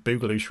did with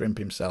Boogaloo Shrimp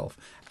himself,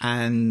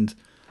 and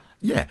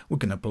yeah, we're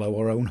going to blow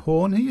our own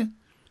horn here.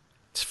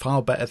 It's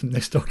far better than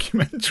this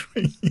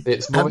documentary.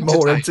 It's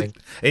more entertaining.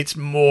 It's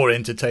more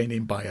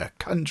entertaining by a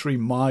country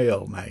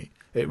mile, mate.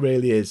 It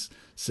really is.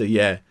 So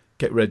yeah,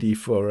 get ready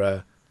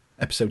for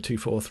episode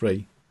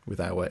 243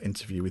 with our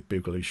interview with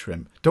Boogaloo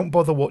Shrimp. Don't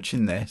bother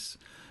watching this.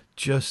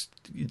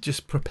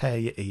 Just prepare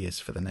your ears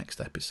for the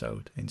next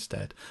episode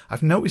instead.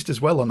 I've noticed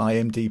as well on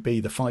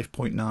IMDb the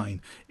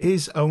 5.9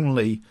 is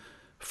only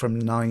from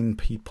 9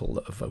 people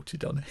that have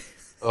voted on it.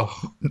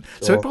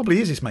 So it probably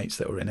is his mates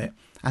that were in it.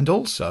 And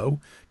also,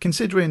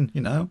 considering,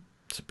 you know,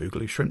 it's a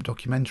Boogaloo Shrimp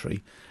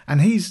documentary,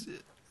 and he's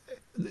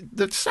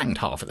the second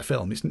half of the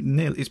film,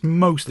 it's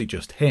mostly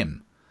just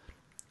him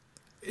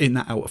in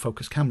that out of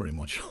focus camera in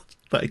one shot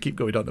that I keep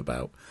going on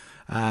about.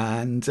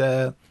 And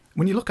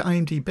when you look at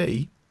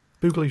IMDb,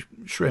 Boogaloo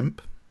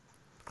Shrimp,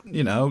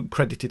 you know,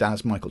 credited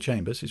as Michael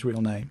Chambers, his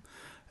real name,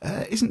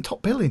 isn't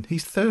top billing.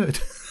 He's third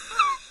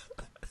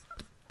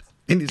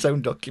in his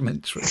own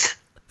documentary.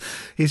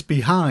 He's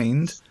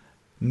behind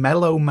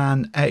Mellow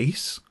Man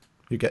Ace,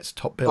 who gets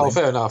top billing. Oh,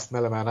 fair enough,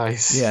 Mellow Man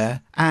Ace. Yeah,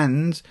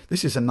 and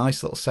this is a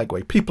nice little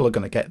segue. People are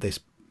going to get this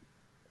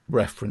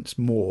reference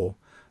more.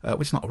 Well,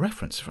 it's not a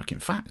reference, it's a fucking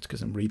fact,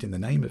 because I'm reading the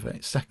name of it.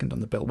 It's second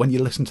on the bill. When you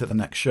listen to the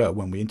next show,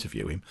 when we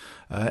interview him,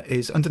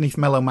 is underneath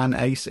Mellow Man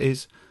Ace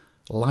is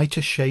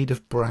Lighter Shade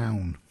of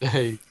Brown.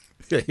 Hey.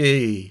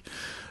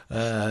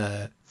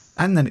 And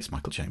then it's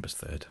Michael Chambers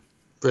third.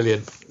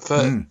 Brilliant.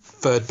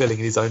 Third billing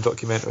in his own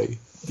documentary.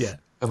 Yeah.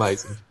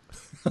 Amazing.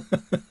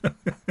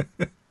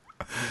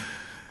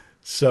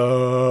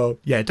 So,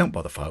 yeah, don't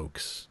bother,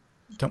 folks.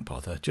 Don't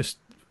bother. Just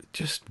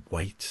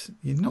wait.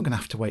 You're not going to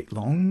have to wait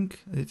long.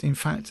 In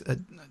fact, a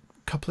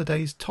couple of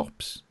days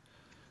tops.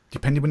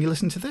 Depending when you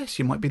listen to this,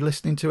 you might be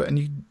listening to it and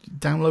you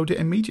download it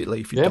immediately.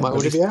 If you it might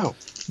already be out.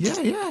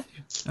 Yeah.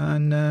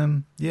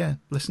 And,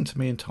 listen to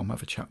me and Tom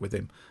have a chat with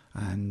him.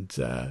 And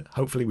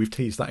hopefully we've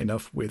teased that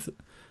enough with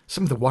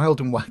some of the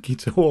wild and wacky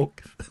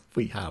talk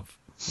we have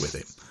with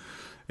him.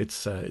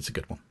 It's a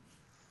good one.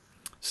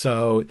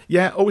 So,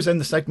 yeah, always end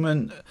the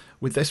segment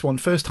with this one.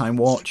 First time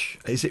watch.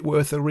 Is it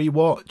worth a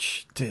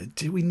rewatch?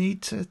 Do we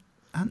need to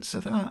answer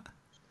that?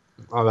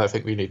 I don't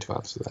think we need to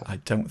answer that. I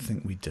don't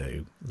think we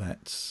do.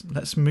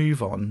 Let's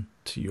move on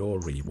to your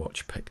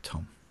rewatch pick,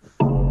 Tom.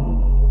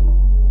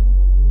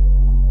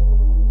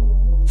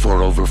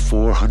 For over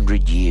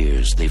 400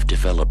 years, they've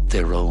developed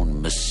their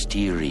own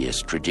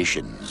mysterious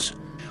traditions.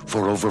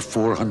 For over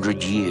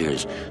 400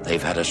 years,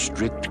 they've had a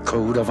strict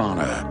code of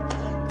honor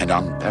and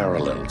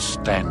unparalleled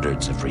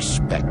standards of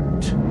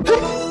respect.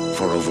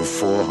 For over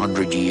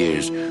 400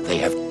 years, they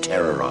have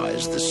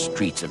terrorized the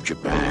streets of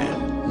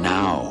Japan.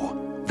 Now,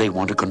 they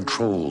want to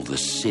control the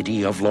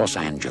city of Los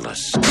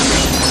Angeles.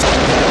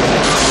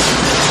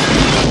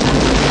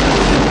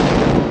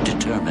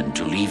 Determined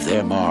to leave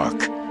their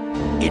mark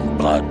in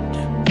blood.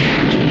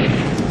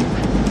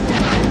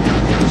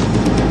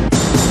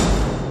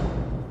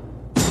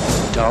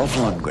 Dolph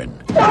Lundgren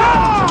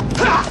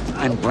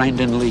and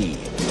Brandon Lee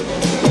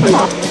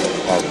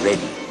are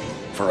ready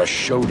for a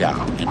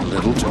showdown in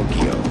Little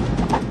Tokyo.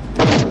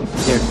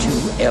 They're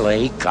 2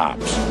 LA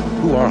cops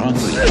who are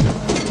hungry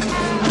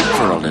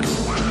for a little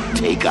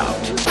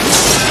takeout.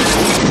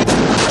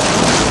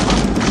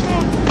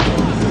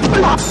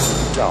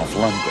 Dolph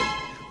Lundgren,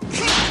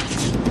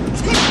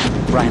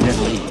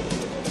 Brandon Lee.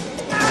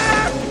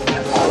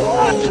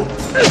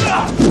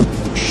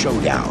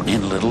 Showdown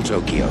in Little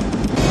Tokyo.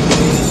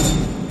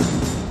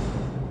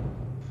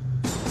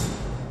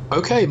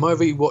 Okay, my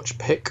rewatch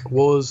pick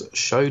was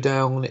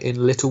Showdown in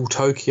Little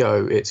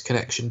Tokyo. Its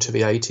connection to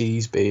the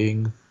 80s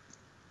being,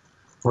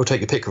 I'll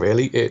take your pick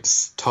really,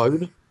 it's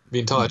tone, the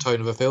entire tone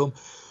of the film.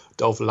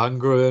 Dolph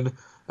Lundgren,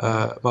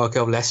 Mark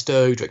L.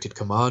 Lester, who directed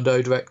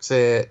Commando, directs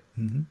it.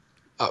 Mm-hmm.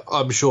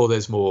 I'm sure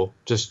there's more.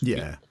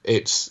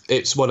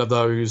 It's one of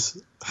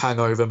those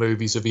hangover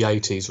movies of the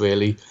 80s,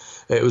 really.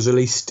 It was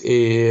released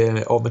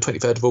on the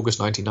 23rd of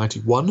August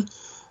 1991.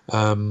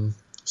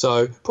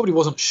 So probably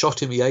wasn't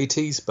shot in the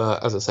 80s,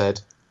 but as I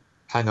said,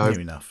 Hangover.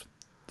 Near enough.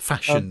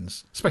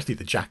 Fashions, especially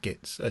the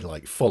jackets, are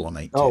like full on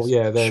 80s. Oh,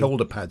 yeah.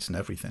 Shoulder pads and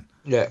everything.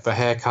 Yeah, for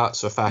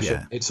haircuts, for fashion.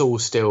 Yeah. It's all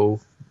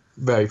still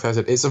very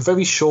present. It's a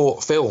very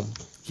short film.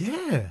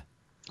 Yeah.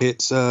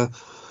 It's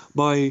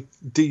my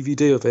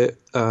DVD of it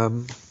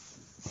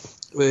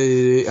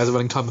has a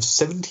running time of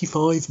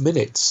 75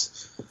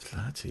 minutes.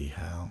 Bloody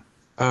hell.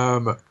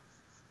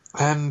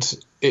 And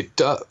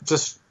it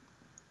just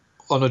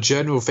on a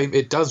general theme,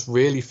 it does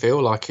really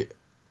feel like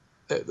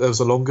there was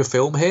a longer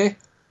film here.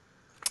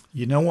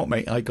 You know what,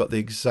 mate? I got the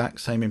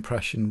exact same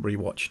impression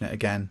rewatching it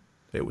again.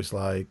 It was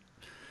like,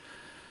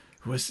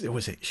 was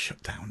it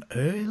shut down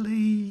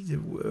early?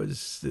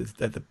 Was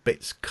the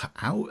bits cut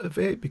out of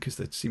it because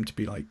there seemed to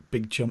be like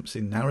big jumps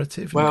in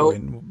narrative? Well,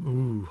 and going,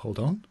 ooh, hold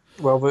on.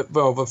 Well, I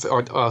was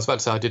about to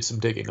say I did some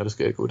digging. I just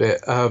googled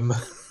it.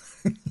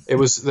 It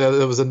was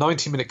there was a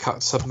 90-minute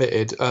cut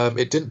submitted.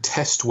 It didn't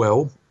test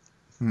well.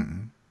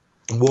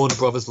 Warner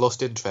Brothers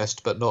lost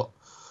interest, but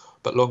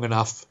long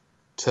enough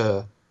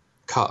to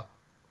cut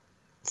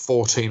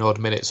 14 odd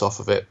minutes off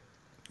of it.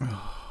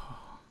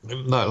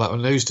 No, like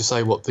who's to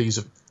say what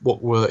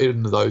were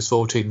in those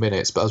 14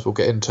 minutes? But as we'll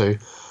get into,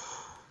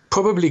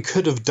 probably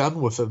could have done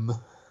with them.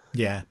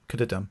 Yeah, could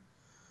have done.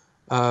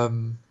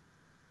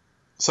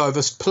 So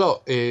this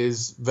plot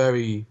is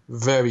very,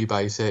 very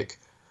basic.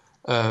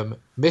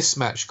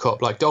 Mismatched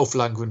cop, like Dolph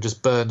Lundgren,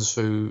 just burns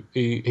through.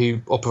 He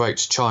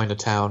operates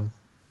Chinatown.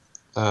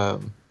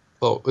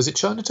 Was it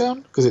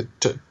Chinatown? Because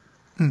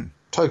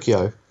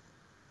Tokyo.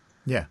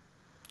 Yeah,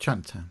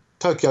 Chinatown.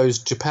 Tokyo's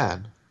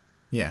Japan.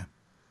 Yeah.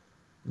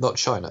 Not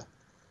China.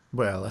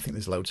 Well, I think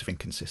there's loads of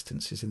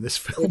inconsistencies in this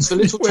film. It's a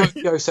little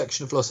Tokyo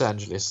section of Los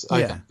Angeles.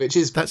 Yeah, which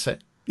is that's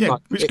it. Yeah,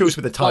 which goes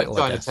with the title.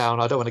 Like Chinatown.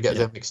 I don't want to get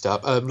them mixed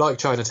up. Like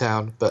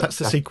Chinatown, but that's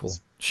the sequel.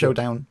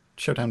 Showdown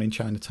in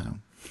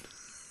Chinatown.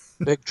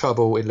 Big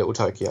Trouble in Little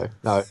Tokyo.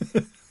 No,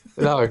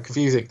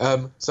 confusing.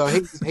 So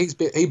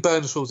he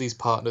burns all these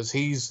partners.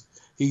 He's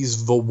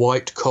the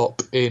white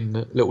cop in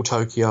Little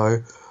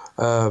Tokyo,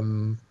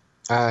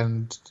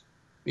 and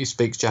he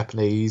speaks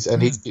Japanese,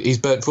 and he's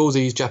burnt for all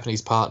these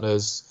Japanese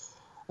partners,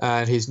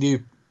 and his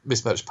new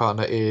mismatched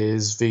partner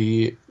is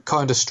the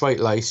kind of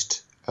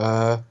straight-laced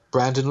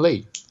Brandon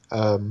Lee,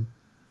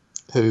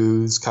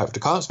 whose character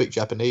can't speak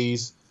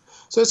Japanese.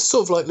 So it's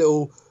sort of like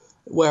little.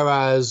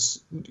 Whereas,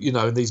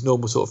 in these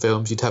normal sort of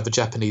films, you'd have a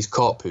Japanese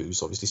cop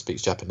who's obviously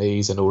speaks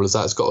Japanese and all of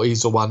that.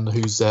 He's the one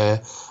who's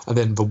there, and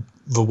then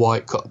the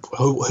white cop,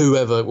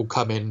 whoever will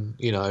come in,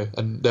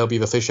 and they'll be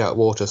the fish out of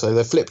water. So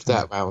they flipped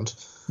that round.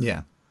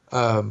 Yeah.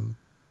 Don't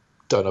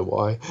know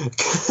why,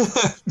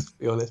 to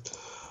be honest.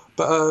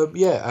 But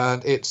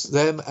and it's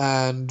them,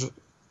 and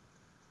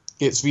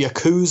it's the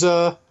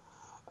Yakuza.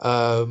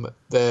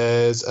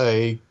 There's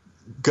a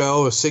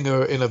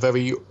singer in a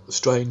very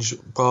strange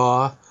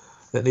bar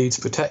that needs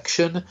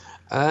protection.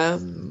 I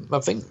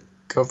think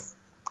I've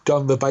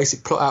done the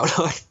basic plot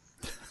outline.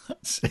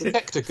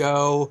 Protect a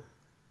girl.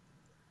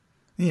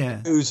 Yeah.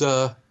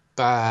 Yakuza,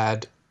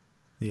 bad.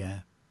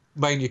 Yeah.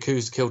 Main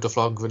Yakuza killed Dolph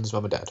Lundgren's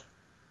mum and dad.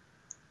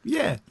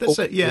 Yeah, that's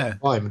it, yeah.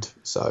 Rhymed,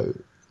 so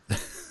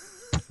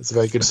it's a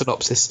very good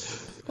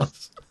synopsis.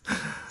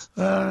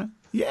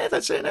 Yeah,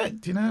 that's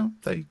it.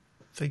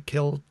 They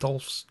killed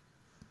Dolph's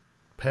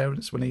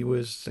parents when he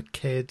was a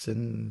kid,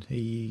 and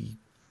he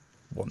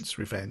wants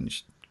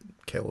revenge,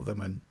 kill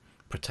them and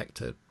protect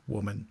a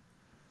woman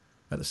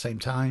at the same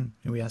time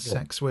who he has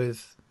sex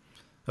with,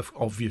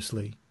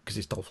 obviously, because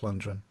it's Dolph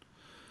Lundgren.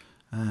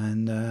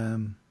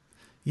 And,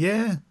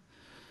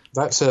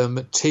 That's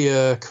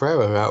Tia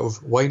Carrere out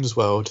of Wayne's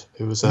World,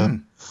 who was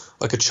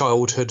like a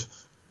childhood...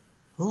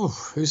 Oh,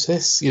 who's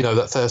this?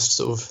 That first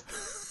sort of...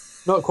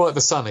 Not quite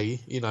the Sunny,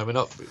 we're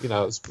not,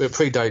 it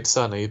predates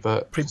Sunny,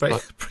 but...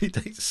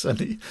 Predates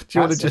Sunny. Do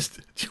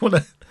you want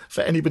to,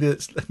 for anybody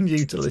that's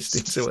new to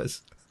listening to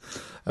us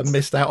and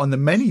missed out on the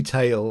many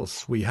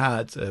tales we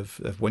had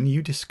of when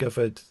you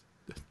discovered,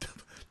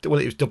 well,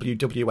 it was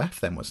WWF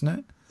then, wasn't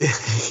it?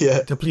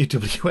 Yeah.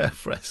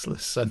 WWF wrestler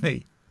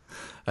Sunny,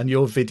 and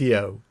your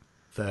video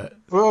that...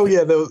 Well,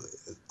 yeah,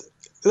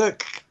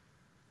 look,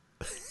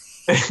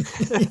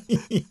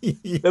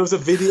 there was a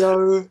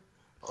video,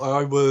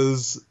 I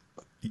was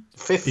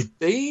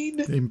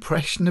 15?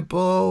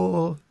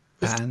 Impressionable,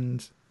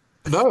 and...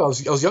 No, I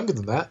was younger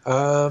than that.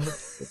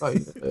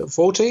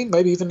 14,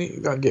 maybe even.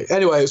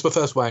 Anyway, it was my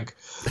first wank.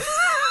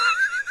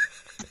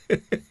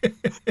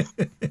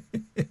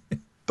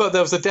 But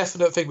there was a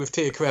definite thing with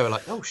Tia Carrere,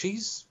 like, oh,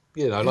 she's,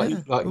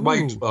 like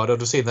Wayne's World. I'd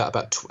have seen that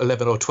about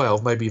 11 or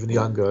 12, maybe even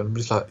younger, and I'm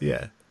just like,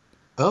 yeah.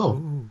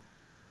 Oh.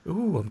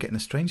 Ooh, I'm getting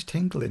a strange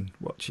tingling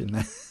watching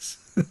this.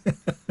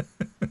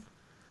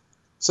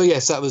 So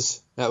yes, that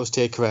was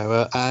Tia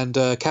Carrere, and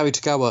Cary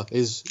Tagawa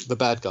is the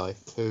bad guy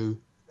who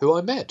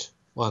I met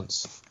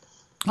once.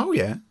 Oh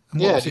yeah,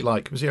 and what was he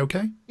like? Was he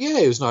okay? Yeah,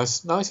 he was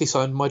nice. He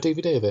signed my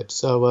DVD of it,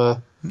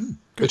 so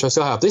which I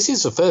still have. This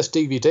is the first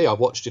DVD I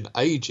watched in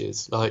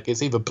ages. Like,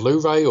 it's either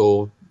Blu-ray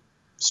or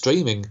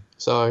streaming.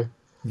 So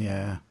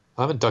yeah,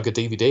 I haven't dug a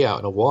DVD out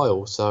in a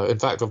while. So, in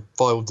fact, I've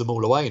filed them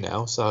all away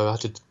now. So I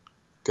had to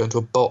go into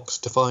a box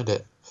to find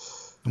it.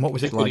 And what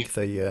was it like,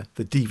 the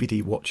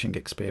DVD watching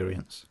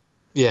experience?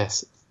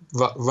 Yes,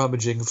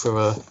 rummaging for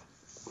a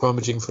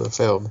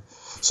film.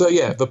 So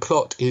yeah, the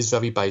plot is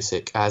very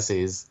basic, as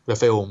is the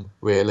film,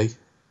 really.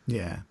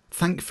 Yeah.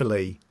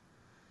 Thankfully,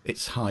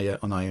 it's higher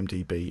on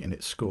IMDb in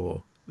its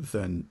score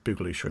than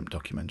Boogaloo Shrimp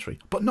Documentary,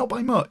 but not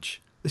by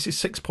much. This is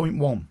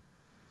 6.1.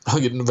 Oh,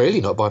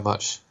 really not by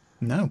much?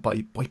 No, by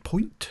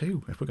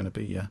 0.2, if we're going to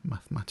be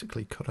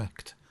mathematically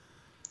correct.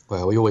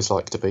 Well, we always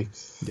like to be.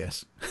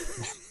 Yes.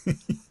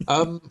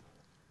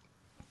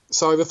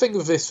 So the thing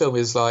with this film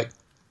is, like,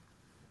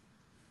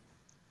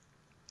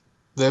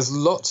 there's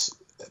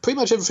pretty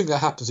much everything that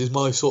happens is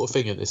my sort of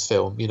thing in this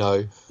film, you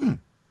know.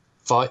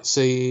 Fight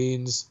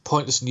scenes,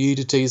 pointless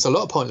nudity. There's a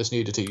lot of pointless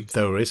nudity.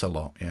 There is a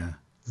lot, yeah.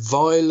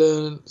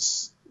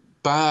 Violence,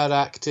 bad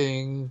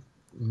acting,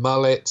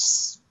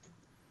 mullets,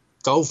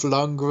 Dolph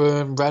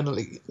Lundgren,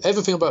 randomly.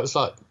 Everything about it's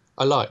like,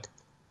 I like.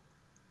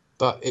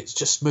 But it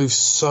just moves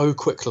so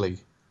quickly.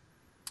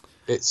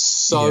 It's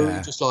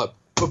so just like,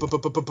 boom, boom,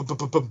 boom, boom, boom, boom,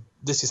 boom, boom.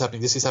 This is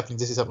happening, this is happening,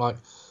 this is happening. Like,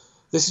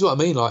 this is what I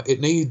mean. Like,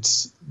 it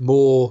needs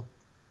more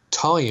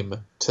time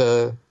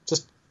to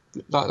just,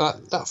 like,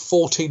 that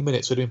 14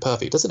 minutes would have been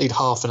perfect. It doesn't need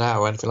half an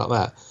hour or anything like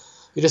that.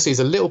 It just needs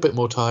a little bit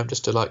more time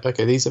just to, like,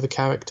 okay, these are the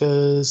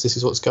characters, this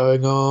is what's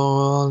going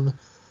on.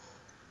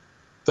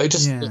 But it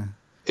just,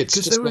 it's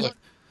just like,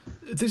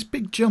 there's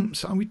big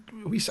jumps.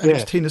 It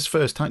was Tina's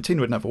first time.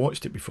 Tina had never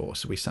watched it before,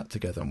 so we sat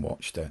together and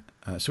watched it.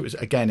 So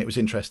it was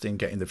interesting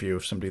getting the view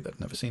of somebody that had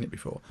never seen it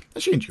before.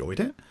 And she enjoyed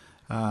it.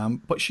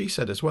 But she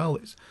said as well,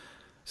 it's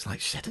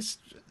like, she said,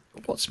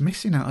 what's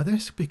missing out of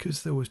this?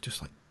 Because there was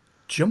just like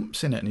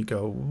jumps in it, and you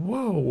go,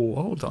 whoa,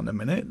 hold on a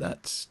minute,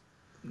 that's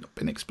not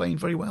been explained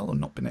very well, or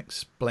not been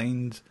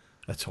explained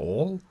at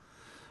all.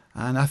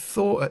 And I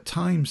thought at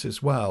times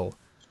as well,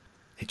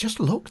 it just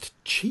looked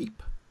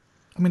cheap.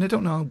 I mean, I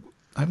don't know,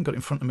 I haven't got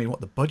in front of me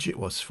what the budget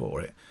was for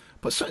it,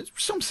 but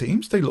some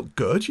scenes, they look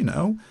good, you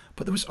know,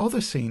 but there was other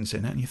scenes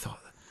in it, and you thought,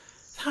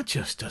 that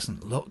just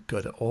doesn't look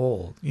good at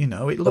all, you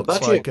know. It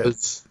looks like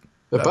the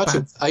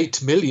budget was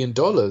 $8 million,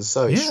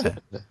 so yeah.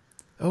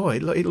 Oh,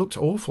 it looked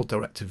awful.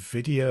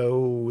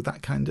 Direct-to-video,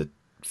 that kind of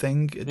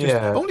thing.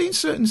 Only in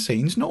certain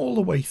scenes, not all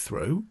the way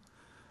through.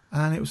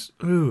 And it was,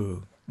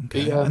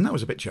 okay. And that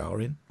was a bit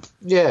jarring.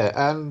 Yeah,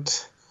 and,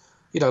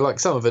 you know,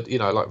 like some of it, you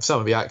know, like some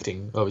of the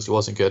acting obviously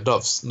wasn't good.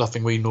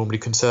 Nothing we normally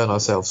concern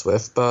ourselves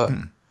with, but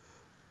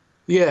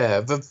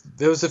yeah,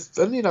 there was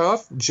and, you know, I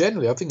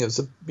think it was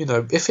you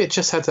know, if it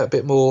just had that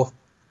bit more,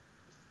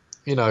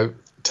 you know,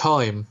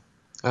 time,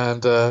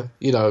 and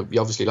you know,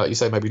 obviously, like you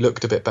say, maybe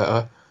looked a bit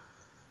better,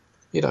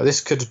 you know,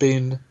 this could have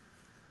been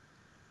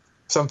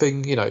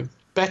something, you know,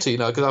 better, you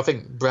know, because I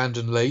think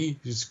Brandon Lee,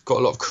 who's got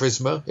a lot of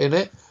charisma in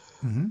it,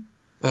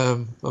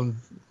 and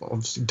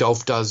obviously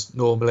Dolph does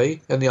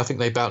normally, and I think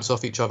they bounce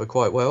off each other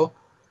quite well,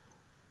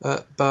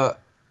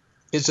 but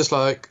it's just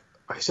like,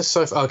 it's just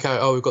so, okay,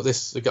 we've got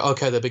this,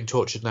 okay, they're being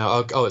tortured now,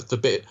 it's the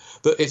bit,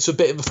 but it's a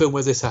bit of a film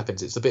where this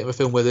happens, it's a bit of a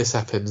film where this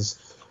happens,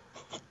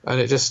 and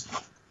it just,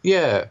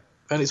 and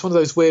it's one of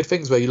those weird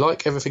things where you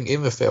like everything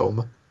in the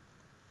film.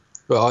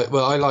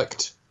 I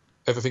liked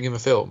everything in the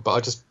film, but I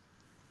just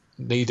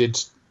needed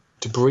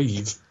to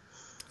breathe.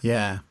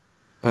 Yeah,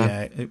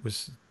 it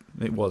was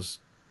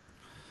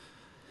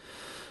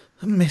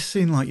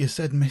missing, like you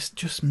said,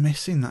 just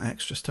missing that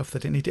extra stuff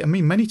that it needed. I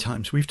mean, many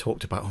times we've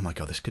talked about, oh my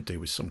God, this could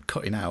do with some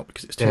cutting out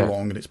because it's too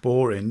long and it's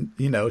boring,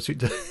 you know. So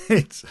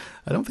it's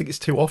I don't think it's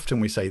too often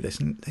we say this,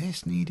 and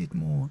this needed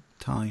more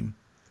time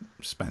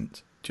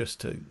spent just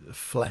to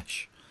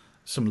flesh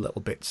some little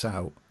bits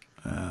out.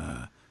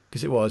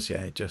 Because it was,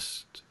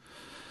 just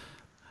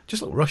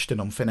looked rushed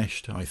and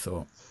unfinished, I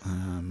thought.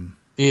 And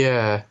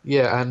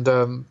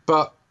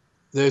but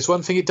there's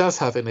one thing it does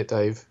have in it,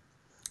 Dave.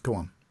 Go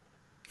on.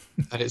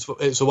 And it's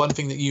the one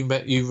thing that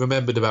you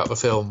remembered about the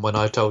film when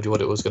I told you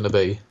what it was going to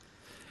be.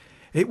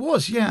 It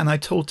was, and I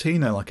told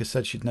Tina, like I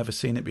said, she'd never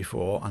seen it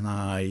before, and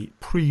I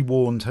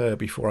pre-warned her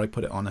before I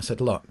put it on. I said,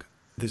 look,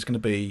 there's going to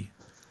be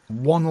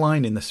one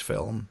line in this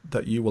film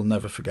that you will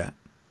never forget,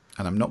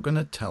 and I'm not going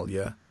to tell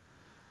you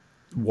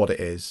what it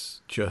is,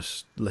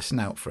 just listen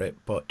out for it,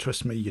 but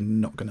trust me, you're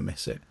not going to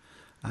miss it.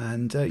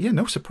 And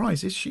no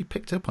surprises, she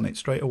picked up on it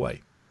straight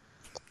away.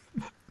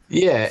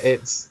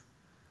 It's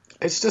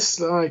just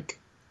like,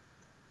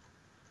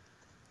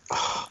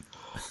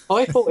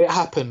 I thought it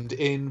happened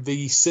in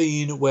the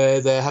scene where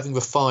they're having the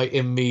fight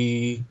in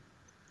the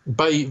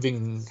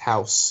bathing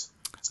house.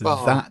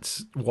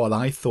 That's what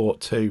I thought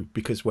too,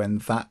 because when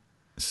that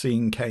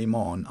scene came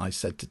on, I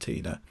said to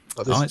Tina,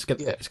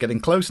 it's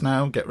getting close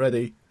now, get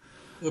ready.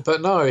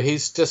 But no,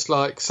 he's just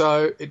like,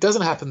 so it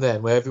doesn't happen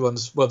then where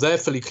they're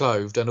fully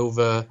clothed and all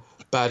the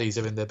baddies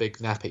are in their big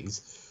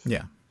nappies.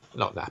 Yeah.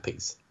 Not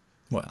nappies.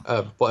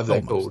 Well, whatever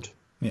they're called.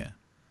 Yeah.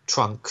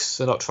 Trunks.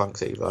 They're not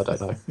trunks either, I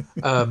don't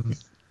know.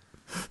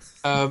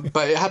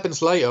 But it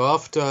happens later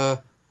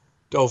after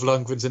Dolph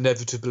Lundgren's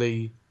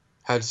inevitably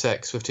had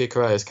sex with Tia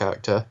Korea's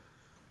character.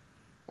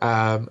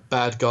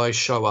 bad guys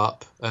show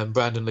up, and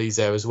Brandon Lee's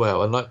there as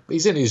well, and like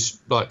he's in his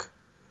like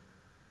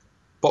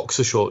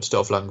boxer shorts,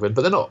 Dolph Lundgren,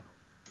 but they're not.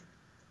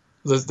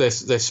 They're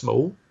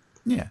small.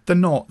 Yeah, they're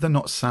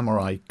not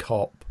samurai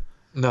cop.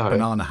 No,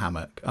 banana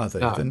hammock, are they?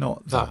 No, they're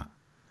not that.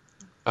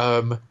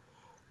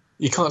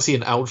 You can't see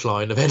an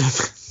outline of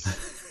anything.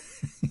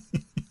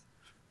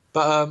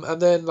 But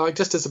and then like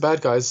just as the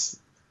bad guys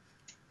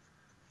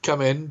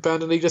come in,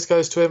 Brandon Lee just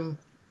goes to him,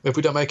 "If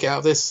we don't make it out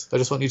of this, I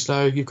just want you to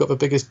know you've got the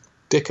biggest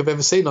dick I've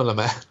ever seen on a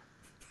man."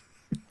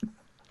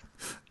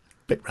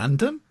 Bit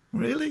random,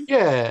 really?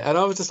 Yeah, and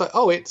I was just like,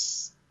 oh,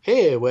 it's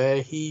here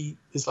where he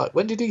is like,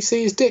 when did he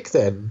see his dick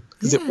then?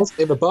 Because it wasn't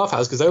in the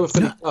bathhouse because they were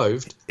fully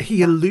clothed.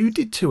 He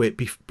alluded to it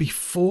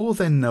before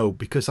then, though,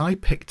 because I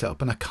picked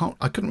up, and I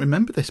couldn't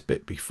remember this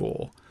bit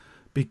before,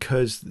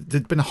 because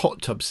there'd been a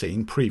hot tub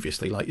scene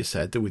previously, like you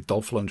said, with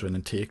Dolph Lundgren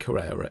and Tia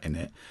Carrera in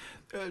it,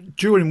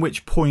 during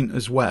which point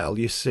as well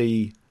you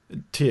see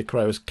Tia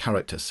Carrera's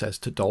character says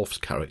to Dolph's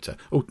character,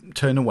 "Oh,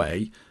 turn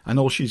away," and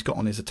all she's got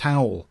on is a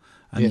towel.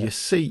 And you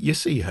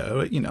see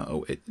her,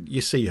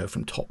 you see her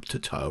from top to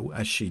toe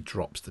as she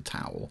drops the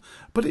towel,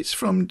 but it's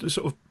from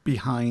sort of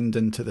behind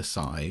and to the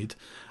side,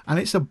 and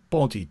it's a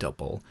body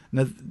double.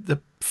 Now the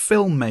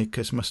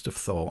filmmakers must have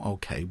thought,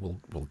 okay,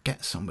 we'll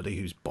get somebody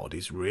whose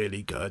body's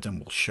really good, and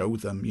we'll show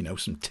them,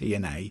 some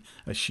TNA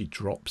as she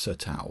drops her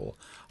towel.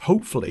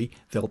 Hopefully,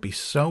 they'll be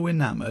so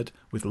enamoured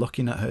with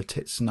looking at her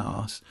tits and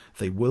arse,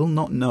 they will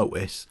not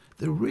notice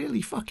the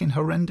really fucking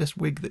horrendous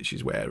wig that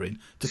she's wearing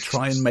to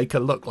try and make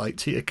her look like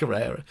Tia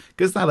Carrera,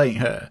 because that ain't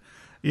her.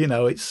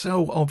 It's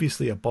so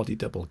obviously a body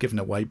double given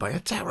away by a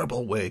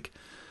terrible wig.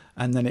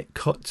 And then it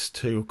cuts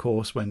to, of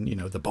course, when,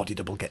 the body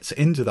double gets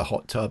into the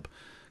hot tub,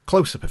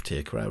 close-up of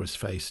Tia Carrera's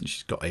face, and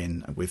she's got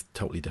in with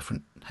totally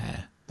different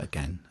hair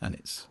again, and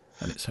it's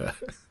her.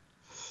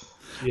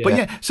 Yeah. But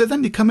yeah, so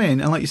then they come in,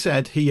 and like you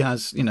said, he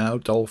has,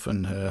 Dolph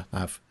and her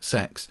have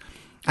sex,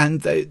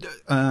 and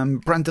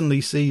Brandon Lee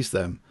sees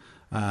them.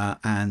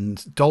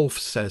 And Dolph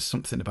says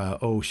something about,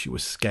 oh, she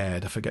was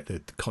scared. I forget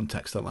the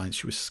context of the line.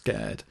 She was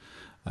scared.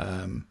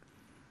 And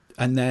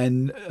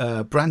then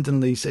Brandon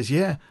Lee says,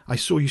 yeah, I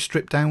saw you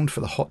strip down for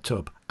the hot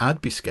tub.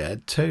 I'd be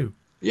scared too.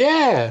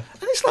 Yeah.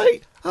 And it's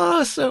like,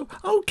 so,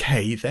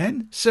 okay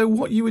then. So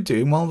what you were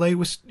doing while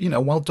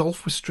while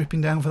Dolph was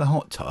stripping down for the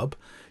hot tub,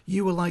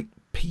 you were like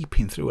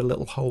peeping through a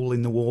little hole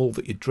in the wall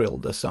that you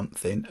drilled or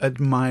something,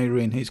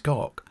 admiring his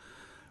cock.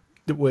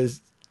 It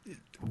was,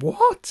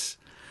 what?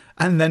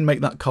 And then make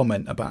that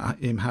comment about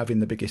him having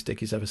the biggest dick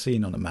he's ever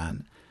seen on a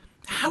man.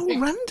 How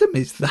random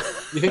is that?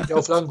 You think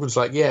Dolph Lundgren's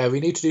like, yeah, we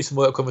need to do some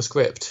work on the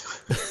script.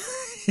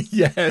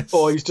 Yes.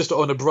 Or he's just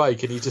on a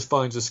break and he just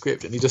finds a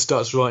script and he just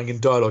starts writing in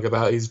dialogue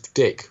about his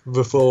dick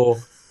before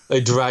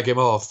they drag him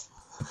off.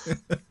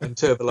 And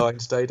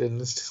Turboline stayed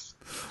in.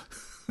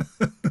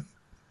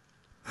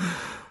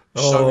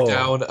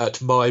 Showdown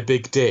at my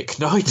big dick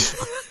night.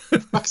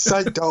 Fuck's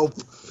sake, Dolph.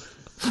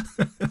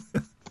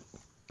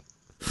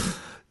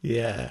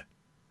 Yeah.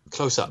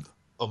 Close up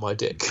on my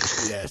dick.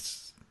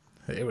 Yes.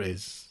 Here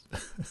is.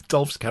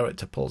 Dolph's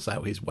character pulls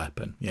out his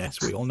weapon.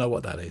 Yes, we all know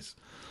what that is.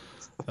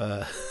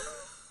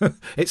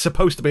 It's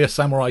supposed to be a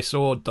samurai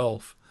sword,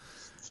 Dolph.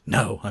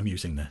 No, I'm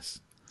using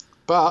this.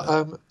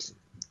 But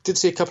did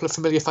see a couple of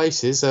familiar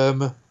faces.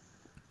 Al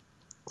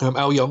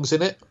Young's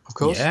in it, of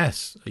course.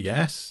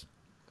 Yes.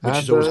 Which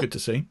is always good to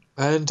see.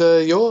 And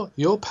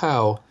your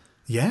pal.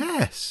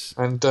 Yes.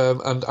 And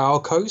our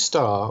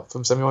co-star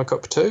from Samurai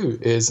Cop 2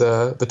 is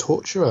the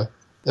torturer,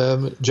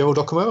 Gerald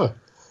Okamura.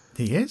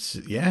 He is,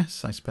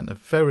 yes. I spent a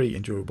very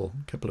enjoyable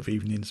couple of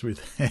evenings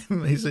with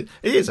him. He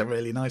is a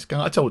really nice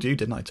guy. I told you,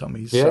 didn't I,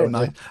 Tommy? He's so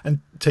nice. And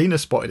Tina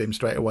spotted him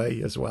straight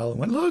away as well and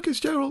went, look, it's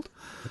Gerald.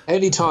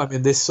 Any time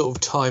in this sort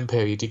of time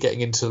period, you're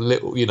getting into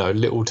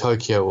little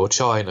Tokyo or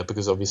China,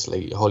 because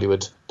obviously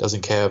Hollywood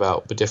doesn't care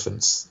about the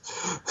difference.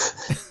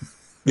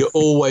 You're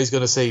always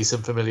going to see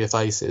some familiar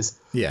faces.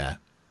 Yeah.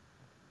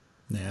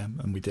 Yeah,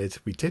 and we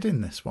did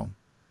in this one.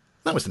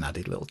 That was an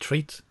added little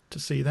treat to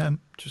see them,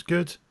 which was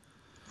good.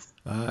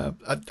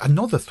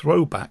 Another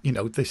throwback,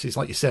 this is,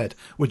 like you said,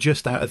 we're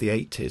just out of the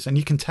 80s, and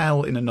you can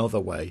tell in another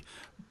way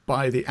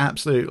by the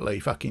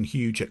absolutely fucking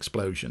huge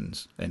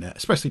explosions in it,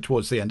 especially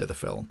towards the end of the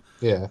film.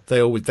 Yeah.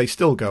 They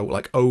still go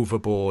like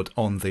overboard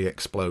on the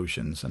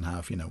explosions and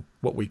have,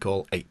 what we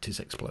call 80s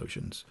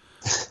explosions,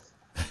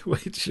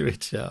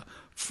 which are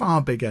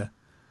far bigger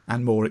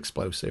and more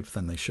explosive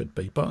than they should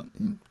be. But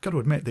got to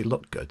admit, they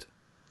look good.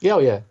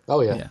 Yeah,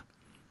 oh yeah.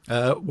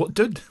 What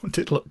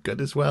did look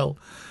good as well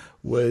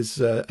was,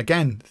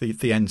 again,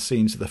 the end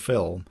scenes of the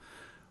film,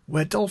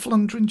 where Dolph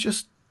Lundgren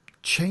just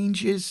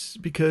changes,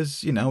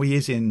 because, he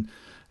is in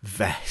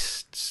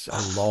vests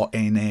a lot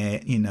in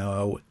it,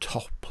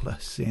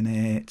 topless in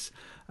it.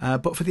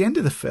 But for the end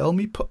of the film,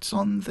 he puts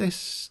on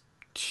this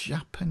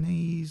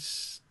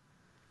Japanese,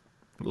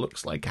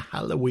 looks like a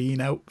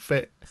Halloween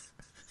outfit.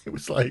 It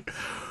was like,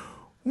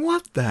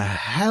 what the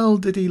hell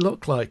did he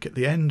look like at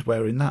the end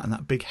wearing that and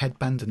that big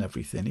headband and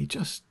everything? He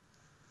just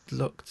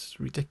looked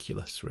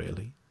ridiculous,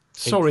 really.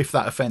 Sorry if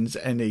that offends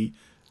any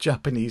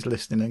Japanese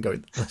listening and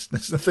going,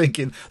 listeners are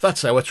thinking,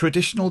 that's our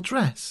traditional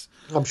dress.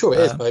 I'm sure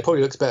it is, but it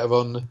probably looks better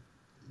on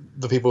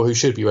the people who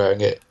should be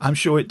wearing it. I'm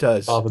sure it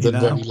does. Rather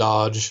than very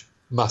large,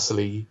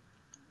 muscly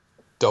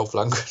Dolph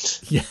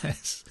Lundgren.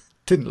 Yes.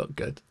 Didn't look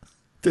good.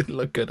 Didn't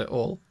look good at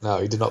all. No,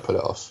 he did not pull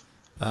it off.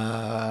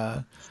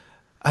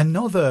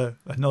 Another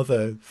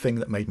thing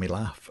that made me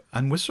laugh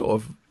and was sort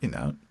of,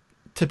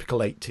 typical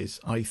 80s,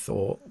 I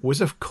thought,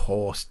 was of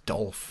course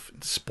Dolph.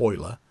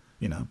 Spoiler,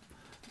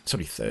 it's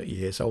only 30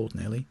 years old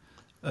nearly.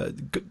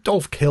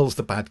 Dolph kills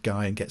the bad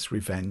guy and gets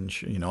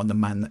revenge, on the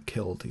man that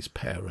killed his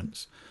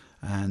parents.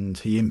 And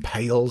he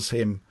impales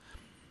him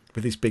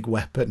with his big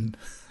weapon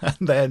and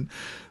then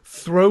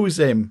throws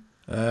him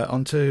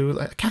onto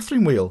a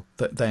Catherine wheel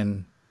that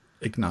then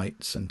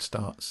ignites and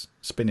starts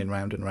spinning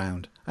round and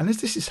round. And as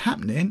this is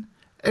happening,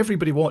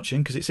 everybody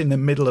watching, because it's in the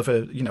middle of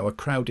a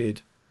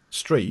crowded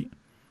street,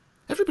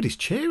 everybody's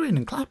cheering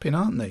and clapping,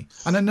 aren't they?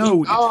 And I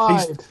know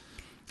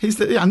he's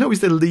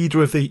the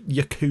leader of the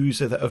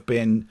Yakuza that have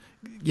been,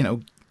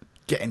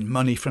 getting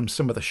money from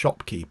some of the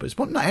shopkeepers,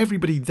 but not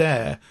everybody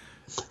there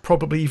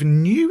probably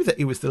even knew that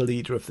he was the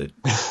leader of the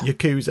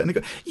Yakuza. And they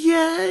go,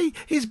 yay,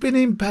 he's been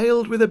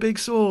impaled with a big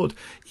sword.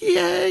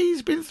 Yay,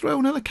 he's been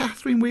thrown on a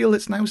Catherine wheel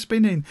that's now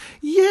spinning.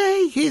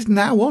 Yay, he's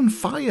now on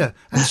fire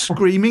and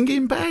screaming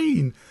in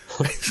pain.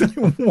 It's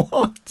like,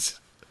 what?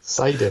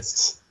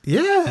 Sadists.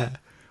 Yeah.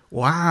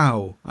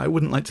 Wow. I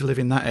wouldn't like to live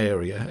in that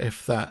area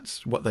if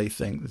that's what they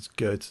think is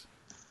good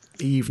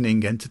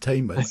evening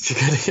entertainment.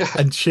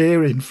 And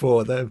cheering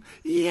for them.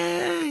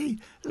 Yay!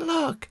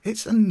 Look,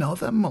 it's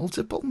another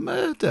multiple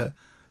murder.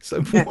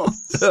 So what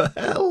the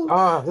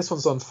hell? This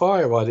one's on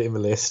fire right in the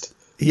list.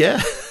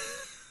 Yeah.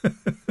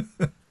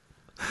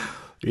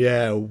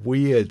 Yeah,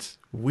 weird.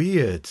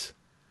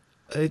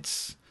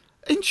 It's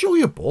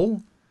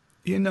enjoyable.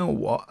 You know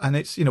what? And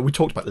it's, we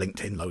talked about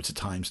LinkedIn loads of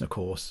times, and of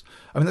course,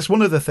 I mean, that's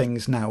one of the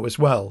things now as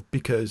well,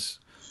 because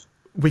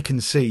we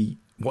can see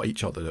what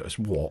each other has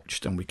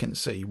watched and we can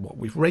see what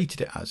we've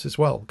rated it as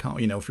well. Can't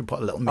we? If we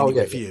put a little mini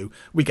review,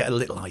 we get a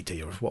little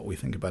idea of what we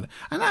think about it.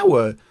 And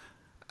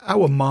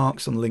our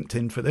marks on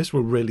LinkedIn for this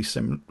were really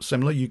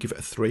similar. You give it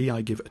a 3,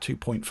 I give it a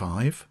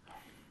 2.5,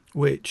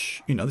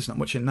 which, there's not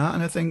much in that.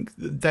 And I think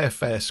they're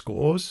fair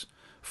scores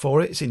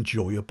for it. It's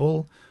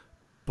enjoyable,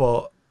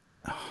 but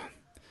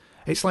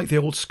it's like the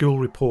old school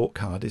report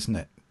card, isn't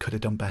it? Could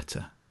have done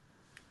better.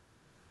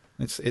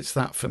 It's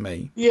that for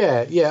me.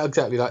 Yeah,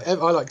 exactly. Like, I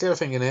liked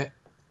everything in it,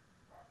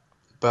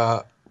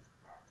 but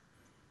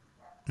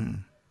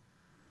it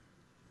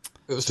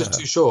was just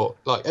too short.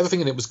 Like, everything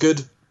in it was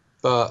good,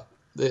 but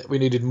we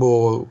needed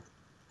more,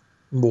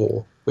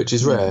 which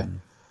is rare.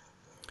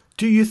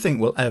 Do you think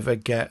we'll ever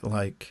get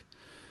like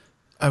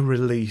a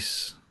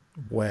release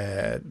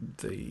where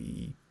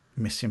the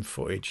missing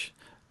footage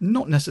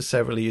not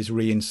necessarily is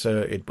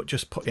reinserted, but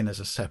just put in as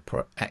a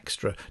separate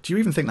extra? Do you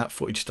even think that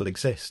footage still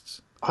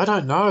exists? I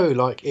don't know.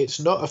 Like, it's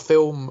not a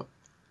film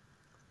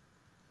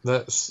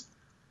that's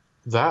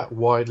that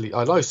widely.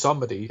 I know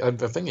somebody,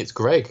 and I think it's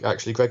Greg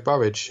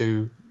Burridge,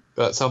 who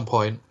at some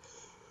point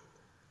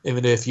in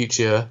the near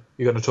future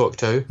you're going to talk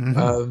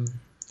to.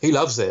 He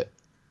loves it,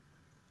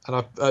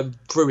 and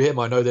through him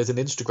I know there's an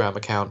Instagram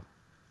account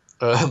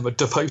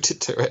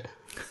devoted to it.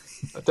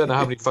 I don't know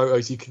how many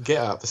photos you can get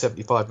out of a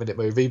 75-minute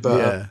movie,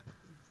 but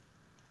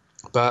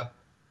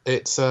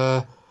it's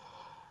so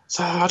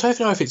I don't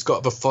know if it's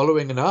got the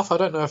following enough. I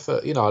don't know if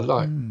I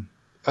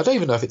don't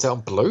even know if it's out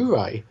on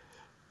Blu-ray.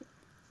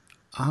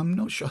 I'm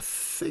not sure. I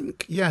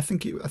think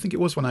it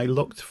was when I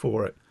looked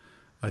for it.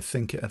 I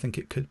think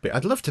it could be.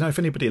 I'd love to know if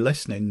anybody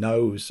listening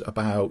knows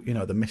about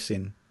the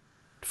missing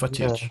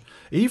footage,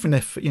 even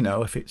if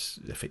if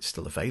it's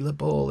still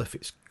available, if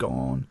it's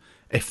gone,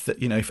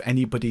 if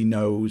anybody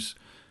knows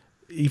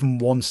even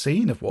one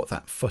scene of what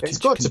that footage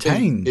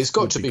contains. It's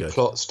got to be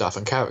plot stuff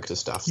and character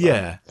stuff.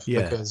 Yeah.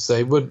 Because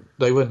they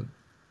wouldn't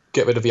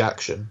get rid of the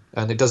action,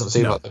 and it doesn't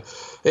seem like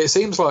it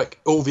seems like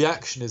all the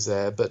action is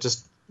there, but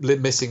just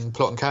missing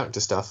plot and character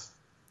stuff.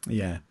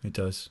 Yeah, it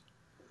does.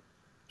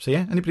 So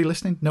yeah, anybody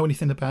listening know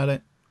anything about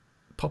it?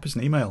 Pop us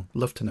an email.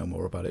 Love to know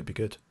more about it. It'd be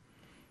good.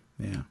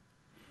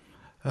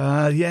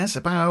 Yeah. Yes,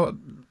 about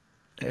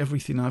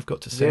everything I've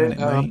got to say on it,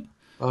 mate.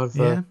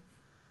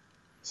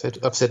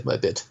 I've said my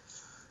bit.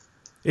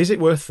 Is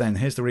it worth then?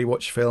 Here's the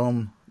rewatch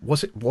film.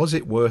 Was it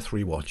worth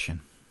rewatching?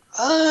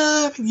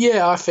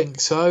 Yeah, I think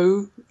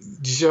so.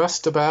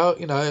 Just about,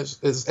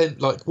 it's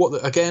like what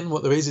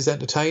there is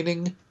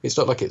entertaining. It's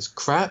not like it's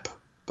crap,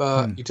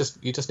 but you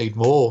just need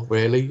more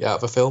really out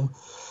of a film.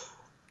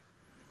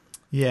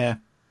 Yeah,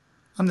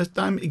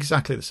 I'm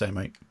exactly the same,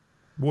 mate.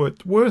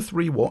 Worth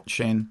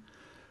rewatching,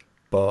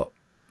 but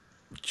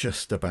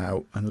just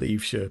about, and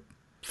leaves you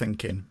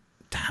thinking,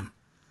 damn,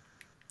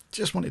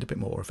 just wanted a bit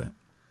more of it.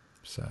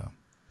 So.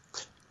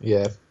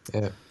 Yeah.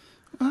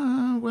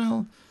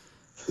 Well,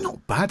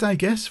 not bad, I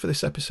guess, for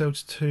this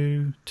episode's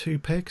two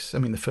picks. I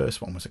mean, the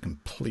first one was a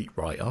complete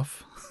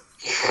write-off.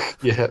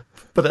 Yeah.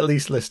 But at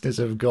least listeners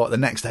have got the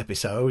next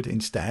episode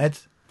instead,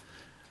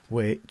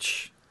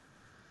 which,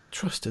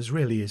 trust us,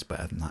 really is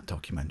better than that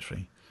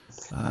documentary.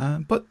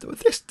 But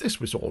this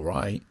was all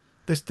right.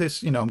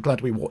 This I'm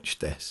glad we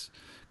watched this,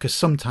 because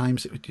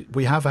sometimes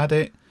we have had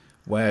it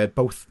where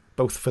both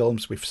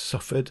films we've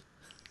suffered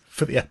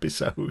for the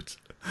episode,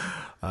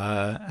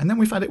 and then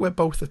we've had it where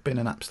both have been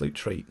an absolute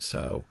treat.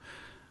 So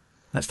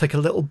let's take a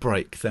little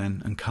break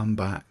then and come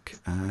back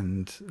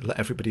and let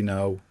everybody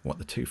know what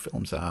the two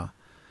films are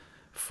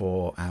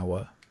for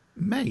our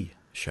May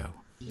show.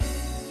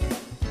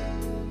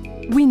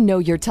 We know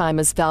your time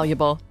is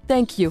valuable.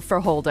 Thank you for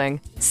holding.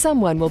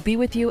 Someone will be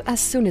with you as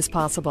soon as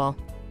possible.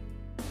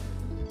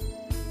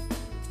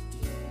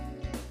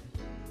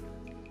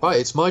 Right,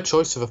 it's my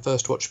choice of a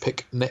first watch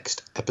pick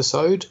next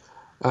episode,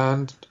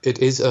 and it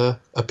is a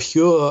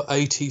pure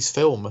 80s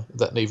film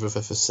that neither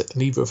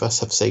of us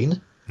have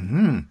seen.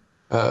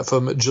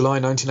 From July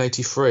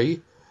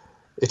 1983.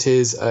 It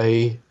is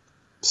a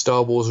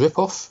Star Wars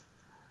ripoff.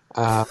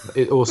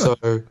 It also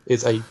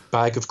is a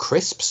bag of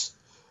crisps.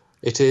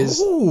 It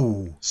is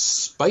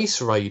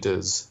Space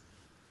Raiders.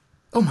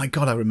 Oh my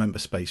God, I remember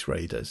Space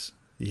Raiders.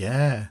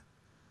 Yeah.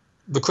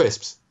 The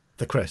crisps.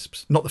 The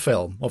crisps, not the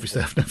film.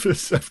 Obviously,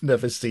 I've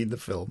never seen the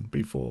film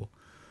before.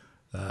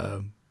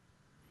 Yeah.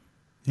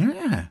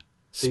 The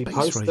Space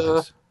poster,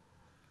 Raiders.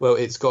 well,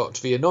 it's got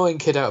the annoying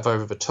kid out of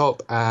Over the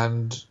Top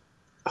and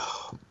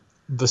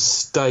the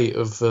state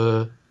of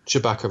the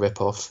Chewbacca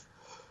ripoff.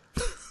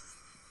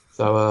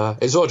 So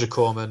it's Roger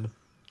Corman.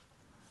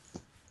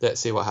 Let's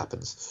see what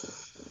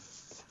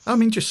happens. I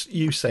mean, just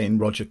you saying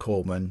Roger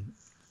Corman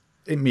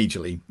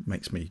immediately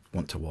makes me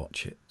want to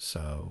watch it,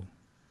 so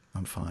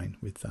I'm fine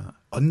with that.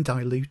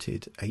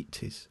 Undiluted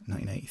 80s,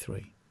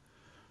 1983.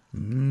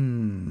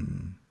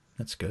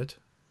 That's good.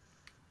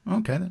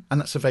 Okay, then. And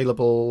that's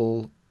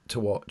available to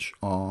watch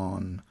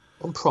on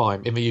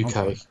Prime in the UK.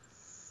 Prime.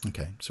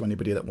 Okay, so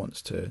anybody that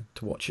wants to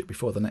watch it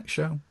before the next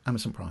show,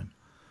 Amazon Prime.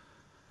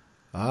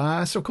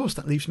 So of course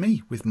that leaves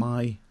me with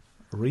my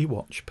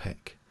rewatch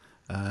pick.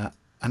 And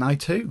I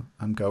too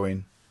am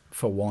going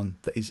for one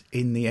that is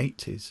in the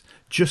 80s.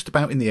 Just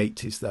about in the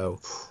 80s though.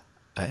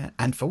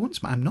 And for once,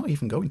 I'm not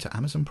even going to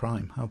Amazon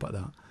Prime. How about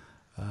that?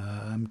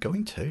 I'm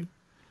going to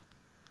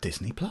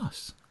Disney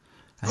Plus.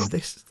 And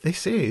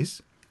this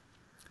is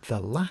the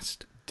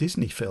last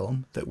Disney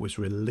film that was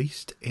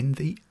released in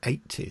the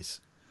 80s.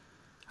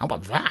 How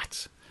about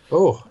that?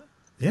 Oh.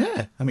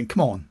 Yeah. I mean,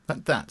 come on.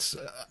 That's...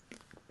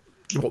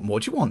 what more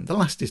do you want? The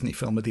last Disney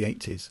film of the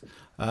 80s.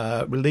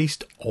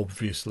 Released,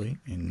 obviously,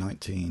 in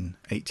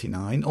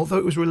 1989. Although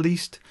it was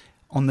released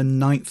on the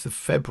 9th of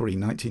February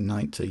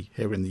 1990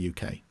 here in the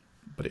UK.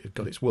 But it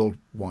got its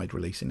worldwide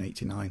release in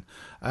 89.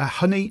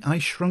 Honey, I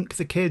Shrunk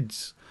the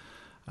Kids.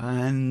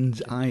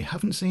 And I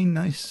haven't seen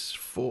this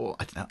for,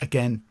 I don't know,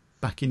 again,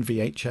 back in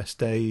VHS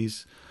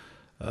days.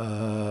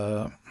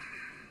 Must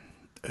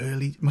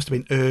have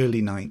been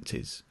early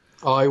 90s.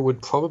 I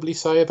would probably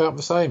say about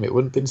the same. It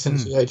wouldn't have been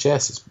since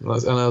VHS.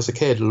 And I was a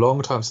kid, a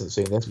long time since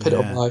seeing this. I put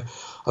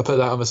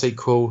that on my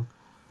sequel,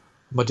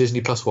 my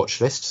Disney Plus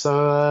watch list.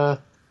 So,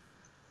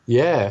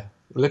 yeah,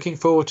 looking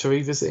forward to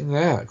revisiting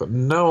that. I've got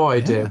no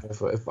idea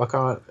if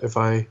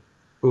I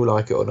will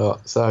like it or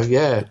not. So,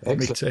 yeah,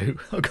 excellent. Me too.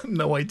 I've got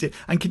no idea.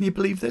 And can you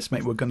believe this,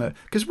 mate? We're going to...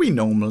 Because we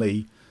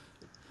normally...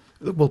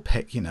 We'll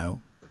pick,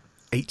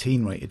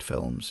 18 rated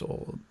films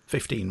or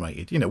 15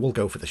 rated. We'll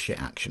go for the shit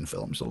action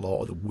films a lot,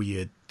 or the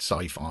weird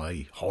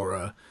sci-fi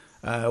horror.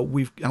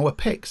 Our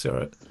picks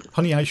are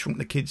Honey, I Shrunk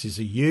the Kids is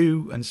a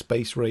U and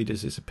Space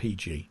Raiders is a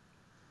PG.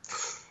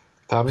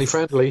 Family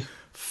friendly.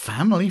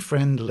 Family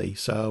friendly.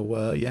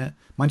 So yeah,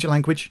 mind your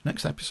language.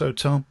 Next episode,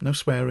 Tom. No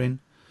swearing.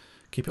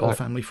 Keep it all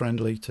family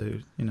friendly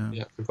too.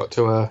 Yeah, we've got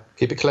to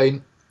keep it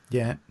clean.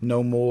 Yeah,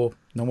 no more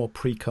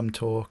pre-cum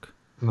talk.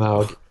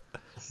 No.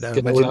 Get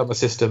it all out of my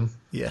system.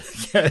 Yeah,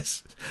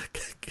 yes.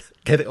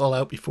 Get it all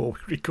out before we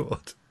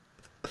record.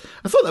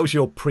 I thought that was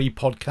your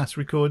pre-podcast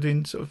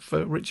recording sort of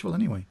ritual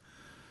anyway.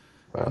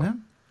 Well,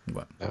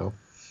 no.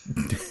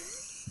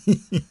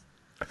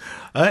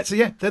 So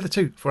yeah, they're the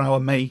two for our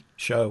May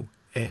show.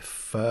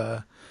 If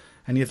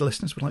any of the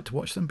listeners would like to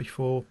watch them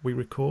before we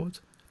record.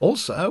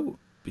 Also,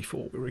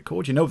 before we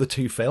record, the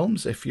two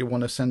films. If you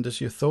want to send us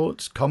your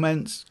thoughts,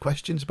 comments,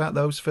 questions about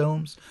those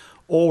films,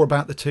 or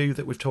about the two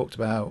that we've talked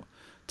about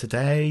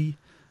today,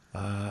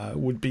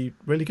 would be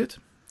really good.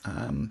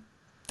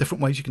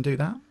 Different ways you can do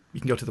that. You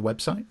can go to the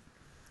website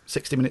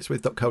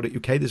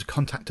 60minuteswith.co.uk. There's a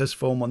contact us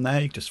form on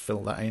there. You just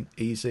fill that in,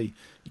 easy.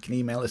 You can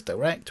email us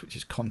direct, which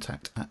is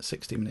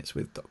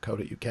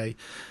contact@60minuteswith.co.uk.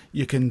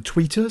 You can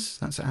tweet us,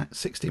 that's at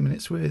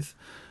 60minuteswith.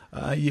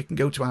 You can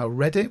go to our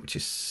Reddit, which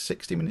is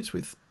 60 Minutes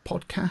With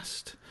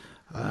Podcast.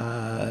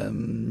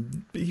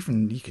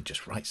 Even you could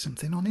just write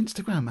something on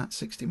Instagram at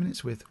 60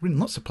 Minutes With. We're in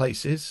lots of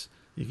places.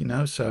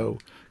 So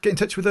get in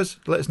touch with us.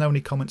 Let us know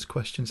any comments,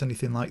 questions,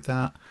 anything like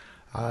that.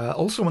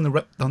 Also on the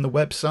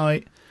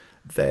website,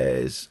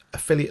 there's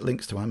affiliate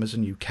links to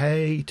Amazon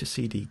UK, to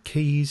CD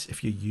Keys.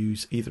 If you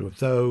use either of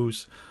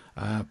those,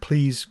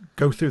 please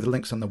go through the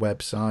links on the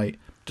website.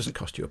 Doesn't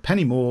cost you a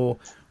penny more.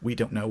 We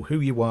don't know who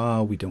you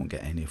are. We don't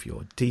get any of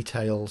your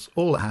details.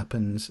 All that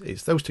happens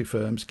is those two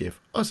firms give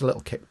us a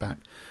little kickback,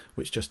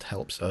 which just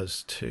helps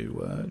us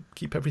to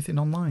keep everything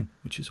online,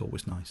 which is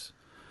always nice.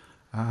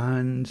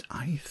 And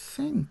I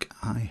think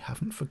I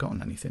haven't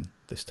forgotten anything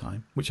this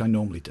time, which I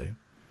normally do.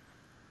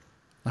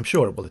 I'm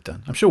sure it will have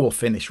done. I'm sure we'll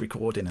finish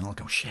recording and I'll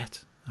go,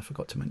 shit, I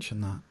forgot to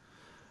mention that.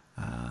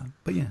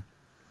 But yeah,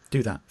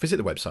 do that. Visit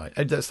the website.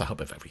 That's the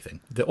hub of everything.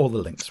 All the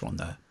links are on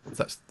there.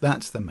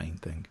 That's the main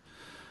thing.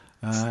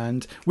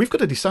 And we've got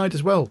to decide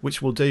as well,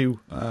 which we'll do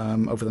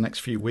over the next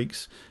few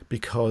weeks,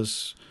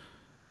 because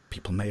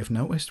people may have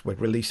noticed we're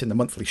releasing the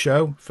monthly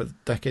show for the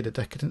Decade of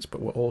Decadence,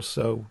 but we're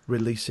also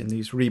releasing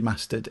these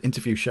remastered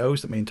interview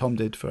shows that me and Tom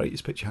did for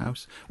 80s Picture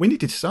House. We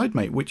need to decide,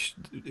 mate,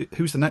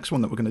 who's the next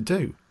one that we're going to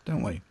do,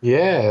 don't we?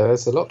 Yeah,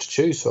 there's a lot to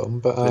choose from,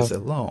 but there's a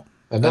lot.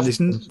 And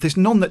there's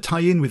none that tie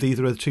in with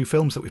either of the two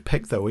films that we've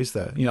picked, though, is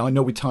there? You know, I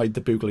know we tied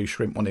the Boogaloo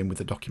Shrimp one in with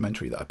the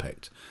documentary that I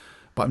picked,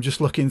 but I'm just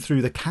looking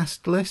through the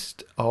cast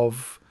list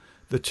of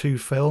the two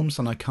films,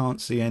 and I can't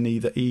see any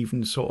that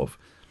even sort of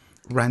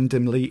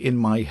randomly in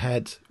my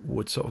head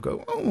would sort of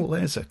go, oh,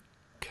 there's a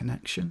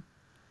connection.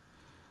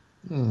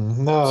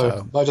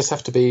 No, I just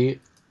have to be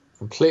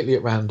completely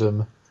at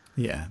random.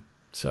 Yeah,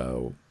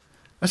 so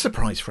a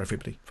surprise for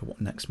everybody for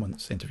what next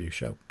month's interview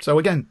show. So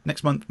again,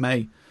 next month,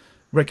 May,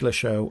 regular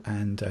show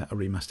and a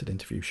remastered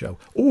interview show.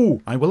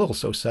 Oh, I will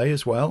also say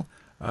as well,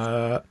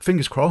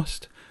 fingers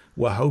crossed,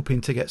 we're hoping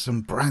to get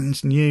some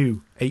brand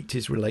new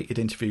 80s related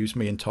interviews,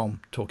 me and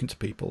Tom talking to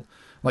people.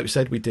 Like we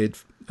said, we did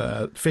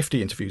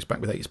 50 interviews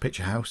back with 80s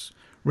Picture House,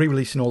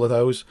 re-releasing all of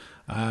those.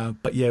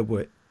 But yeah,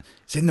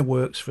 it's in the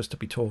works for us to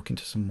be talking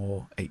to some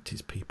more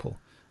 80s people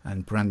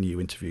and brand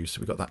new interviews.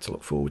 So we've got that to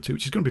look forward to,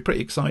 which is going to be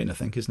pretty exciting, I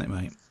think, isn't it,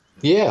 mate?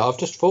 Yeah, I've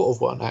just thought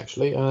of one,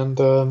 actually, and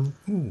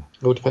it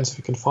all depends if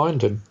we can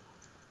find him.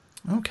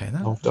 Okay,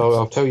 then.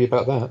 I'll tell you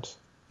about that.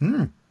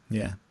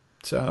 Yeah.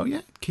 So,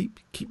 yeah, keep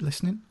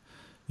listening.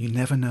 You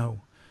never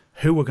know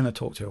who we're going to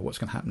talk to or what's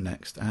going to happen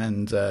next.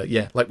 And,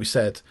 yeah, like we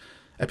said,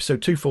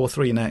 episode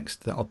 243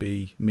 next, that'll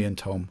be me and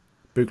Tom,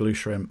 Boogaloo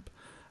Shrimp,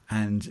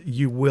 and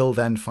you will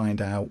then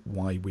find out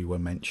why we were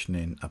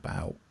mentioning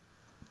about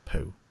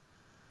poo.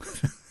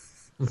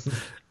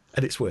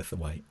 And it's worth the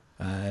wait.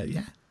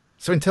 Yeah.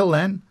 So until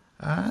then,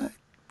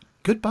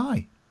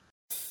 goodbye.